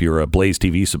yesterday if you're a Blaze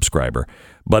TV subscriber,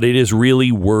 but it is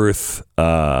really worth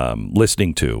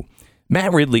listening to.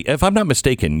 Matt Ridley, if I'm not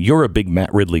mistaken, you're a big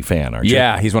Matt Ridley fan, aren't you?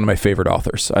 Yeah, he's one of my favorite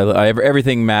authors. I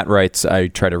everything Matt writes, I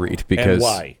try to read because and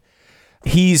why?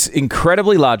 He's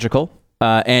incredibly logical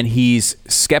and he's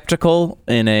skeptical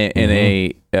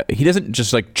he doesn't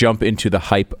just like jump into the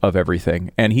hype of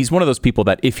everything. And he's one of those people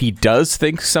that if he does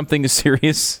think something is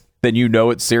serious, then you know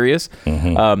it's serious.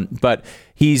 But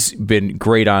he's been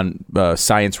great on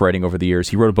science writing over the years.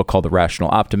 He wrote a book called The Rational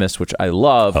Optimist, which I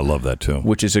love. I love that too.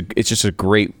 Which is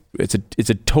it's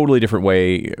a totally different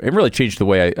way. It really changed the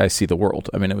way I see the world.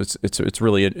 I mean, it's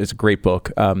a great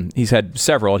book. He's had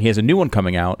several, and he has a new one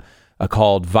coming out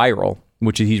called Viral,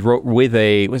 which he wrote with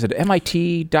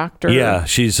MIT doctor? Yeah,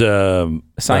 she's a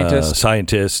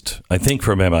scientist, I think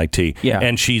from MIT. Yeah,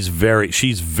 and she's very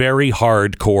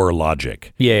hardcore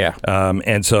logic. Yeah.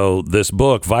 And so this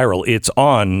book, Viral, it's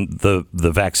on the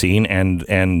vaccine and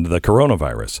the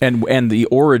coronavirus and the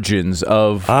origins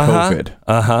of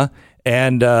COVID.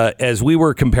 And as we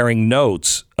were comparing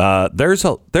notes, there's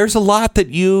a lot that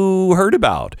you heard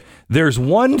about. There's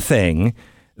one thing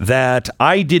that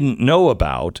I didn't know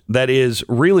about that is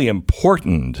really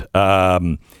important.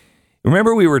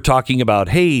 Remember we were talking about,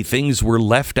 hey, things were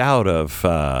left out of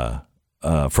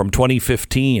from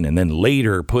 2015 and then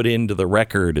later put into the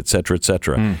record, et cetera,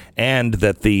 and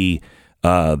that the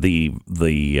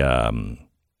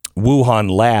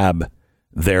Wuhan lab,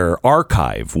 their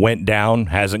archive went down,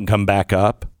 hasn't come back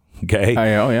up. Okay.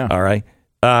 All right.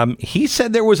 He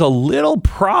said there was a little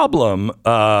problem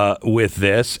with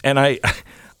this, and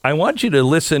I want you to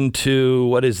listen to,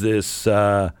 what is this?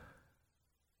 Cut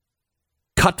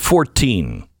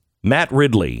 14, Matt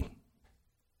Ridley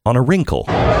on a wrinkle.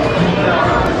 No,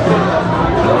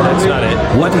 that's not it.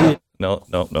 What? No.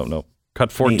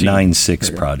 Cut 14.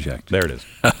 896 project. There it is.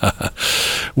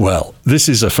 Well, this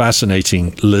is a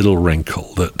fascinating little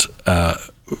wrinkle that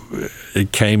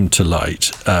it came to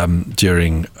light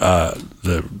during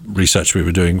the research we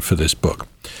were doing for this book.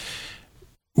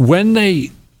 When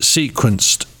they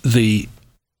sequenced the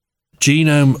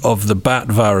genome of the bat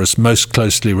virus most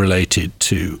closely related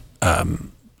to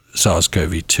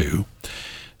SARS-CoV-2,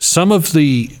 some of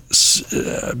the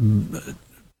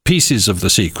pieces of the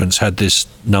sequence had this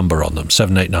number on them,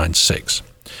 7896.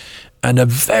 And a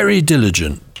very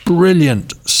diligent,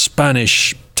 brilliant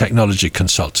Spanish technology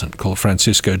consultant called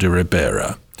Francisco de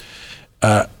Ribera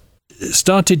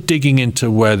started digging into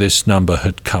where this number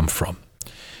had come from.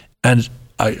 And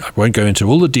I won't go into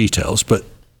all the details, but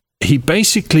he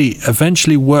basically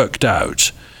eventually worked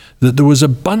out that there was a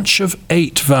bunch of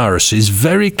 8 viruses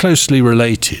very closely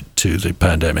related to the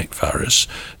pandemic virus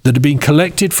that had been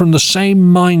collected from the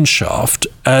same mine shaft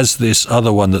as this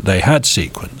other one that they had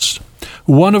sequenced,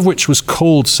 one of which was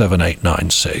called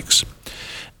 7896,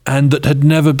 and that had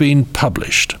never been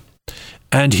published.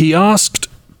 And he asked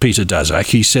Peter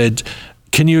Daszak, he said,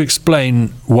 can you explain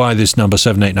why this number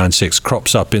 7896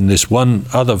 crops up in this one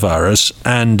other virus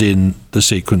and in the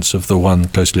sequence of the one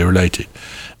closely related?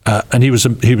 And he was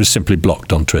simply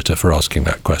blocked on Twitter for asking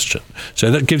that question.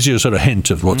 So that gives you a sort of hint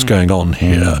of what's going on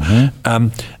here.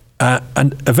 And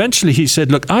eventually he said,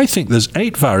 look, I think there's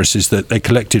 8 viruses that they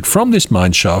collected from this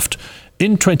mine shaft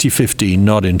in 2015,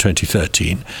 not in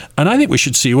 2013. And I think we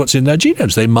should see what's in their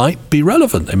genomes. They might be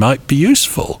relevant. They might be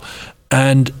useful.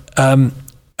 And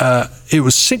it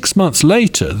was 6 months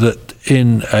later that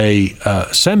in a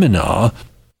seminar,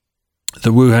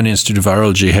 the Wuhan Institute of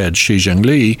Virology head Shi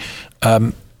Zhengli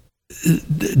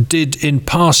did in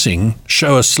passing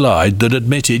show a slide that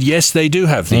admitted, yes, they do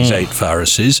have these 8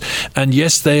 viruses, and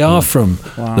yes, they are from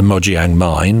the Mojiang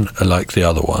mine, like the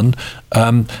other one.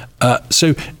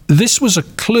 So this was a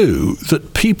clue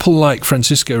that people like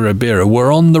Francisco Ribera were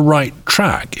on the right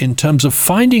track in terms of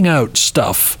finding out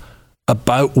stuff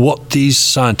about what these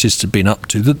scientists had been up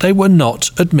to that they were not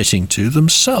admitting to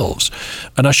themselves.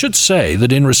 And I should say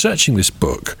that in researching this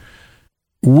book,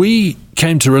 we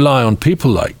came to rely on people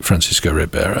like Francisco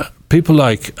Ribera, people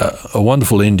like a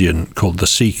wonderful Indian called the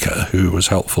Seeker, who was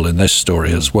helpful in this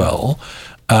story as well,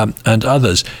 and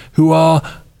others, who are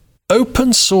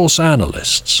open source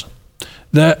analysts.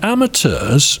 They're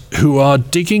amateurs who are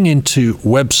digging into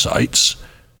websites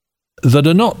that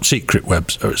are not secret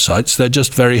websites, they're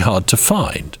just very hard to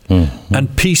find,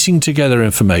 and piecing together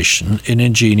information in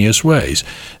ingenious ways.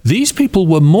 These people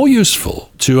were more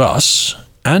useful to us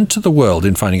and to the world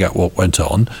in finding out what went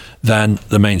on than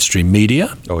the mainstream media,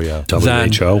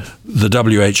 WHO, the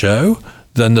WHO,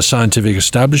 than the scientific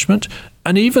establishment,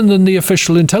 and even than the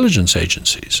official intelligence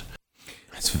agencies.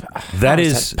 That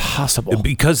is possible,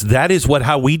 because that is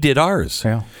how we did ours.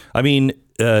 Yeah. I mean,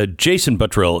 Jason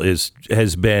Buttrill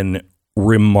has been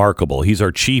remarkable. He's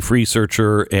our chief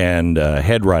researcher and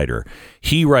head writer.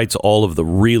 He writes all of the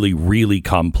really, really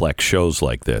complex shows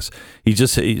like this.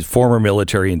 He's former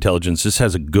military intelligence. Just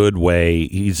has a good way.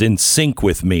 He's in sync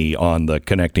with me on the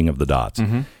connecting of the dots.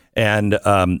 And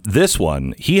this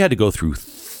one, he had to go through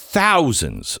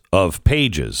thousands of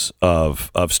pages of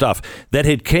stuff that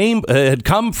had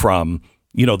come from,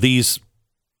 these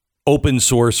open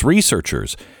source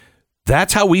researchers.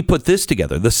 That's how we put this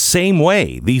together. The same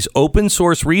way, these open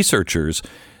source researchers,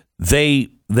 they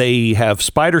have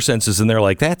spider senses and they're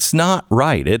like, that's not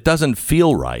right. It doesn't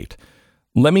feel right.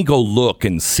 Let me go look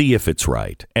and see if it's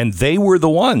right. And they were the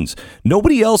ones.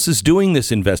 Nobody else is doing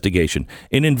this investigation.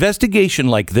 An investigation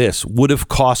like this would have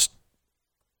cost,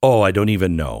 I don't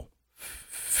even know,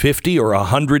 50 or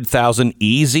 100,000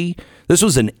 easy. This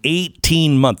was an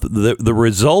 18-month. The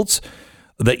results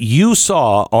that you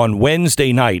saw on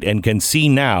Wednesday night and can see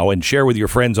now and share with your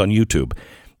friends on YouTube,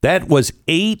 that was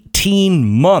 18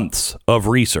 months of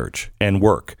research and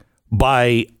work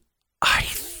by, I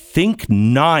think,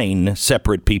 9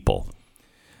 separate people.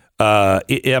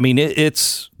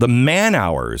 It's the man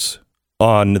hours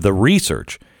on the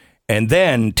research and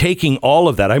then taking all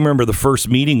of that. I remember the first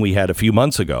meeting we had a few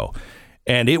months ago,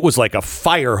 and it was like a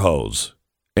fire hose.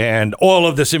 And all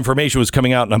of this information was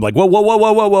coming out, and I'm like,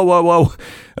 whoa.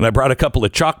 And I brought a couple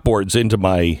of chalkboards into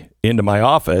my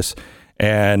office,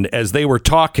 and as they were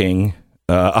talking,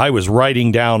 I was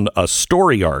writing down a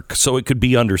story arc so it could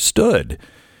be understood,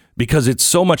 because it's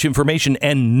so much information,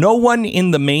 and no one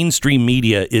in the mainstream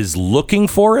media is looking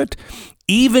for it,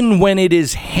 even when it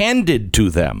is handed to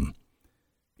them.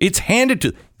 It's handed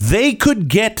to them. They could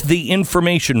get the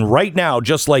information right now,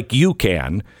 just like you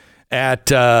can, at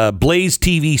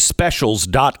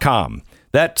blazetvspecials.com.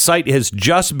 That site has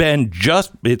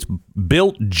it's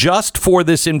built just for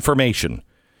this information.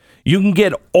 You can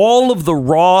get all of the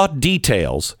raw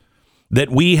details that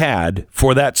we had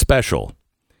for that special.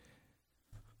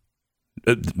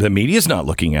 The media's not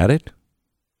looking at it.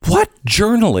 What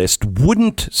journalist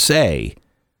wouldn't say,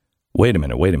 wait a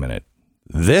minute,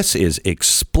 this is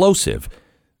explosive.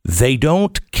 They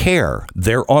don't care.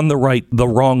 They're on the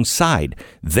wrong side.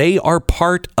 They are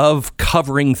part of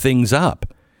covering things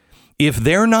up. If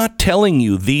they're not telling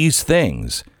you these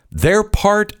things, they're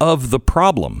part of the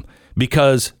problem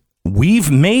because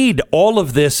we've made all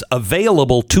of this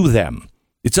available to them.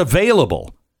 It's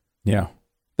available. Yeah.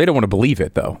 They don't want to believe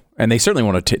it, though. And they certainly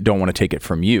don't want to take it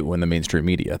from you in the mainstream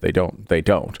media. They don't. They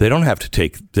don't have to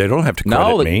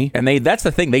credit me. And that's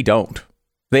the thing. They don't.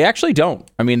 They actually don't.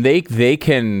 I mean, they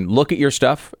can look at your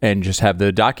stuff and just have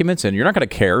the documents, and you're not going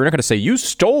to care. You're not going to say, you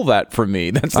stole that from me.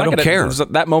 That's not I don't care.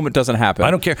 That moment doesn't happen. I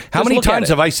don't care. How many times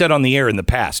have I said on the air in the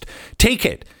past, take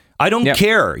it. I don't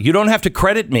care. You don't have to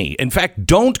credit me. In fact,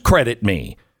 don't credit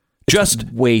me.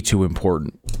 Just way too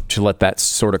important to let that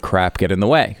sort of crap get in the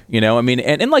way. You know, I mean,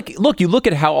 and like, look, you look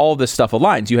at how all this stuff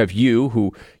aligns. You have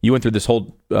you went through this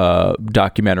whole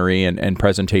documentary and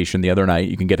presentation the other night.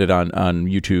 You can get it on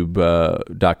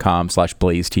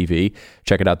youtube.com/Blaze TV.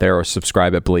 Check it out there, or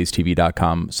subscribe at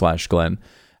blazetv.com/Glenn.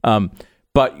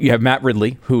 But you have Matt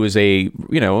Ridley, who is a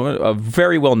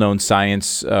very well-known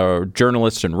science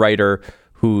journalist and writer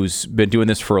who's been doing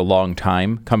this for a long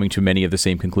time, coming to many of the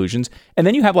same conclusions. And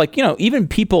then you have even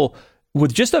people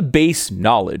with just a base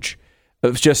knowledge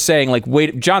of just saying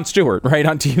wait, Jon Stewart, right,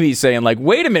 on TV saying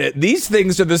wait a minute, these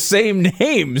things are the same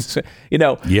names,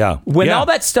 When all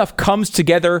that stuff comes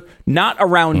together, not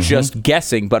around just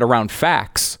guessing, but around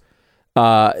facts,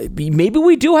 maybe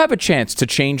we do have a chance to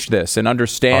change this and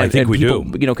understand. I think we do.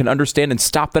 Can understand and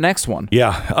stop the next one.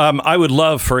 Yeah. I would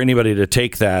love for anybody to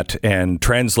take that and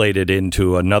translate it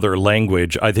into another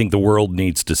language. I think the world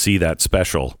needs to see that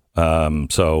special.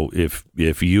 So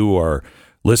if you are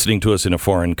listening to us in a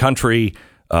foreign country,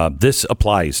 this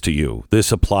applies to you.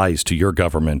 This applies to your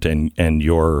government and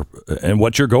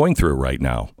what you're going through right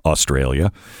now,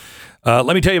 Australia.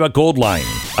 Let me tell you about Goldline.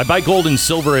 I buy gold and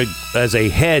silver as a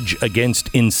hedge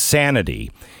against insanity.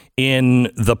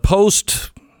 In the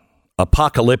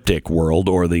post-apocalyptic world,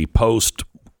 or the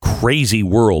post-crazy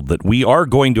world that we are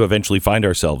going to eventually find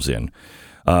ourselves in,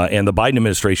 and the Biden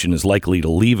administration is likely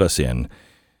to leave us in,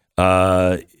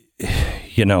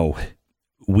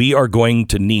 we are going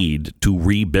to need to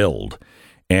rebuild.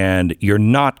 And you're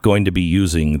not going to be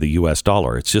using the U.S.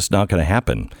 dollar. It's just not going to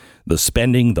happen. The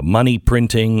spending, the money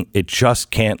printing, it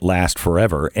just can't last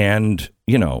forever. And,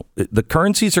 the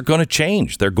currencies are going to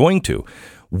change. They're going to.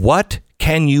 What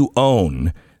can you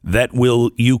own that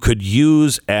you could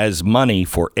use as money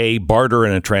for a barter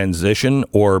and a transition,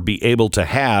 or be able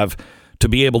to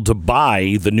be able to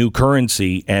buy the new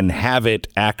currency and have it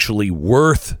actually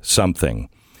worth something?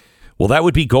 Well, that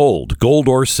would be gold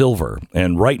or silver.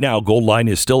 And right now, Goldline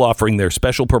is still offering their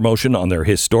special promotion on their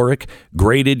historic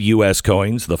graded U.S.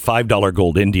 coins, the $5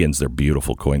 Gold Indians. They're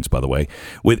beautiful coins, by the way.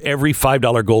 With every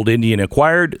 $5 Gold Indian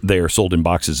acquired, they are sold in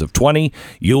boxes of 20.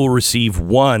 You'll receive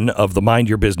one of the Mind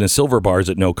Your Business silver bars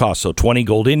at no cost. So 20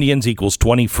 Gold Indians equals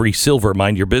 20 free silver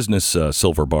Mind Your Business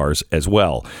silver bars as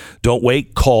well. Don't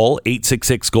wait. Call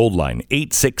 866-GOLDLINE,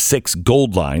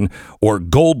 866-GOLDLINE, or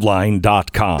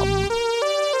goldline.com.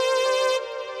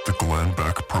 The Glenn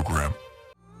Beck Program.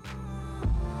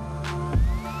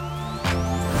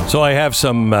 So I have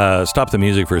some, stop the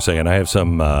music for a second. I have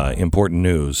some important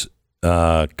news.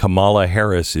 Kamala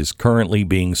Harris is currently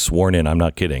being sworn in. I'm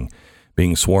not kidding.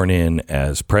 Being sworn in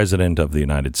as president of the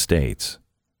United States.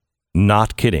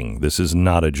 Not kidding. This is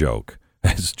not a joke,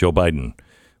 as Joe Biden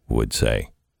would say.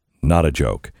 Not a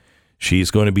joke. She's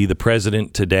going to be the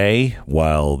president today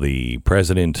while the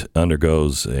president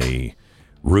undergoes a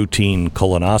routine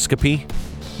colonoscopy,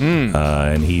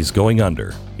 and he's going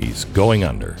under. He's going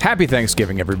under. Happy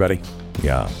Thanksgiving, everybody.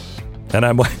 Yeah. And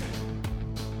I'm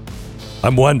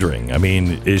wondering, I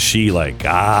mean, is she like,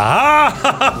 I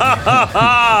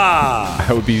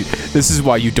would be. This is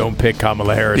why you don't pick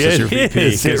Kamala Harris as your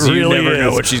VP, because you never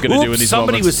know what she's going to do in these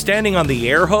somebody moments. Was standing on the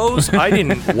air hose? I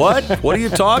didn't. What? What are you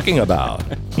talking about?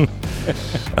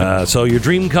 So your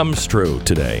dream comes true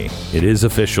today. It is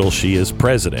official. She is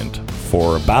president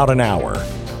for about an hour.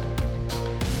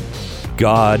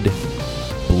 God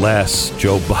bless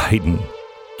Joe Biden.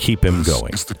 Keep him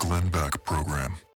going. This is the Glenn Beck Program.